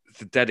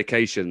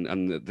dedication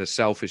and the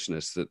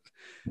selfishness that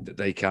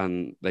they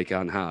can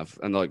have.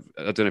 And like,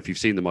 I don't know if you've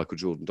seen the Michael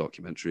Jordan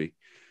documentary,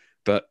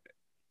 but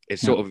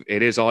it's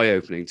it is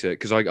eye-opening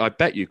because I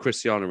bet you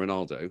Cristiano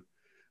Ronaldo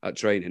at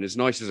training, as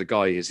nice as a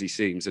guy as he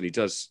seems, and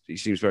he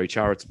seems very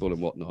charitable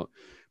and whatnot,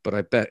 but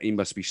I bet he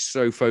must be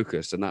so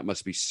focused, and that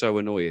must be so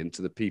annoying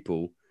to the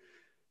people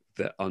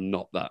that are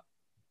not that,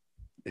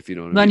 if you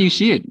know what I mean.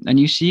 And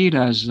you see it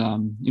as,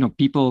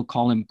 people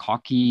call him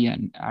cocky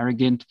and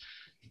arrogant,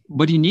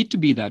 but you need to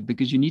be that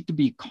because you need to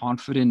be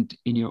confident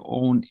in your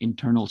own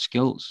internal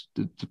skills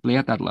to play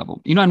at that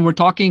level. And we're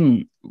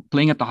talking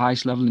playing at the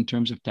highest level in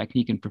terms of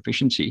technique and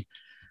proficiency.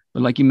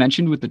 But like you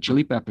mentioned with the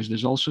Chili Peppers,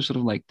 there's also sort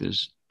of like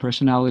this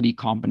personality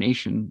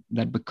combination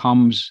that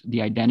becomes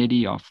the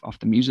identity of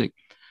the music.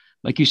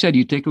 Like you said,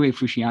 you take away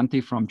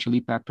Frusciante from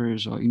Chili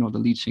Peppers or, the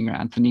lead singer,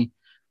 Anthony,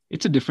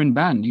 it's a different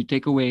band. You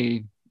take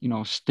away,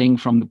 Sting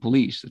from The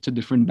Police, it's a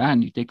different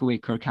band. You take away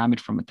Kirk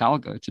Hammett from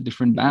Metallica, it's a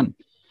different band.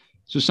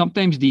 So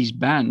sometimes these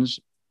bands,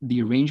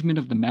 the arrangement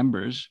of the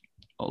members,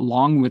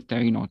 along with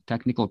their,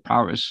 technical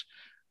prowess,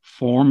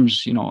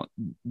 forms,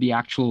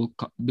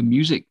 the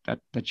music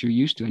that you're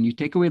used to. And you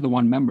take away the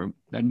one member,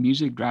 that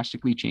music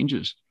drastically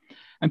changes.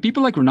 And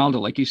people like Ronaldo,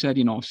 like you said,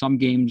 some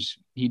games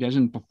he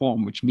doesn't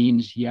perform, which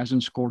means he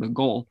hasn't scored a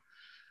goal.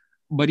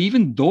 But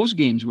even those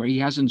games where he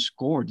hasn't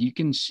scored, you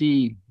can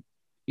see,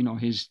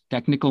 his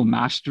technical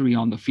mastery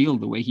on the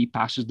field, the way he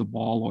passes the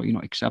ball or,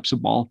 accepts a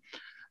ball.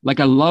 Like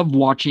I love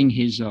watching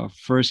his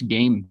first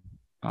game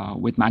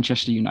with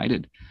Manchester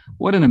United.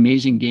 What an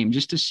amazing game,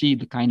 just to see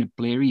the kind of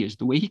player he is,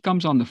 the way he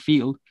comes on the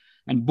field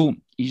and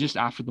boom, he's just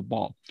after the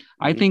ball.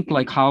 I think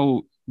like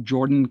how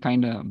Jordan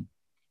kind of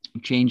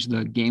changed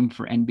the game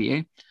for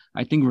NBA,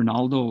 I think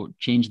Ronaldo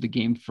changed the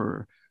game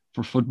for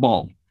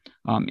football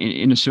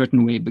in a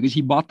certain way, because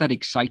he brought that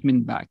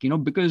excitement back,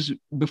 because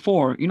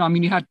before,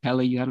 you had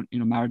Pele, you had,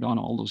 Maradona,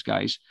 all those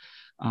guys.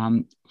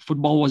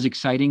 Football was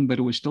exciting, but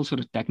it was still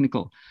sort of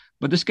technical.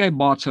 But this guy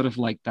brought sort of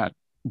like that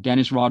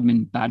Dennis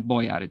Rodman bad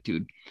boy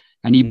attitude,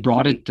 and he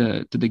brought it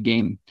to the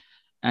game.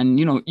 And,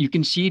 you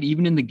can see it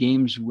even in the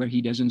games where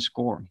he doesn't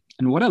score.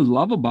 And what I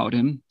love about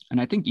him,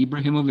 and I think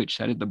Ibrahimovic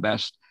said it the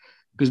best,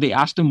 because they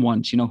asked him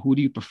once, who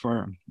do you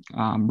prefer,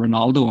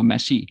 Ronaldo or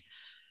Messi?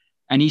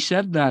 And he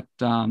said that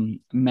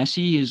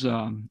Messi is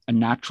a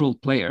natural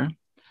player,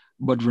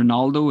 but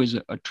Ronaldo is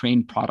a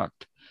trained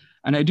product.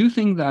 And I do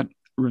think that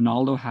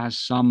Ronaldo has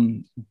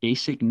some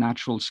basic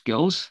natural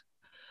skills,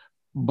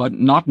 but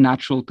not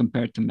natural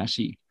compared to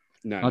Messi.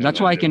 That's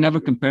why I can never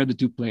compare the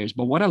two players.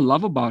 But what I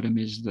love about him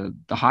is the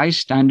high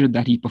standard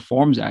that he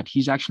performs at.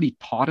 He's actually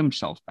taught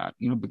himself that,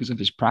 because of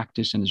his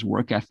practice and his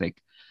work ethic.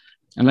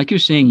 And like you're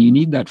saying, you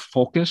need that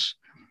focus.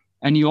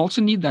 And you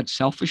also need that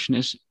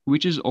selfishness,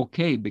 which is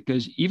okay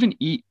because even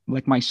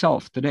like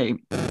myself today,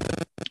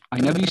 I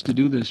never used to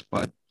do this,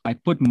 but I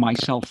put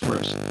myself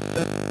first,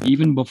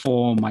 even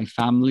before my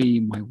family,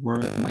 my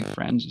work, my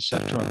friends,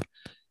 etc.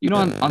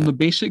 On the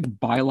basic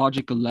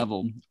biological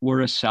level,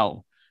 we're a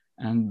cell,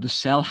 and the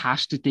cell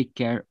has to take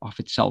care of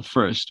itself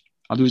first.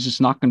 Otherwise,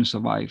 it's not going to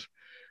survive.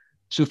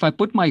 So if I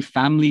put my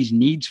family's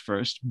needs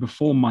first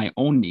before my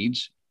own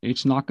needs,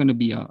 it's not going to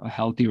be a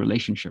healthy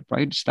relationship,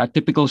 right? It's that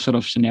typical sort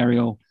of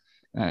scenario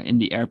in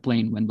the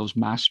airplane when those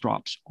mask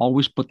drops.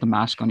 Always put the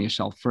mask on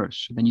yourself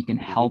first, so then you can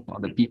help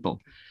other people.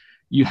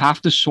 You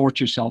have to sort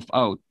yourself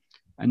out,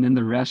 and then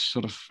the rest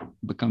sort of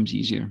becomes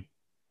easier.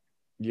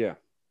 Yeah,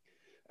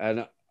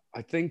 and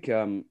I think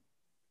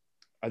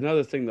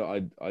another thing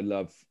that I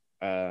love.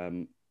 I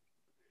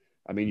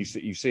mean,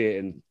 you see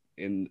it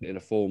in a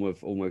form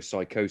of almost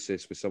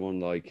psychosis with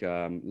someone like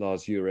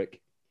Lars Ulrich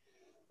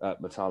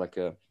at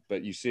Metallica,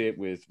 but you see it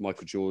with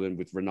Michael Jordan,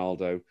 with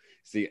Ronaldo.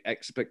 It's the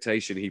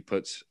expectation he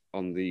puts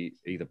on the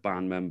either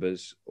band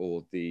members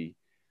or the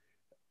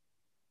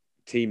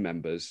team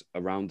members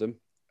around them.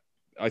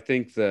 I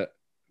think that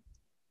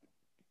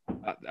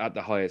at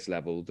the highest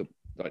level,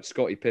 like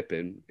Scottie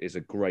Pippen is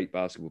a great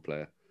basketball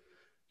player.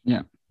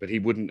 Yeah. But he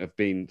wouldn't have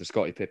been the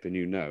Scottie Pippen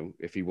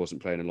if he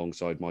wasn't playing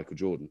alongside Michael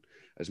Jordan.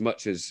 As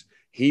much as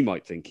he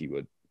might think he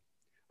would,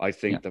 I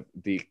think that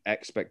the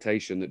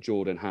expectation that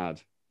Jordan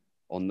had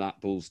on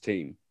that Bulls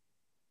team,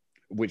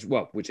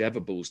 whichever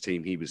Bulls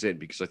team he was in,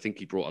 because I think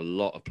he brought a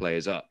lot of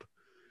players up.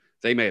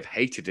 They may have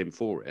hated him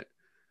for it,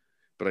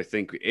 but I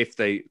think if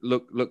they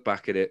look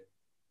back at it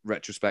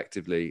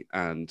retrospectively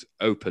and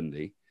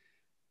openly,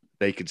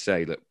 they could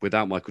say that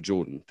without Michael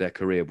Jordan, their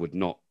career would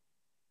not.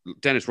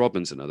 Dennis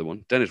Rodman's another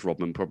one. Dennis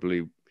Rodman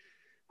probably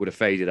would have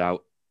faded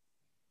out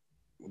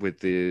with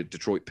the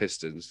Detroit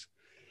Pistons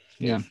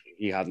if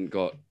he hadn't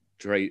got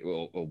trade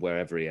or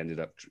wherever he ended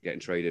up getting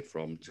traded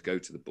from to go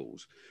to the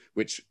Bulls,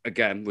 which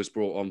again was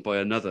brought on by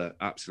another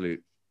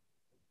absolute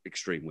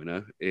extreme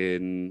winner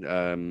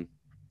in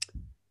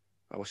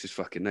what's his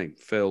fucking name?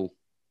 Phil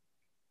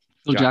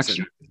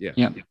Jackson.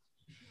 Yeah.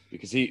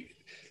 Because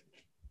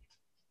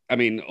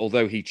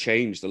although he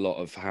changed a lot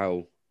of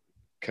how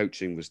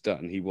coaching was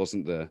done, he was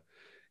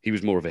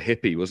more of a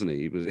hippie, wasn't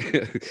he?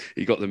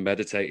 He got them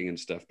meditating and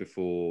stuff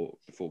before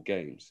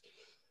games.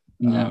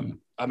 Yeah.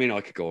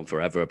 I could go on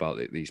forever about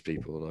these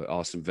people. Like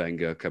Arsene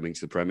Wenger coming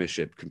to the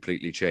Premiership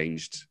completely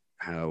changed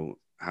how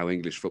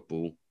English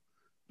football,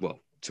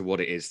 to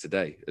what it is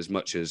today, as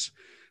much as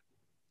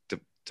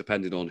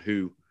depending on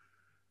who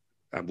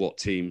and what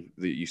team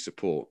that you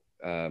support.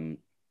 One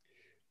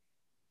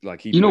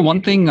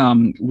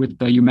thing with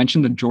you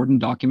mentioned the Jordan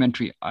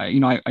documentary.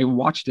 I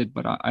watched it,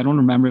 but I don't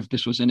remember if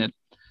this was in it.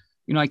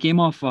 I came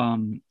off a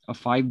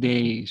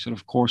 5-day sort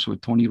of course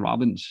with Tony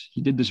Robbins.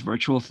 He did this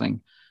virtual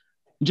thing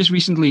just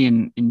recently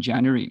in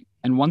January.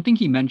 And one thing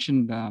he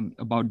mentioned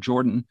about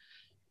Jordan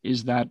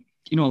is that,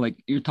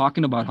 you're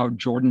talking about how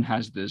Jordan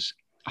has this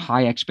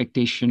high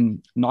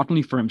expectation, not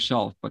only for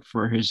himself, but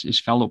for his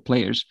fellow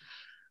players.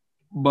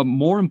 But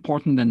more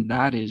important than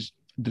that is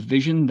the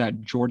vision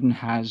that Jordan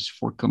has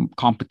for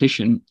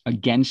competition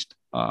against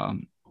a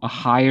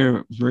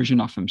higher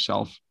version of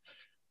himself,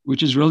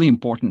 which is really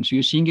important. So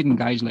you're seeing it in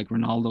guys like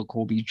Ronaldo,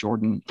 Kobe,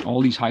 Jordan,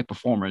 all these high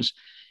performers.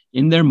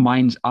 In their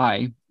mind's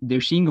eye,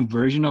 they're seeing a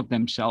version of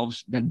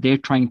themselves that they're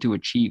trying to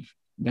achieve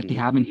that they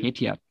haven't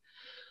hit yet.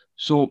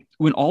 So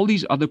when all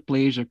these other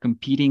players are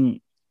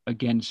competing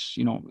against,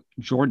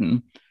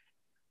 Jordan,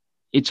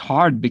 it's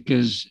hard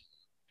because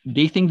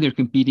they think they're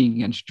competing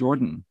against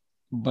Jordan,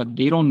 but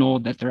they don't know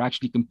that they're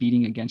actually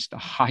competing against a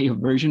higher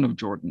version of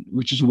Jordan,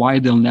 which is why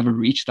they'll never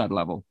reach that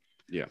level.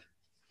 Yeah.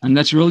 And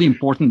that's really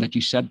important that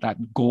you set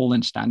that goal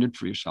and standard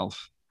for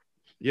yourself.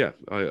 Yeah,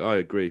 I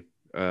agree.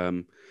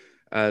 And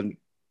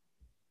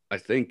I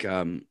think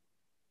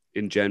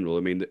in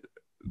general,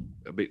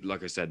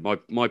 like I said, my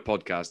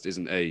podcast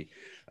isn't a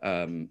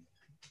themed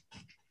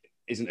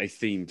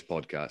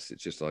podcast.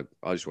 It's just like,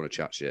 I just want to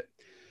chat shit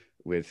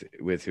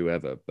with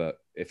whoever. But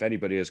if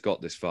anybody has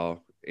got this far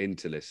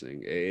into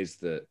listening, it is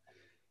that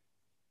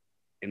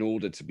in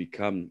order to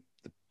become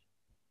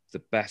the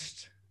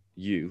best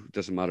you,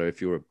 doesn't matter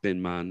if you're a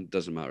bin man,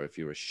 doesn't matter if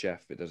you're a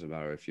chef, it doesn't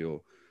matter if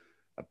you're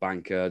a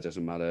banker, it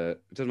doesn't matter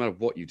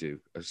what you do,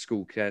 a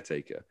school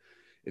caretaker.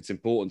 It's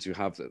important to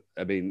have that.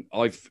 I've been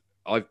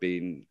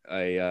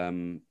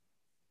a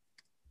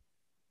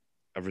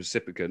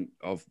recipient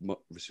of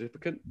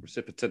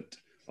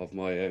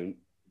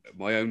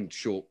my own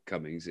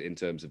shortcomings in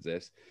terms of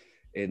this,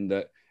 in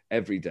that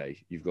every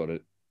day you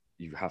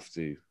have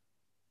to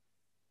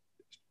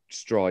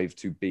strive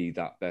to be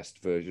that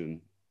best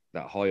version,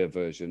 that higher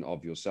version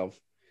of yourself,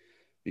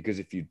 because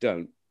if you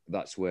don't,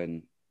 that's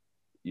when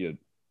you're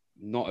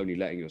not only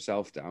letting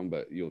yourself down,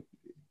 but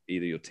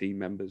either your team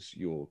members,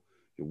 your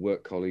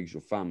work colleagues,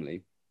 your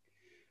family,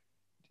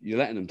 you're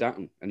letting them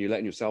down, and you're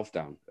letting yourself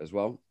down as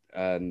well.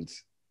 And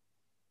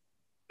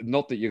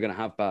not that you're going to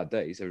have bad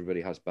days.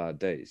 Everybody has bad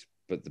days,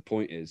 but the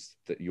point is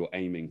that you're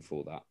aiming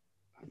for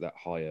that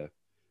higher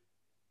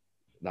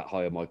that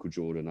higher Michael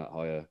Jordan, that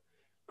higher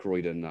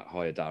Croydon, that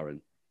higher Darren.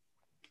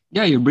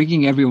 Yeah, you're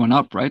bringing everyone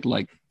up, right?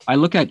 Like I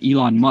look at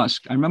Elon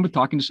Musk. I remember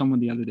talking to someone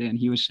the other day, and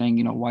he was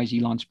saying, why is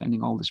Elon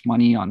spending all this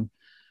money on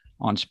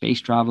space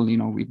travel?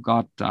 We've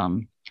got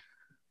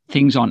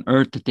things on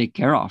Earth to take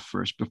care of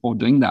first before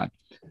doing that.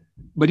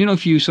 But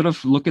if you sort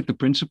of look at the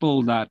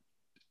principle that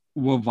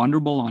we're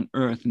vulnerable on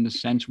Earth in the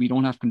sense we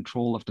don't have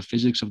control of the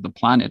physics of the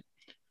planet,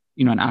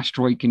 an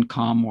asteroid can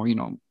come, or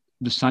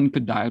the sun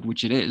could die out,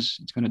 which it is.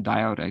 It's going to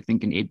die out, I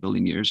think, in 8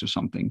 billion years or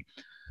something.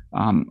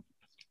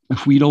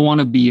 If we don't want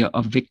to be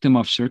a victim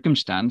of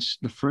circumstance,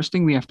 the first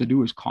thing we have to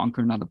do is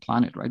conquer another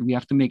planet, right? We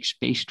have to make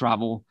space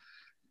travel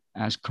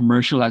as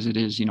commercial as it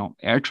is,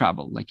 air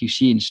travel, like you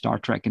see in Star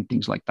Trek and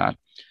things like that.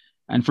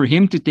 And for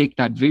him to take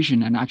that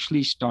vision and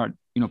actually start,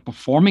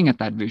 performing at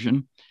that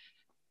vision,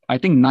 I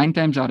think 9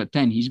 times out of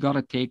 10, he's got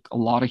to take a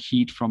lot of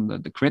heat from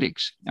the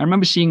critics. I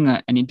remember seeing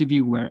an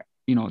interview where,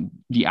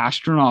 the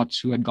astronauts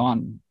who had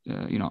gone,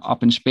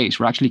 up in space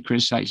were actually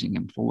criticizing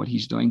him for what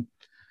he's doing.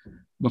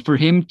 But for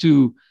him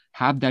to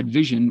have that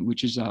vision,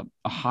 which is a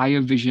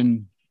higher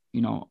vision,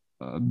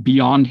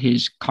 beyond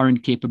his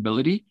current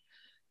capability,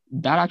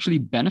 that actually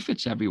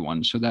benefits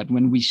everyone. So that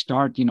when we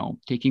start,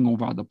 taking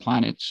over other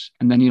planets,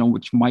 and then,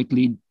 which might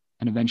lead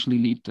and eventually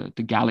lead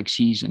to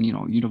galaxies and,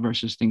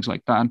 universes, things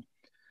like that,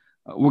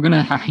 we're going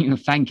to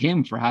thank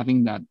him for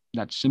having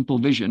that simple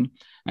vision.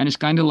 And it's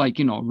kind of like,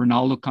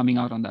 Ronaldo coming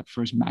out on that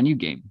first Man U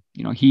game.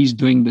 He's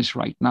doing this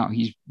right now.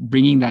 He's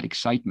bringing that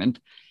excitement.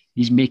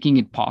 He's making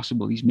it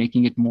possible. He's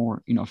making it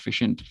more,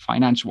 efficient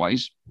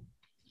finance-wise.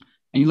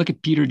 And you look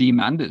at Peter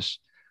Diamandis,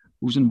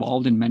 who's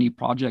involved in many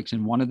projects,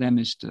 and one of them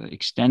is to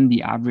extend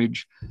the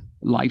average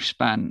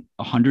lifespan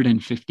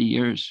 150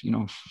 years,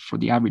 for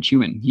the average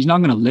human. He's not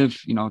going to live,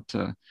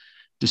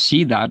 to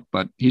see that,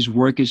 but his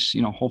work is,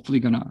 hopefully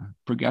going to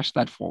progress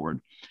that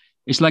forward.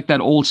 It's like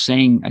that old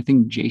saying, I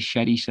think Jay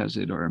Shetty says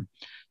it, or,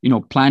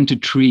 plant a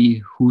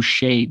tree whose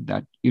shade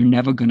that you're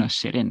never going to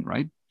sit in,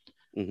 right?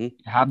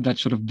 Mm-hmm. Have that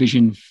sort of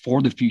vision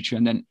for the future,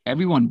 and then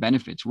everyone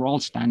benefits. We're all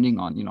standing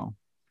on,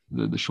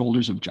 the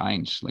shoulders of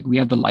giants. Like we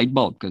have the light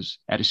bulb because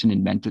Edison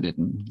invented it,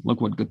 and look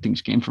what good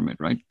things came from it,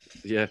 right?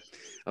 Yeah,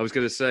 I was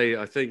going to say,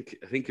 I think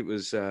it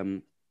was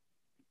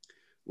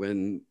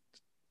when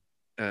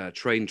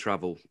train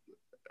travel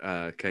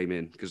came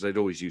in, because they'd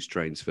always used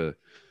trains for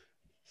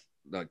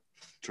like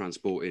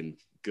transporting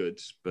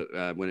goods, but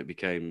when it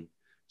became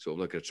sort of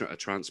like a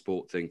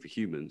transport thing for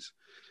humans,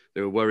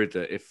 they were worried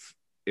that if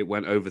it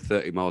went over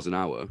 30 miles an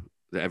hour,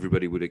 that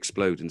everybody would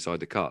explode inside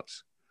the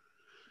carts.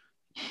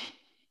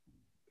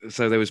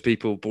 So there was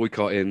people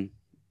boycotting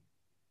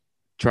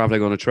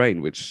traveling on a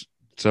train, which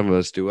some of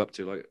us do up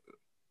to like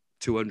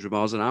 200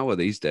 miles an hour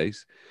these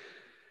days.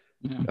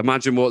 Yeah.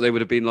 Imagine what they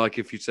would have been like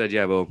if you said,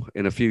 yeah, well,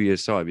 in a few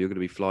years' time, you're going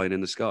to be flying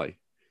in the sky.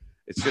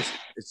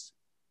 It's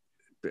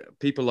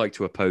people like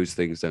to oppose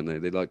things, don't they?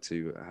 They like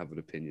to have an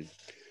opinion.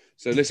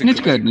 So listen, and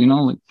it's good,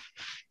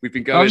 we've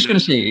been going. I was going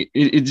to say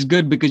it's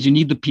good because you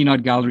need the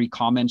peanut gallery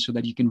comments so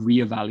that you can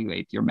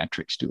reevaluate your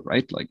metrics too,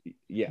 right? Like,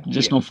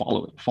 don't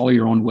follow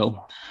your own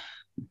will.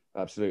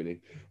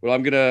 Absolutely. Well,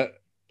 I'm going to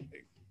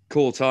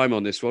call time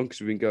on this one because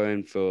we've been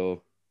going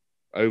for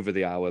over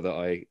the hour that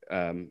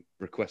I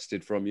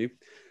requested from you.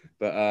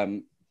 But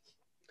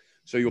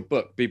so your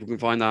book, people can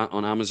find that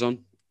on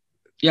Amazon.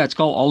 Yeah, it's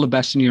called All the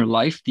Best in Your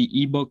Life. The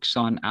ebook's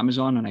on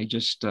Amazon, and I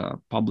just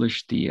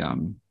published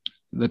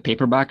the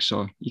paperback,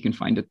 so you can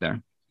find it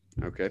there.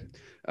 Okay.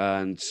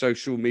 And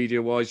social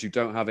media wise, you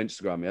don't have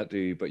Instagram yet, do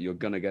you? But you're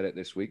gonna get it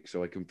this week,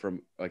 so I can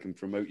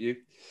promote you.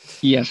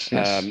 Yes.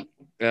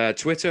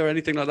 Twitter or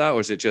anything like that, or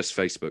is it just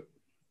Facebook?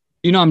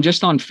 I'm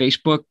just on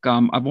Facebook.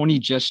 I've only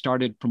just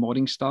started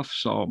promoting stuff,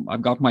 so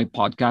I've got my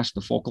podcast,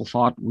 The Focal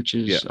Thought, which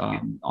is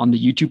on the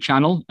YouTube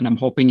channel, and I'm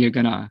hoping you're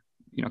gonna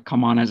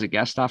come on as a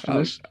guest after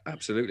this.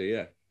 Absolutely,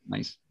 yeah.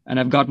 Nice. And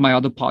I've got my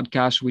other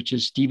podcast, which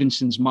is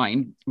Stevenson's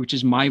Mind, which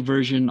is my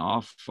version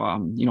of,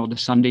 the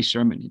Sunday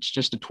sermon. It's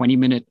just a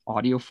 20-minute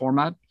audio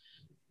format.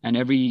 And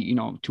every,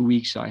 2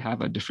 weeks, I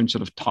have a different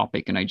sort of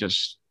topic and I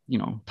just,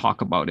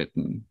 talk about it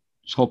and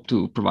just hope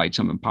to provide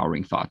some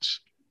empowering thoughts.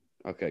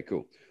 Okay,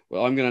 cool.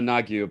 Well, I'm going to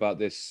nag you about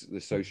the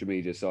social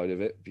media side of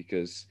it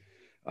because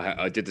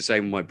I did the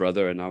same with my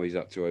brother and now he's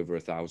up to over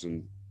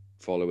 1,000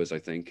 followers, I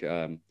think,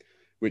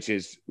 which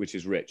is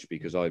rich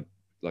because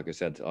like I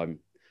said, I'm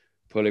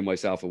pulling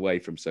myself away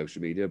from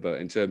social media,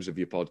 but in terms of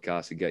your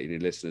podcast and getting your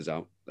listeners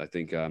out, I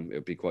think it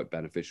would be quite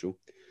beneficial.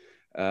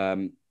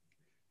 And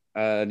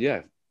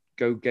yeah,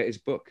 go get his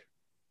book.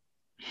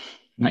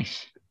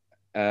 Nice.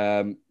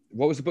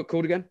 What was the book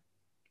called again?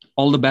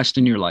 All the Best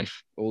in Your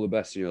Life. All the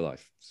Best in Your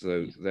Life.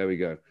 So there we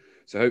go.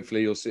 So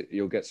hopefully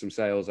you'll get some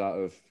sales out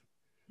of,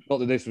 not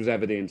that this was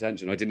ever the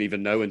intention. I didn't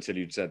even know until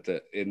you'd said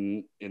that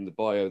in the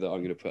bio that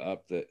I'm going to put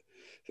up that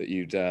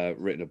you'd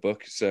written a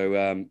book.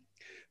 So,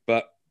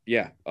 but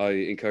yeah, I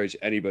encourage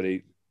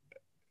anybody.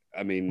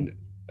 I mean,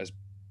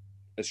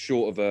 as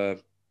short of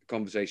a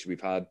conversation we've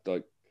had,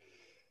 like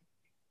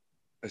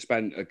I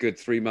spent a good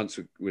 3 months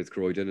with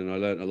Croydon and I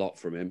learned a lot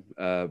from him.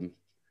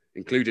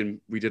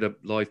 including we did a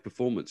live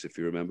performance, if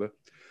you remember.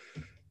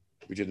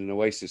 We did an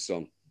Oasis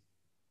song.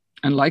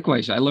 And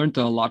likewise, I learned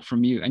a lot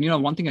from you. And,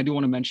 one thing I do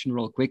want to mention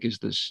real quick is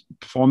this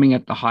performing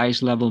at the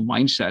highest level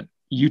mindset.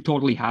 You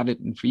totally have it.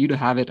 And for you to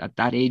have it at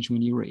that age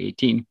when you were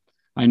 18,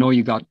 I know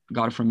you got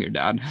it from your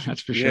dad.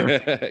 That's for sure.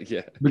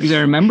 Yeah. Because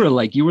I remember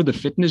you were the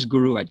fitness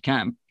guru at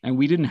camp and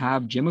we didn't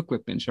have gym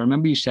equipment. So I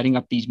remember you setting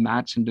up these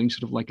mats and doing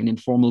sort of like an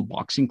informal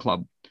boxing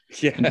club.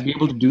 Yeah. And to be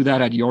able to do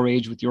that at your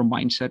age with your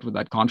mindset, with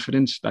that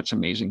confidence, that's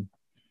amazing.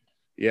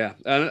 Yeah.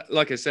 And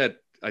like I said,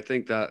 I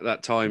think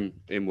that time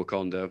in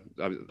Wakanda,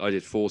 I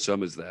did 4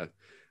 summers there.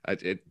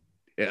 It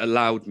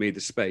allowed me the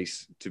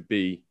space to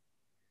be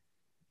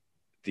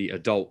the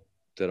adult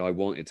that I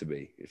wanted to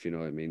be, if you know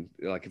what I mean.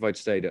 Like if I'd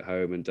stayed at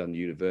home and done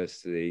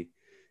university,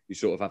 you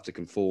sort of have to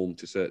conform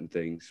to certain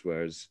things,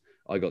 whereas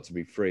I got to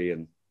be free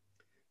and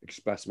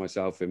express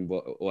myself in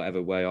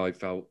whatever way I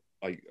felt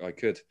I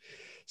could.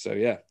 So,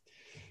 yeah.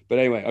 But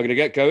anyway, I'm going to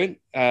get going.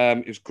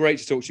 It was great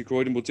to talk to you,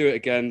 Croydon. We'll do it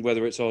again,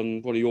 whether it's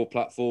on one of your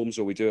platforms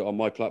or we do it on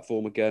my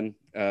platform again,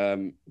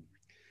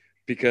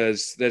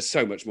 because there's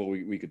so much more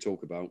we could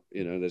talk about.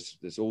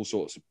 There's all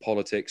sorts of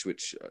politics,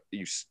 which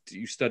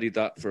you studied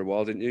that for a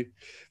while, didn't you?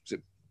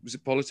 Was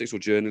it politics or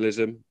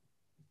journalism?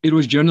 It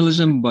was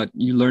journalism, but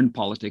you learned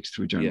politics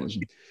through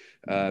journalism.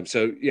 Yeah.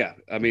 So, yeah,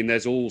 I mean,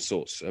 there's all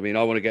sorts. I mean,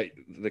 I want to get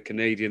the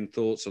Canadian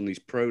thoughts on these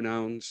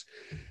pronouns.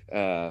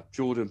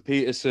 Jordan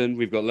Peterson,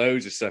 we've got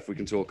loads of stuff we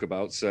can talk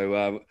about.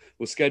 So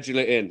we'll schedule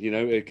it in.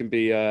 It can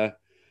be a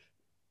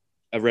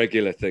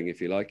regular thing,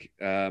 if you like.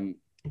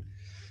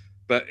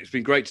 But it's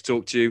been great to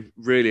talk to you.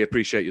 Really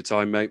appreciate your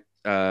time, mate.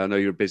 I know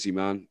you're a busy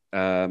man.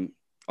 I'm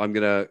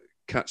going to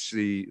catch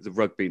the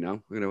rugby now.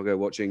 I'm going to go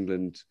watch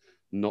England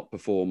not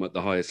perform at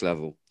the highest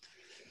level.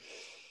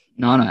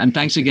 No. And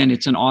thanks again.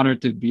 It's an honor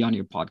to be on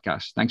your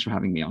podcast. Thanks for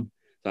having me on.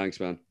 Thanks,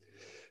 man.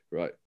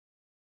 Right.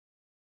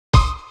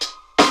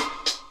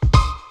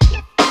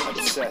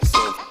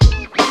 Obsessive.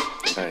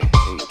 I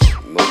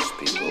hate most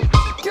people.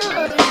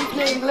 Good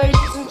evening,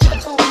 ladies and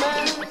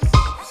gentlemen.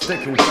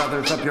 Sticking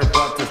feathers up your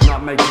butt does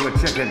not make you a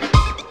chicken.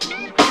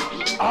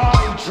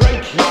 I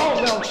drink your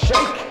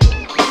milkshake.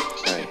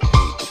 I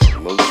hate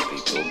most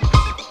people.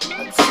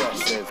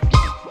 Obsessive.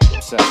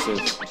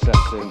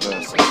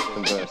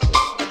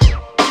 Conversive.